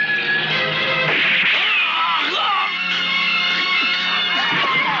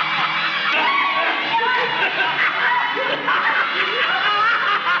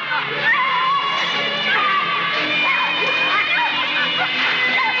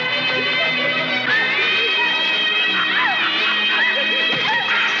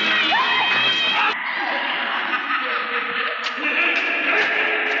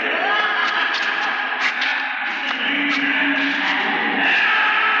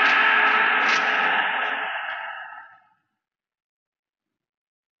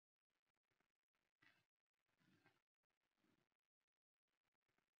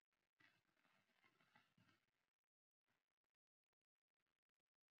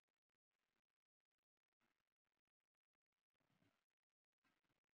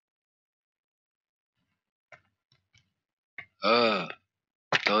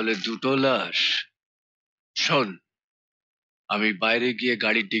 তাহলে দুটো লাশ। শোন, আমি বাইরে গিয়ে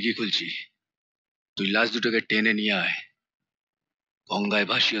গাড়ির ডিগি খুলছি, তুই লাশ দুটোকে টেনে নিয়ে আয়, গঙ্গায়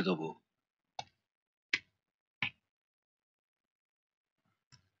ভাসিয়ে দেবো।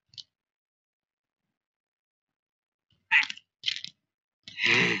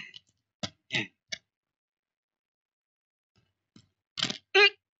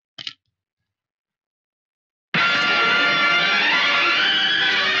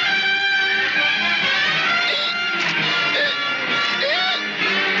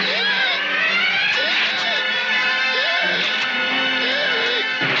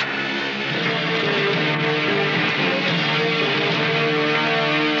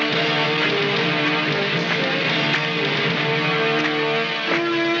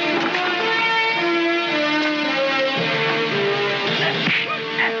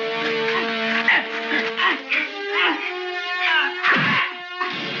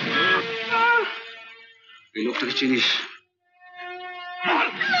 এই লোকটাকে চিনিস?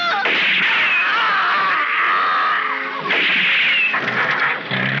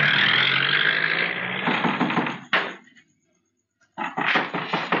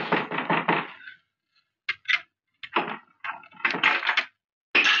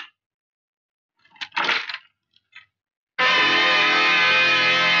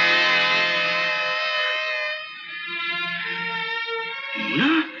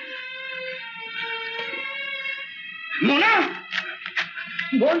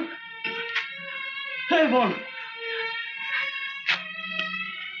 বোন, হ্যাঁ বোন,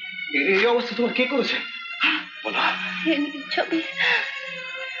 এই অবস্থা তোমার কে করেছে? বলো। ছবি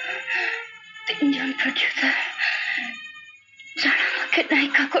তিনজন প্রডিউসার যারা আমাকে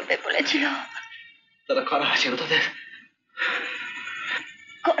নায়িকা করবে বলেছিল। তারা কারা ছিল তাদের?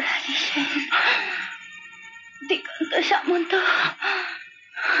 করালি সেন, দিগন্ত সামন্ত,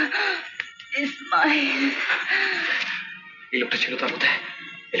 ইসমাইল। এই লোকটা ছিল তার মধ্যে?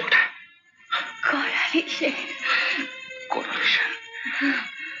 এই লোকটা করালি সেন। করালি সেন?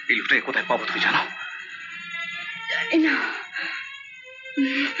 এই লোকটাকে কোথায় পাবো তুমি জানো? জানি না,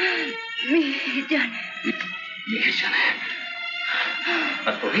 মিহির জানে। মিহির জানে?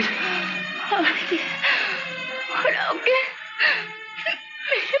 আর প্রবীর? ওরা ওকে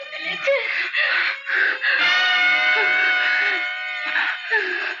মেরে ফেলেছে।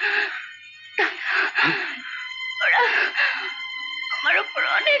 ওরা আমার উপর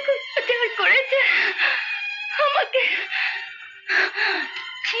অনেক অত্যাচার করেছে, আমাকে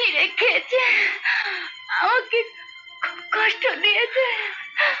ছিঁড়ে খেয়েছে, আমাকে কষ্ট দিয়েছে।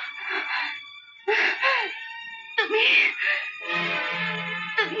 তুমি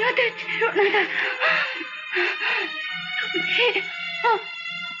তুমি ওদের ছেড়ো না দাদা।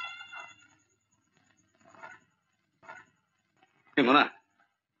 মোনা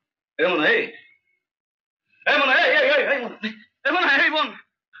এ মোনা এই মোনা এই মোনা এই বোন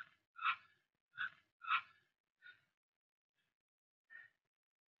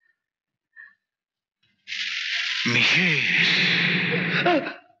মিহির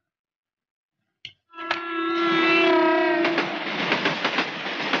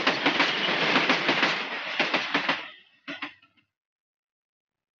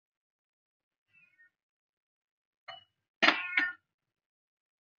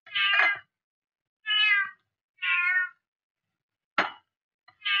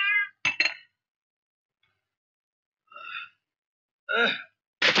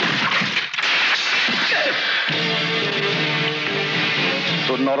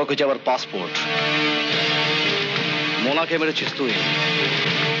তোর নরকে যাওয়ার পাসপোর্ট মোনাকে মেরেছিস তুই,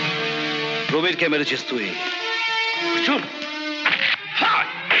 রবিরকে মেরেছিস তুই। চুপ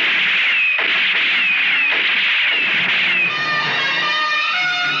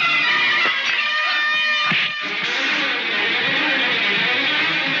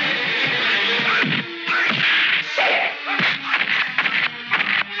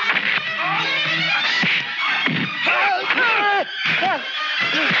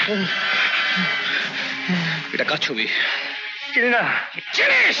এটা কার ছবি? চিনি না।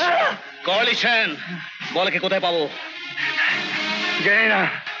 চিনিস? কোয়ালিশন বলকে কোথায় পাবো? জানি না।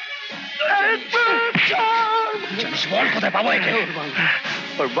 জানিস বল কোথায় পাবো একে?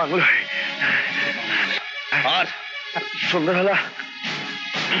 ওর বাংলায়। আর সন্ধ্যাবেলা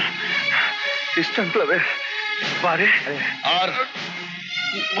ইস্টার্ন ক্লাবের বারে, আর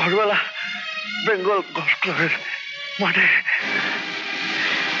ভোরবেলা বেঙ্গল গলফ ক্লাবের মাঠে।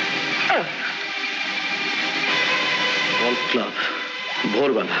 গলফ ক্লাব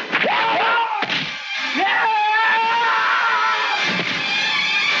ভোরবেলা।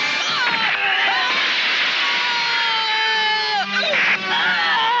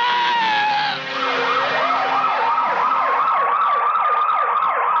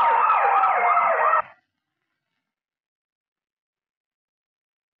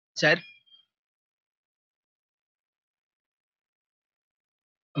 স্যার,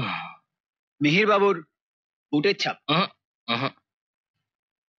 মিহির বাবুর বুটের ছাপ।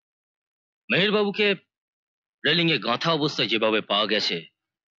 মেহের বাবুকে রেলিং এ গাঁথা অবস্থায় যেভাবে পাওয়া গেছে,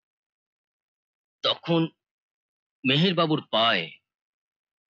 তখন মেহের বাবুর পায়ে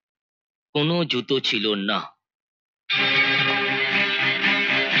কোনো জুতো ছিল না।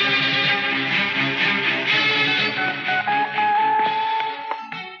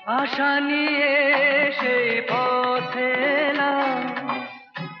 আশা নিয়ে সেই পথে এলাম,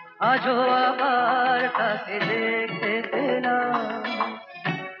 আজও আবার তাকে দেখতে পেলাম।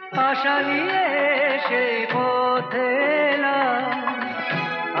 আশা নিয়ে সেই পথে এলাম,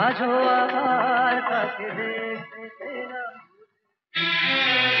 আজও আবার তাকে দেখতে পেলাম।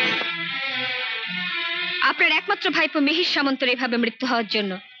 আপনার একমাত্র ভাইপো মিহির সামন্তর এভাবে মৃত্যু হওয়ার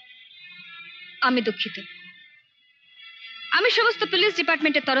জন্য আমি দুঃখিত। আমি সমস্ত পুলিশ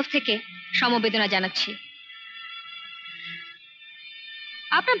ডিপার্টমেন্টের তরফ থেকে সমবেদনা জানাচ্ছি।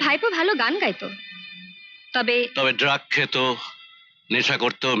 আপনার ভাইপো ভালো গান গাইতো, তবে ড্রাগ খেত, নেশা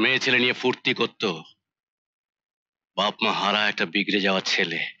করতো, মেয়ে ছেলে নিয়ে ফুর্তি করতো। বাপ মা হারা একটা বিগড়ে যাওয়া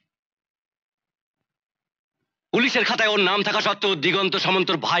ছেলে। পুলিশের খাতায় ওর নাম থাকা সত্ত্বেও দিগন্ত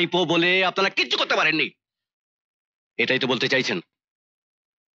সামন্তর ভাইপো বলে আপনারা কিচ্ছু করতে পারেননি। এটাই তো বলতে চাইছেন?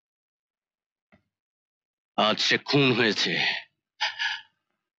 আজ সে খুন হয়েছে,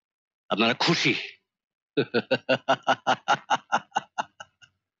 আপনারা খুশি?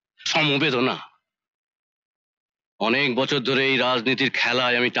 সমবেদনা। অনেক বছর ধরে এই রাজনীতির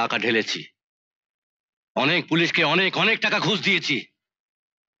খেলায় আমি টাকা ঢেলেছি, অনেক পুলিশকে অনেক অনেক টাকা ঘুষ দিয়েছি,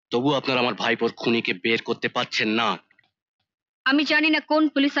 তবু আপনারা আমার ভাইপোর খুনিকে বের করতে পারছেন না। আমি জানি না কোন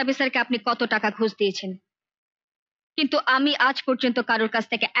পুলিশ অফিসারকে আপনি কত টাকা ঘুষ দিয়েছেন, কিন্তু আমি আজ পর্যন্ত কারোর কাছ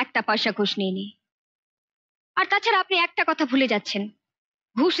থেকে একটা পয়সা ঘুষ নিইনি। আর তাছাড়া আপনি একটা কথা ভুলে যাচ্ছেন,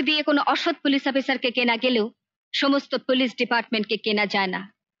 ঘুষ দিয়ে কোনো অসৎ পুলিশ অফিসারকে কেনা গেলেও সমস্ত পুলিশ ডিপার্টমেন্টকে কেনা যায় না।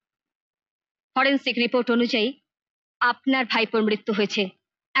 ফরেনসিক রিপোর্ট অনুযায়ী আপনার ভাইপোর মৃত্যু হয়েছে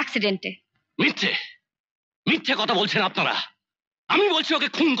অ্যাক্সিডেন্টে। মিথ্যে মিথ্যে কথা বলছেন আপনারা। আমি বলছি ওকে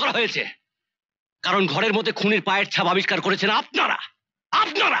খুন করা হয়েছে, কারণ ঘরের মধ্যে খুনির পায়ের ছাপ আবিষ্কার করেছেন আপনারা।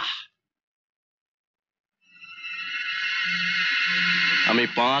 আপনারা আমি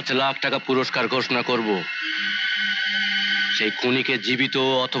 5 লাখ টাকা পুরস্কার ঘোষণা করব সেই খুনিকে জীবিত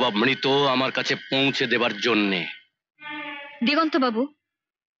অথবা মৃত আমার কাছে পৌঁছে দেবার জন্যে। দিগন্ত বাবু,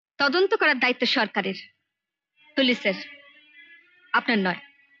 তদন্ত করার দায়িত্ব সরকারের, পুলিশের, আপনার নয়।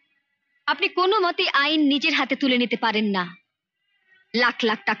 আপনি কোনো মতে আইন নিজের হাতে তুলে নিতে পারেন না। লাখ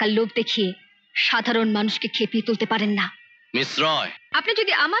লাখ টাকার লোভ দেখিয়ে সাধারণ মানুষকে খেপিয়ে তুলতে পারেন না। মিস রয়, আপনি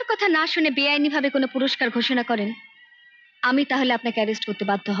যদি আমার কথা না শুনে বেআইনি ভাবে কোনো পুরস্কার ঘোষণা করেন, আমি তাহলে আপনাকে অ্যারেস্ট করতে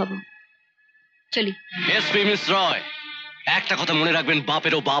বাধ্য হব। চলি। এসপি মিস রয়, একটা কথা মনে রাখবেন,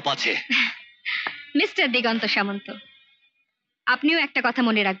 বাপেরও বাপ আছে। মিস্টার দিগন্ত সামন্ত, আপনিও একটা কথা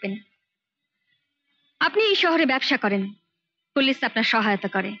মনে রাখবেন। আপনি এই শহরে ব্যবসা করেন, পুলিশ আপনার সহায়তা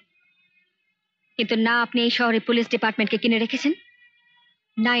করে, কিন্তু না আপনি এই শহরে পুলিশ ডিপার্টমেন্টকে কিনে রেখেছেন,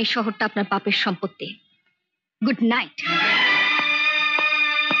 না এই শহরটা আপনার বাপের সম্পত্তি। Good night.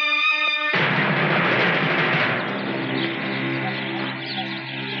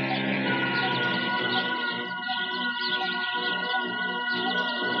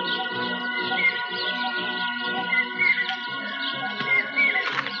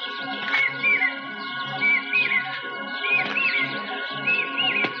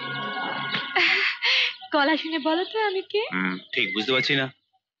 গলা শুনে বলো তো আমি কে? ঠিক বুঝতে পারছি না।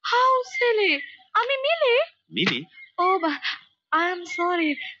 হাউ সিলি, আমি মিলি। মিলি? ও বা, আই এম সরি,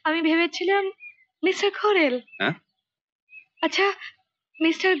 আমি ভেবেছিলাম মিস্টার ঘোরেল। হ্যাঁ? আচ্ছা,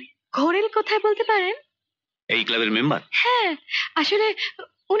 মিস্টার ঘোরেল কোথায় বলতে পারেন? এই ক্লাবের মেম্বার? হ্যাঁ, আসলে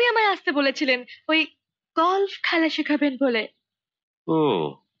উনি আমায় আসতে বলেছিলেন, ওই গলফ খেলা শেখাবেন বলে। ও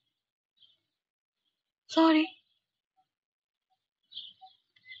সরি।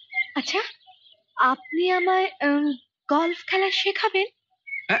 আচ্ছা, আপনি আমায় গলফ খেলা শেখাবেন?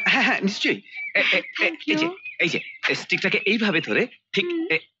 হ্যাঁ হ্যাঁ নিশ্চয়ই। এই যে স্টিকটাকে এইভাবে ধরে ঠিক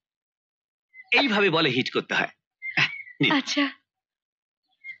এইভাবে বলে হিট করতে হয়। আচ্ছা,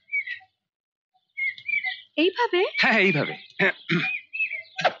 এইভাবে? হ্যাঁ এইভাবে।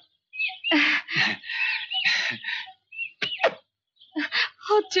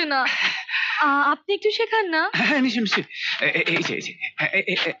 হচ্ছে না, আপনি একটু শেখান না। হ্যাঁ নিশ্চয় নিশ্চয়। এই যে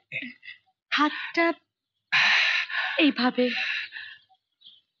হাতটা এইভাবে।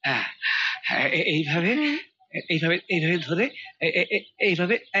 এইভাবে এইভাবে এইভাবে ধরে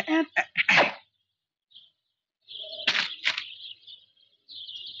এইভাবে।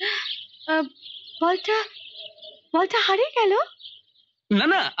 বলটা হারিয়ে গেল। না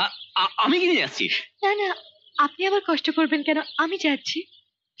না, আমি কি নিয়ে আসছি। না না, আপনি আবার কষ্ট করবেন কেন, আমি যাচ্ছি,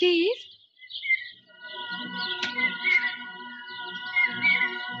 প্লিজ।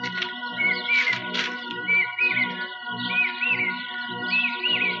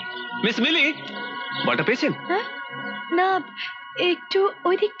 মিস মিলি, বলটা পেয়েছেন? না, একটু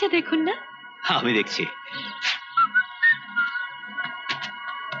ওই দিকটা দেখুন না। আমি দেখছি।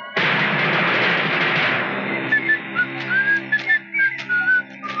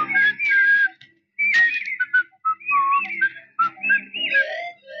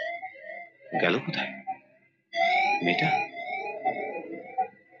 গেল কোথায় মেয়েটা?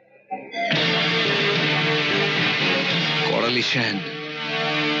 করালি সেন।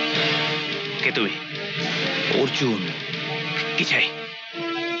 কে তুমি? অর্জুন। কি চাই?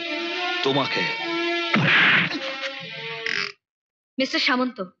 তোমাকে। মিস্টার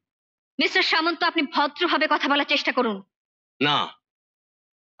সামন্ত, মিস্টার সামন্ত, আপনি ভদ্রভাবে কথা বলার চেষ্টা করুন। না,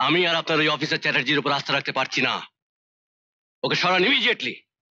 আমি আর আপনার ওই অফিসার চ্যাটার্জির উপর আস্থা রাখতে পারছি না। ওকে সরান ইমিডিয়েটলি।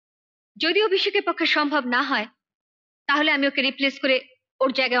 যদি অভিষেকের পক্ষে সম্ভব না হয়, তাহলে আমি ওকে রিপ্লেস করে ওর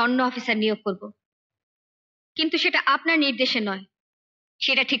জায়গায় অন্য অফিসার নিয়োগ করব, কিন্তু সেটা আপনার নির্দেশে নয়,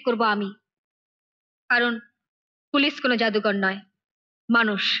 সেটা ঠিক করব আমি। কারণ পুলিশ কোনো জাদুকর নয়,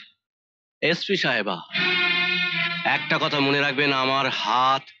 মানুষ। এসপি সাহেবা, একটা কথা মনে রাখবেন, আমার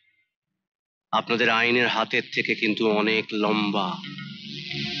হাত আপনাদের আইনের হাতের থেকে কিন্তু অনেক লম্বা।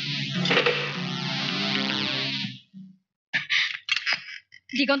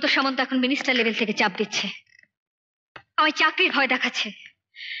 দিগন্ত সামন্ত এখন মিনিস্টার লেভেল থেকে চাপ দিচ্ছে, আমায় চাকরির ভয় দেখাচ্ছে।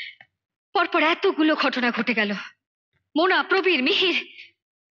 পরপর এতগুলো ঘটনা ঘটে গেল, মোনা, প্রবীর, মিহির,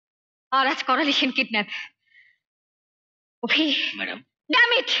 আর আজ করালি Sen kidnap. Madam, damn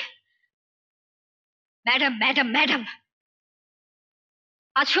it! Madam madam madam,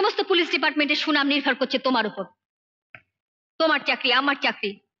 আজ সমস্ত পুলিশ ডিপার্টমেন্টের সুনাম নির্ভর করছে তোমার উপর। তোমার চাকরি, আমার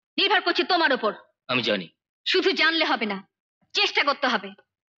চাকরি নির্ভর করছে তোমার উপর। আমি জানি। শুধু জানলে হবে না, চেষ্টা করতে হবে।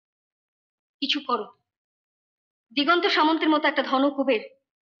 কিছু করো। দিগন্ত সামন্তের মতো একটা ধনকুবের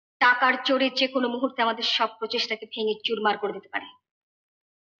টাকার চোরে যে কোনো মুহূর্তে আমাদের সব প্রচেষ্টাকে ভেঙে চুরমার করে দিতে পারে,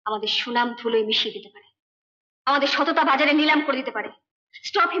 আমাদের সুনাম ধুলোয় মিশিয়ে দিতে পারে, আমাদের সততা বাজারে নিলাম করে দিতে পারে।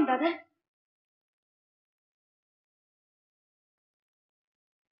 Stop him brother.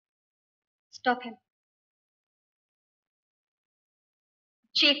 Stop him.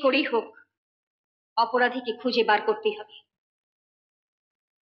 যে করেই হোক অপরাধীকে খুঁজে বার করতেই হবে।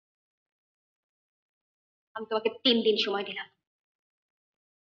 আমি তোমাকে 3 দিন সময় দিলাম,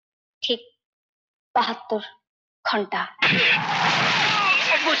 ঠিক 72 ঘন্টা।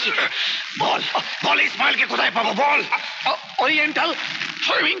 বল বল ইসমাইলকে কোথায় পাবো বল। Oriental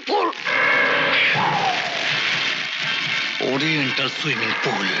swimming pool. Oriental swimming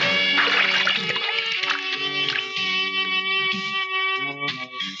pool.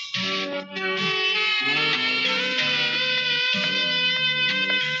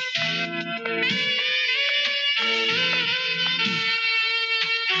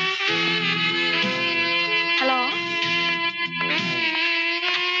 Hello,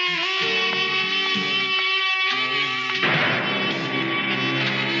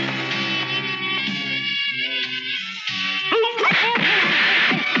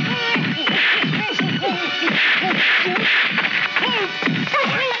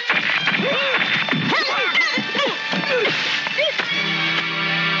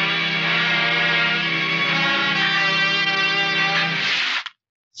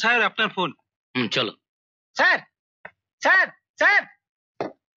 sir আপনার ফোন। চলো। স্যার স্যার স্যার,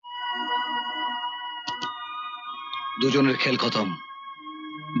 দুজনের খেল খতম,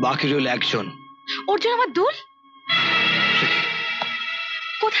 বাকি রইল একজন। অর্জুন আমার দুল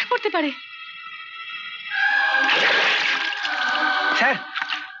কোথায় পড়তে পারে? স্যার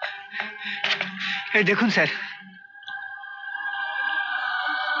এই দেখুন স্যার।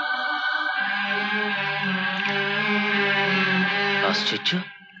 আশ্চর্য,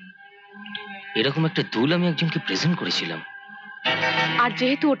 এরকম একটা দুল আমি একজনকে প্রেজেন্ট করেছিলাম। আর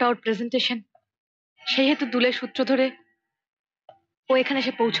যেহেতু ওটা ওর প্রেজেন্টেশন, সেহেতু দুলের সূত্র ধরে ও এখানে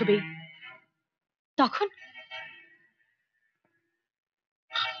এসে পৌঁছবেই। তখন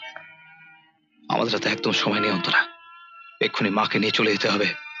আমাদের হাতে একদম সময় নেই অন্তরা, এক্ষুনি মাকে নিয়ে চলে যেতে হবে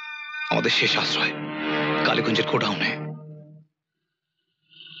আমাদের শেষ আশ্রয় কালীগঞ্জের গোডাউনে।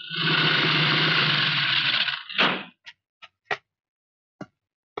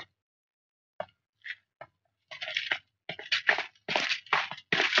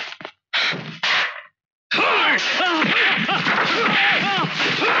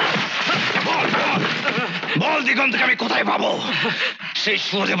 বল দিগন্তকে আমি কোথায় পাবো? সেই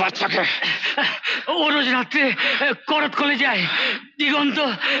শুয়োরে বাচ্চাকে। ও রোজ রাত্রে করত কলে যায়, দিগন্ত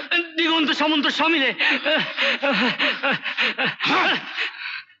দিগন্ত সামন্ত সমিলে।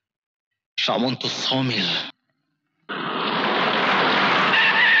 সামন্ত সমিল?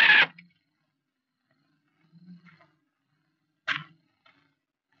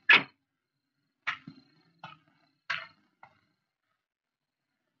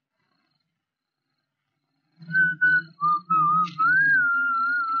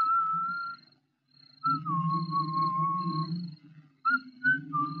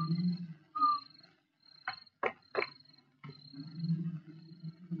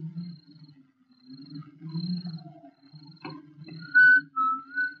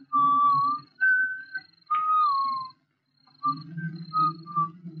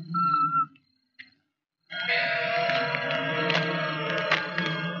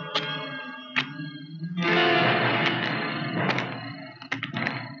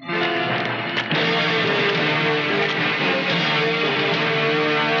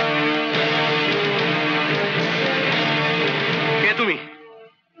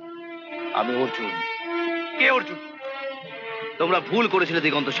 আমি অর্জুন। কে অর্জুন? তোমরা ভুল করেছিলে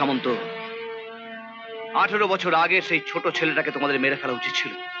দিগন্ত সামন্ত। 18 বছর আগে সেই ছোট ছেলেটাকে তোমাদের মেরে ফেলা উচিত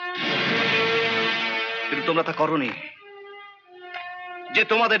ছিল, কিন্তু তোমরা তা করোনি। যে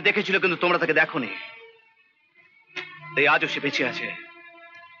তোমাদের দেখেছিল কিন্তু তোমরা তাকে দেখোনি, তাই আজও সে বেঁচে আছে।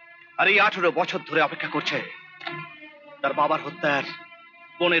 আর এই 18 বছর ধরে অপেক্ষা করছে তার বাবার হত্যার,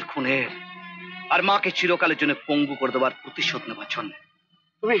 বোনের খুনের আর মাকে চিরকালের জন্য পঙ্গু করে দেওয়ার প্রতিশোধ নেবার জন্য।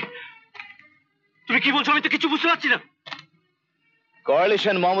 তুমি কি বলছো? আমি তো কিছু বুঝতে পারছি না।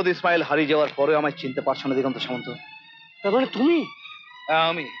 কোয়ালিশন মোহাম্মদ ইসমাইল হারিয়ে যাওয়ার পরেও আমায় চিনতে পারছো না দিগন্ত সামন্ত? তার মানে তুমি?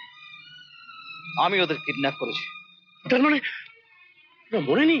 আমি ওদের কিডন্যাপ করেছি। তার মানে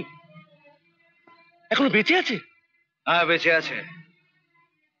মরেনি, এখনো বেঁচে আছে? হ্যাঁ বেঁচে আছে,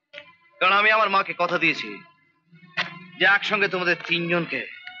 কারণ আমি আমার মাকে কথা দিয়েছি যে একসঙ্গে তোমাদের 3 জনকে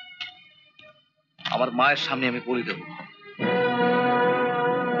আমার মায়ের সামনে আমি বলি দেব।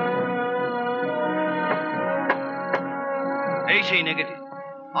 এই সেই নেগেটিভ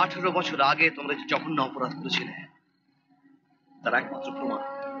 18 বছর আগে তোমরা যে জঘন্য অপরাধ করেছিলে তার একমাত্র প্রমাণ।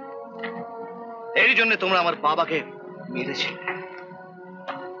 এই জন্য তোমরা আমার বাবাকে মেরেছিলে,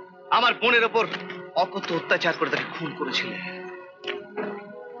 আমার বোনের ওপর অকথ্য অত্যাচার করে তাকে খুন করেছিলে,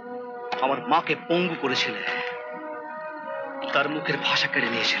 আমার মাকে পঙ্গু করেছিলে, তার মুখের ভাষা কেড়ে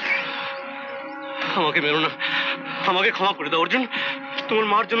নিয়েছিলে। আমাকে মেরো না, আমাকে ক্ষমা করে দাও অর্জুন। তোমার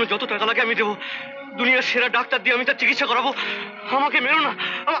মার জন্য যত টাকা লাগে আমি দেবো, দুনিয়ার সেরা ডাক্তার দিয়ে আমি তার চিকিৎসা করাবো। আমাকে মেরো না,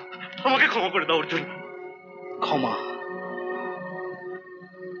 আমাকে ক্ষমা করে দাও অর্জুন। ক্ষমা?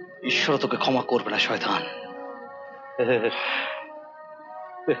 ঈশ্বর তোকে ক্ষমা করবে না শয়তান।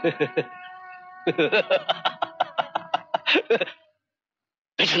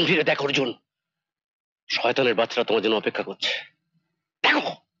 পেছন ফিরে দেখ অর্জুন, শয়তানের বাচ্চারা তোমার জন্য অপেক্ষা করছে।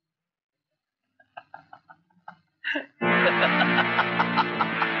 দেখো।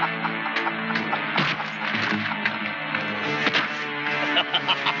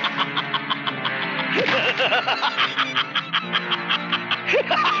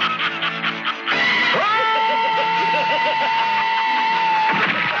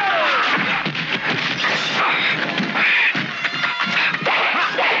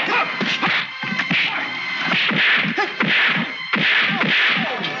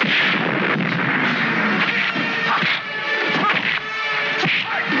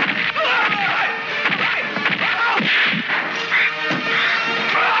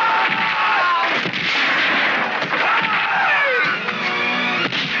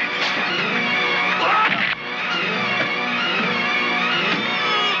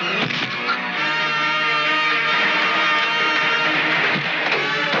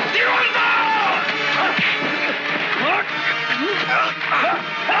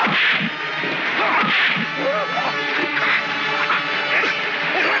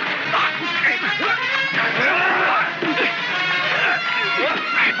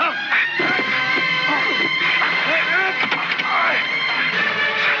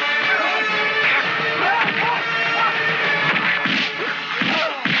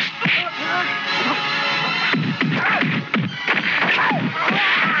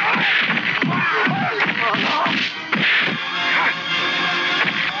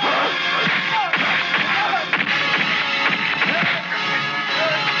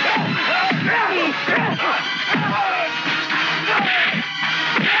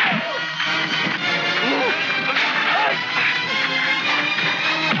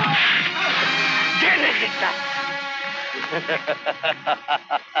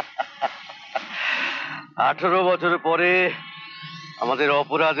 আঠারো বছর পরে আমাদের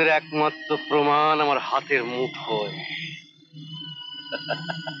অপরাধের একমাত্র প্রমাণ আমার হাতের মুঠোয়।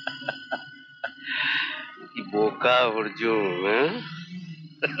 কি বোকা অর্জুন!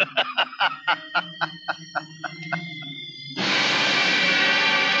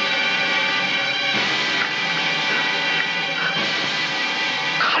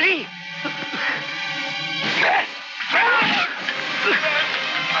 খালি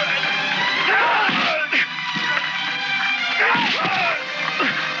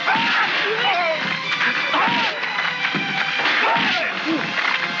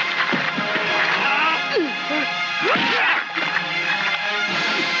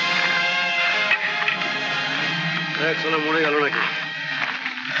একজনে মরে গেল নাকি?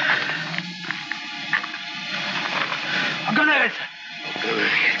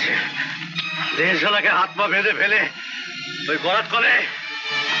 দেশালাকে হাত পা বেঁধে ফেলে ওই গলাত কলে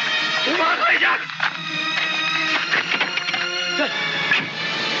যাক।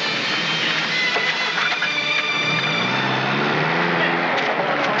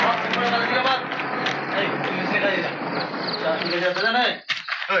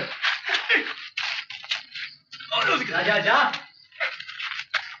 जा जा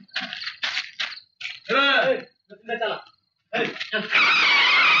चला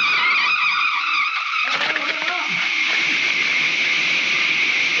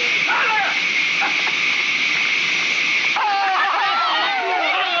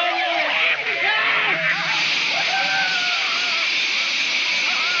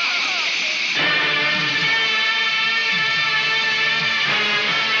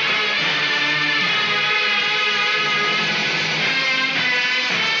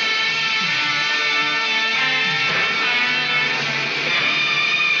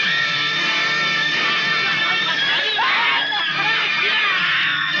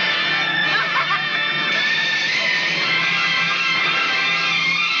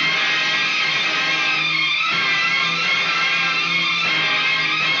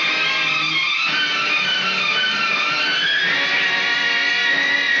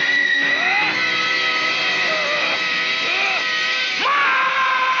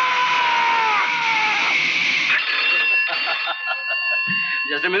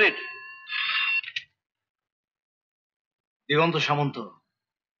Just a minute. দিগন্ত সামন্ত।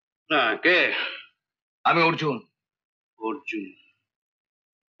 না, কে? আমি অর্জুন। অর্জুন?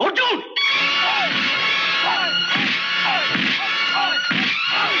 অর্জুন!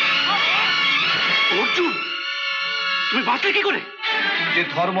 অর্জুন, তুমি বাঁচলে কি করে? যে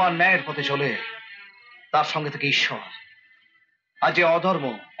ধর্ম আর ন্যায়ের পথে চলে তার সঙ্গে থেকে ঈশ্বর। আর যে অধর্ম,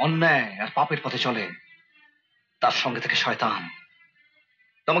 অন্যায় আর পাপের পথে চলে, তার সঙ্গে থেকে শয়তান।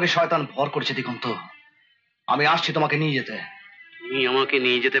 তোমাকে শয়তান ভর করেছে দিগন্ত। আমি আসছি তোমাকে নিয়ে যেতে। তুমি আমাকে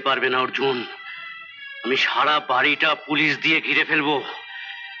নিয়ে যেতে পারবে না অর্জুন। আমি সারা বাড়িটা পুলিশ দিয়ে ঘিরে ফেলবো,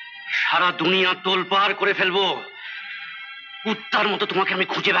 সারা দুনিয়া তোলপাড় করে ফেলবো, কুত্তার মতো তোমাকে আমি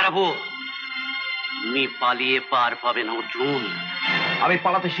খুঁজে বেড়াবো। তুমি পালিয়ে পার পাবে না অর্জুন। আমি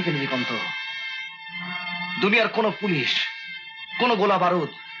পালাতে শিখিনি দিগন্ত। দুনিয়ার কোনো পুলিশ, কোনো গোলা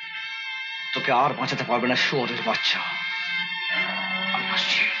বারুদ তোকে আর বাঁচাতে পারবে না, শুয়োরের বাচ্চা। আমি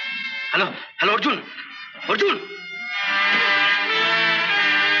আসছি। Hello hello Arjun, Arjun.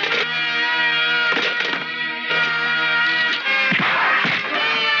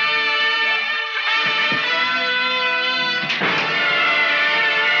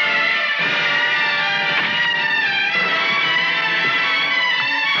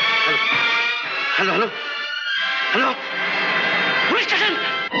 Hello hello hello, police station.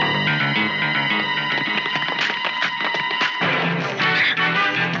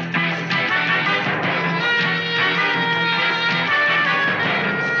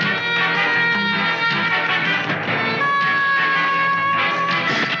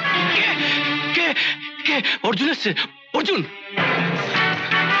 কে? অর্জুন এসছে। অর্জুন,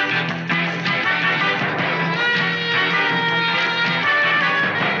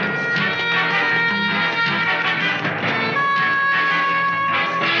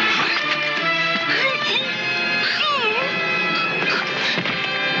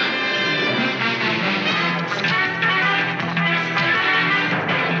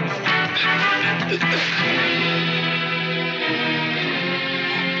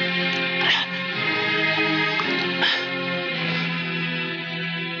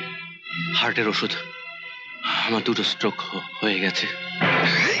 হার্টের ওষুধ। আমার 2টো স্ট্রোক হয়ে গেছে।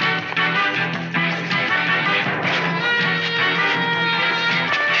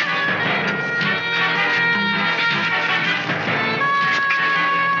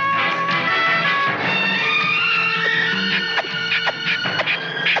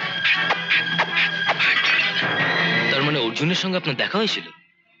 তার মানে অর্জুনের সঙ্গে আপনার দেখা হয়েছিল?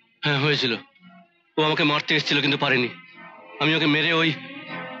 হ্যাঁ হয়েছিল। ও আমাকে মারতে এসেছিল কিন্তু পারেনি। আমি ওকে মেরে ওই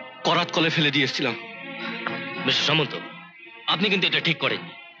করাত কলে ফেলে দিয়ে এসেছিলাম। মিস্টার সামন্ত, আপনি কিন্তু এটা ঠিক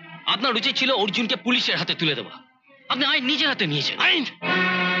করেননি। আপনার উচিত ছিল অর্জুনকে পুলিশের হাতে তুলে দেওয়া। আপনি আইন নিজের হাতে নিয়েছেন। আইন?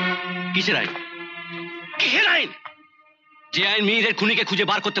 কিসের আইন? কিসের আইন? যে আইন মেয়েদের খুনিকে খুঁজে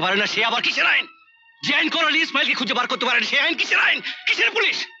বার করতে পারে না, সে আবার কিসের আইন? যে আইন করালি ইসমাইলকে খুঁজে বার করতে পারে না, সে আইন কিসের আইন? কিসের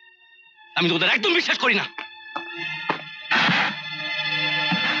পুলিশ? আমি তো ওদের একদম বিশ্বাস করি না।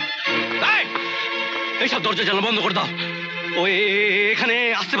 এইসব দরজা জানালা বন্ধ করে দাও। ও এখানে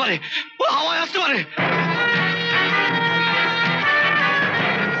আসতে পারে, ও হাওয়ায় আসতে পারে।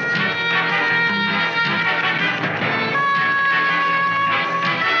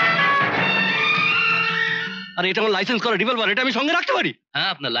 আর এটা আমার লাইসেন্স করা রিভলভার, এটা আমি সঙ্গে রাখতে পারি? হ্যাঁ,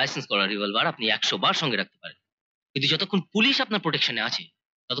 আপনার লাইসেন্স করা রিভলভার আপনি 100 বার সঙ্গে রাখতে পারেন, কিন্তু যতক্ষণ পুলিশ আপনার প্রোটেকশনে আছে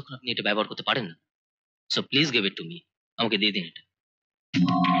ততক্ষণ আপনি এটা ব্যবহার করতে পারেন না। So please give it to me. আমাকে দিয়ে দিন এটা।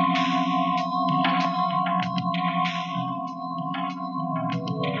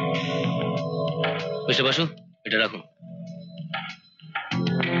 মিস্টার বাসু, এটা রাখুন।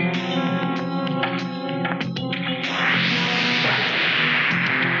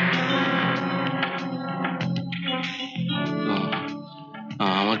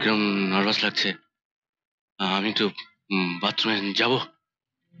 আমার কিরম নার্ভাস লাগছে। আমি তো বাথরুমে যাব।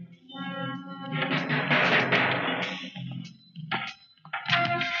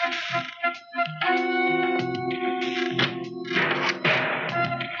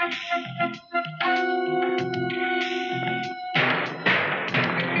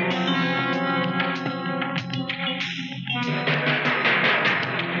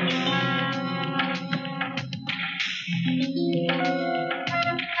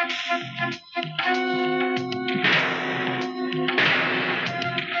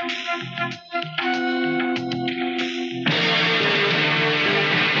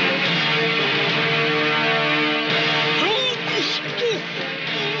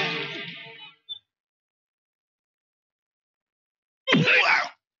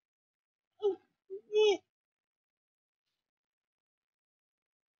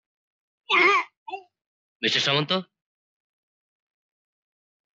 মিস্টার সামন্ত,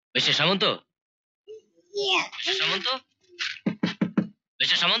 মিস্টার সামন্ত, মিস্টার সামন্ত,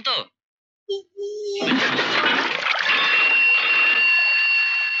 মিস্টার সামন্ত।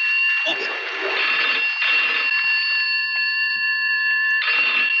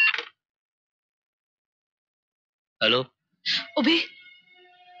 হ্যালো অভি,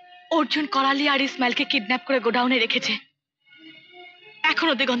 অর্জুন করালি আর ইসমাইলকে কিডন্যাপ করে গোডাউনে রেখেছে।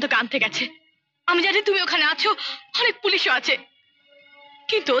 এখনো দিগন্ত আনতে গেছে। আমি জানি তুমি ওখানে আছো, অনেক পুলিশও আছে,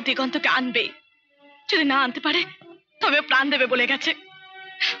 কিন্তু ও দিগন্তকে আনবেই। যদি না আনতে পারে তবে ও প্রাণ দেবে বলে গেছে।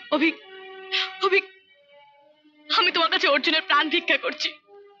 অভিক, অভিক, আমি তোমার কাছে অর্জুনের প্রাণ ভিক্ষা করছি,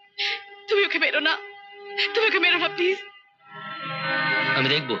 তুমি ওকে মেরো না, তুমি ওকে মেরো না প্লিজ। আমি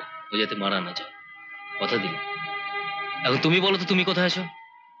দেখবো ও যাতে মারা না যায়, কথা দিল। এখন তুমি বলো তো তুমি কোথায় আছো,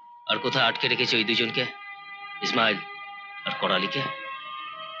 আর কোথায় আটকে রেখেছো ওই দুজনকে, ইসমাইল আর করালিকে?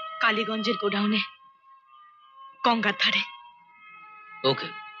 কালীগঞ্জের গোডাউনে, গঙ্গার ধারে। ওকে।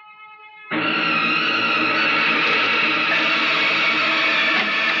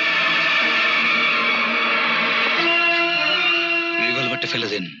 রিভলভারটা ফেলে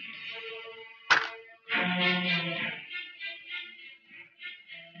দিন।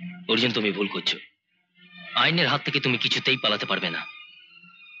 অর্জুন, তুমি ভুল করছো। আইনের হাত থেকে তুমি কিছুতেই পালাতে পারবে না।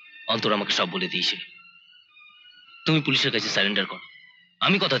 অন্তর আমাকে সব বলে দিয়েছে। তুমি পুলিশের কাছে সারেন্ডার করো,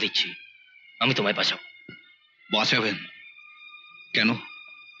 আমি কথা দিচ্ছি আমি তোমায় বাঁচাবো। বাঁচাবেন কেন?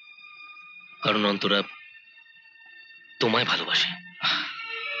 কারণ অন্তরা তোমায় ভালোবাসে।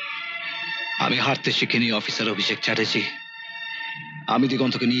 আমি হারতে শিখিনি অফিসার অভিষেক চ্যাটার্জি। আমি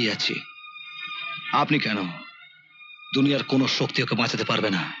দিগন্তকে নিয়ে যাচ্ছি। আপনি কেন? দুনিয়ার কোনো শক্তি ওকে বাঁচাতে পারবে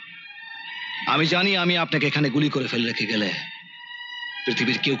না। আমি জানি আমি আপনাকে এখানে গুলি করে ফেলে রেখে গেলে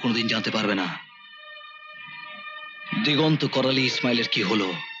পৃথিবীর কেউ কোনোদিন জানতে পারবে না দিগন্ত করালি ইসমাইলের কি হলো,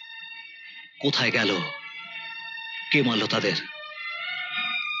 কোথায় গেল, কে মারল তাদের।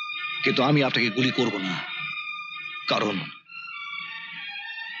 কিন্তু আমি আপনাকে গুলি করব না,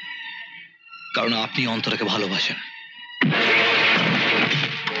 কারণ আপনি অন্তরাকে ভালোবাসেন।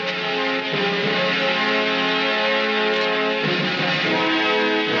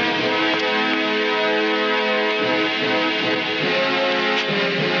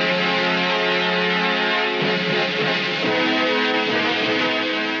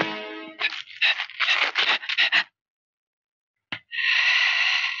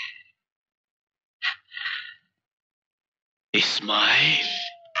 ইসমাইল,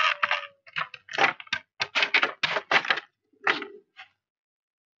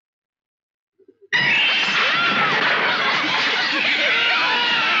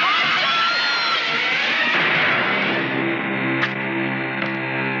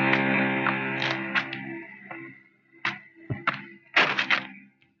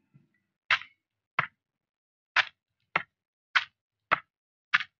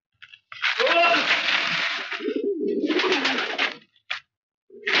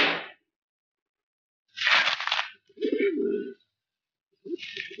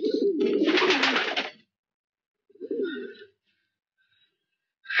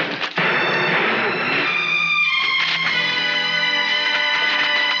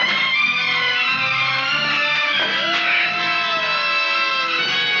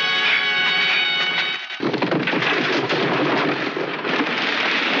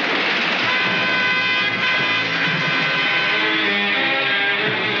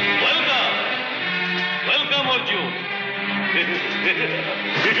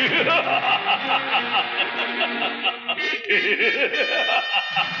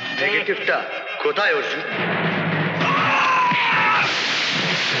 নেগেটিভটা কোথায় অর্জুন?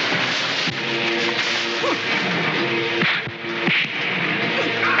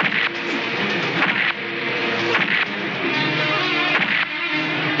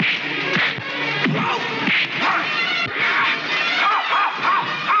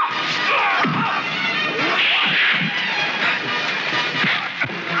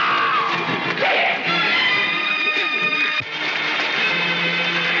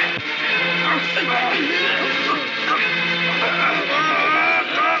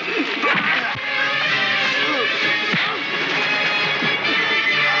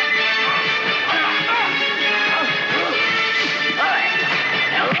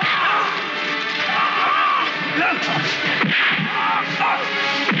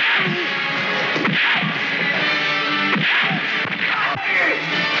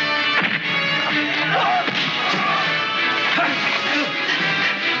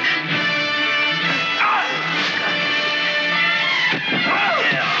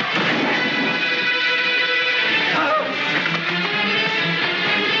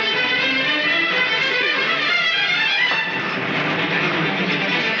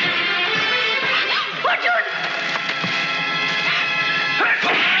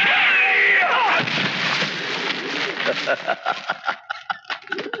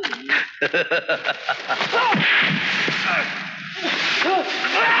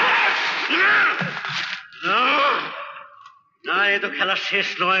 না, এ তো খেলা শেষ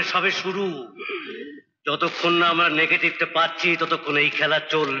নয়, সবে শুরু। যতক্ষণ না আমরা নেগেটিভটা পাচ্ছি ততক্ষণ এই খেলা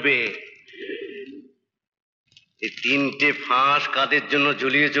চলবে। এই 3টে ফাঁস কাদের জন্য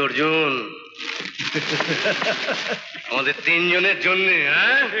ঝুলিয়েছে অর্জুন? আমাদের 3 জনের জন্য।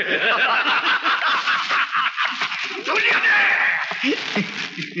 হ্যাঁ,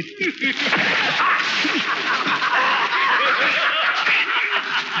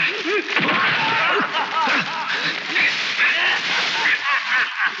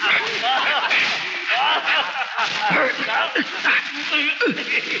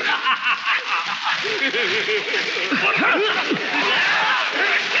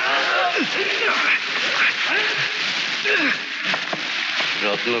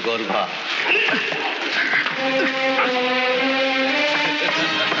 রত্নগর্ভা,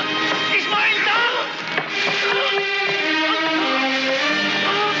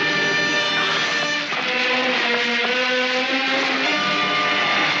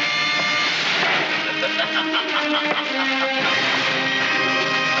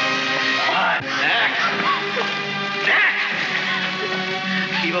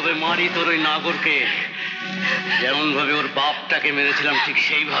 কিভাবে মারি তোর ওই নাগরকে। যেমন ভাবে ওর বাপটাকে মেরেছিলাম ঠিক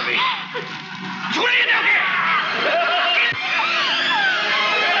সেইভাবে।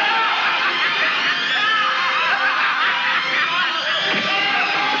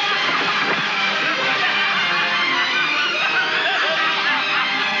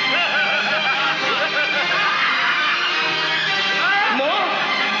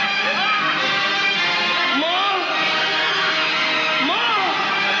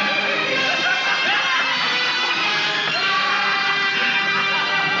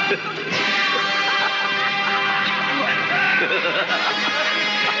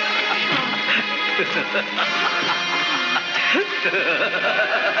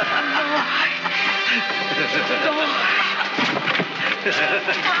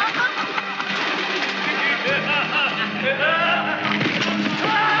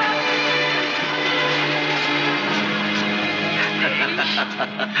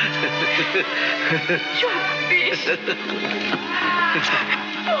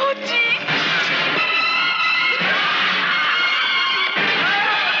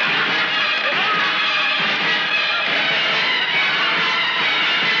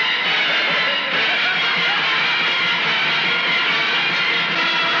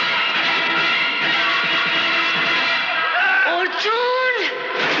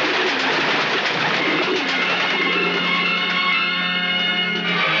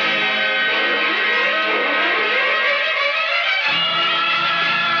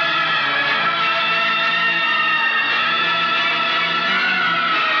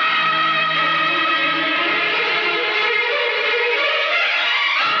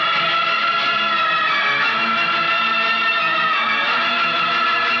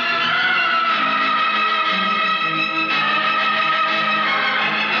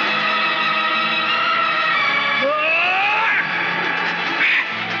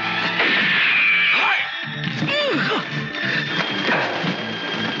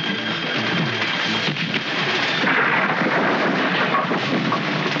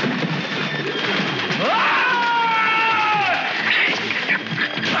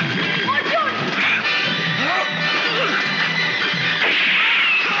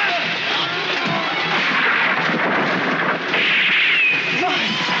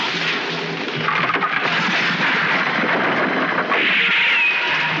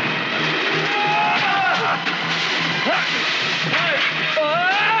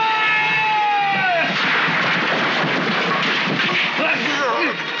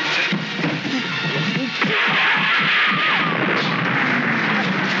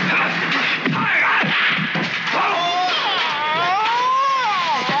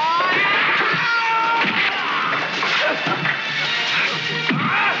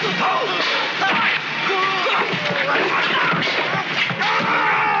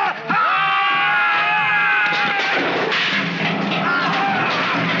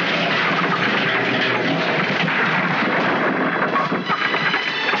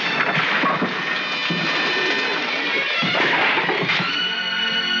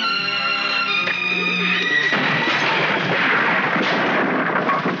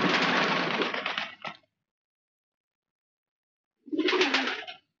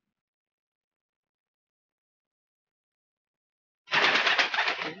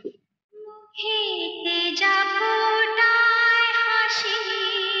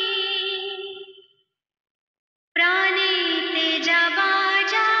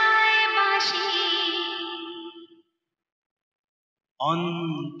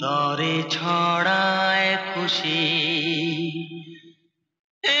 অন্তরে ছড়ায় খুশি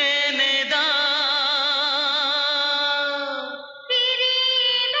এনে দাও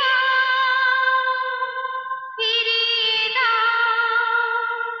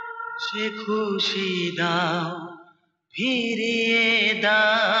সে খুশি দাও ফিরিয়ে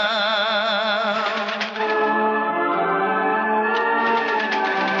দাও।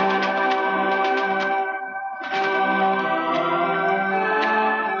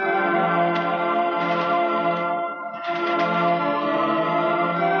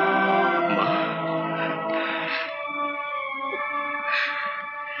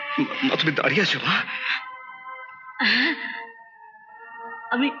 মা তুমি দাঁড়িয়ে আছো মা?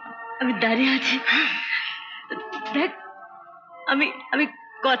 আমি আমি দাঁড়িয়ে আছি, দেখ আমি আমি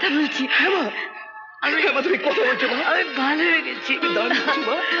কথা বলছি। তুমি কথা বলছো মা? আমি ভালো হয়ে গেছি,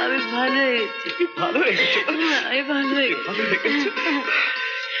 আমি ভালো হয়ে গেছি, ভালো হয়ে গেছো? আমি ভালো হয়ে গেছি।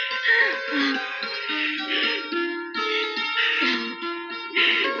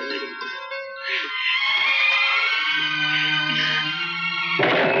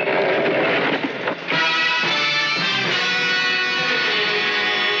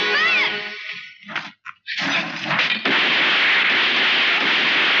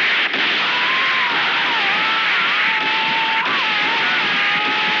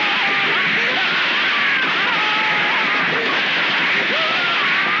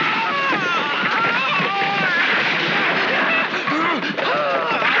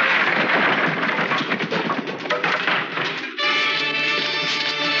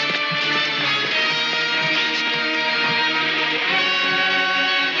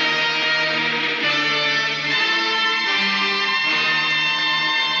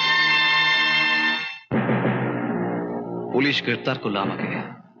 পুলিশ গ্রেফতার করলো আমাকে,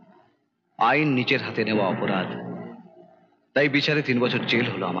 আইন নিজের হাতে নেওয়া অপরাধ, তাই বিচারে 3 বছর জেল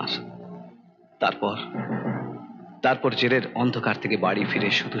হলো আমার। তারপর জেলের অন্ধকার থেকে বাড়ি ফিরে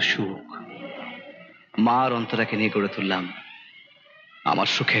শুধু সুখ, মা আর অন্তরাকে নিয়ে গড়ে তুললাম আমার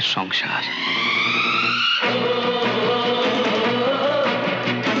সুখের সংসার।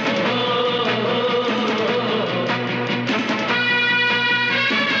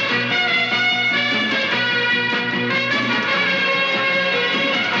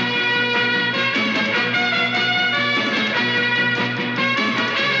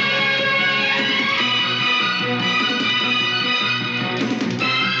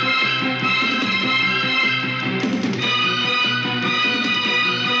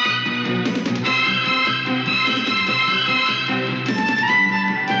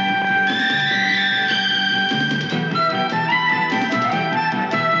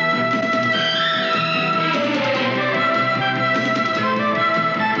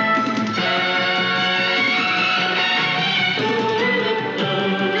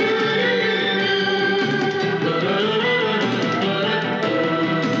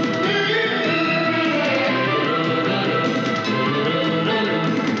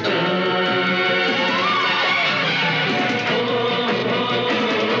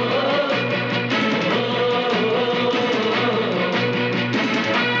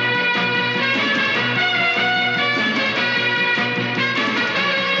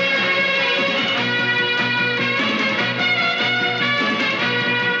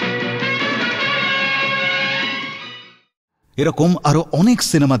 এরকম আরো অনেক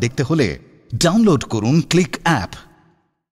সিনেমা দেখতে হলে ডাউনলোড করুন ক্লিক অ্যাপ।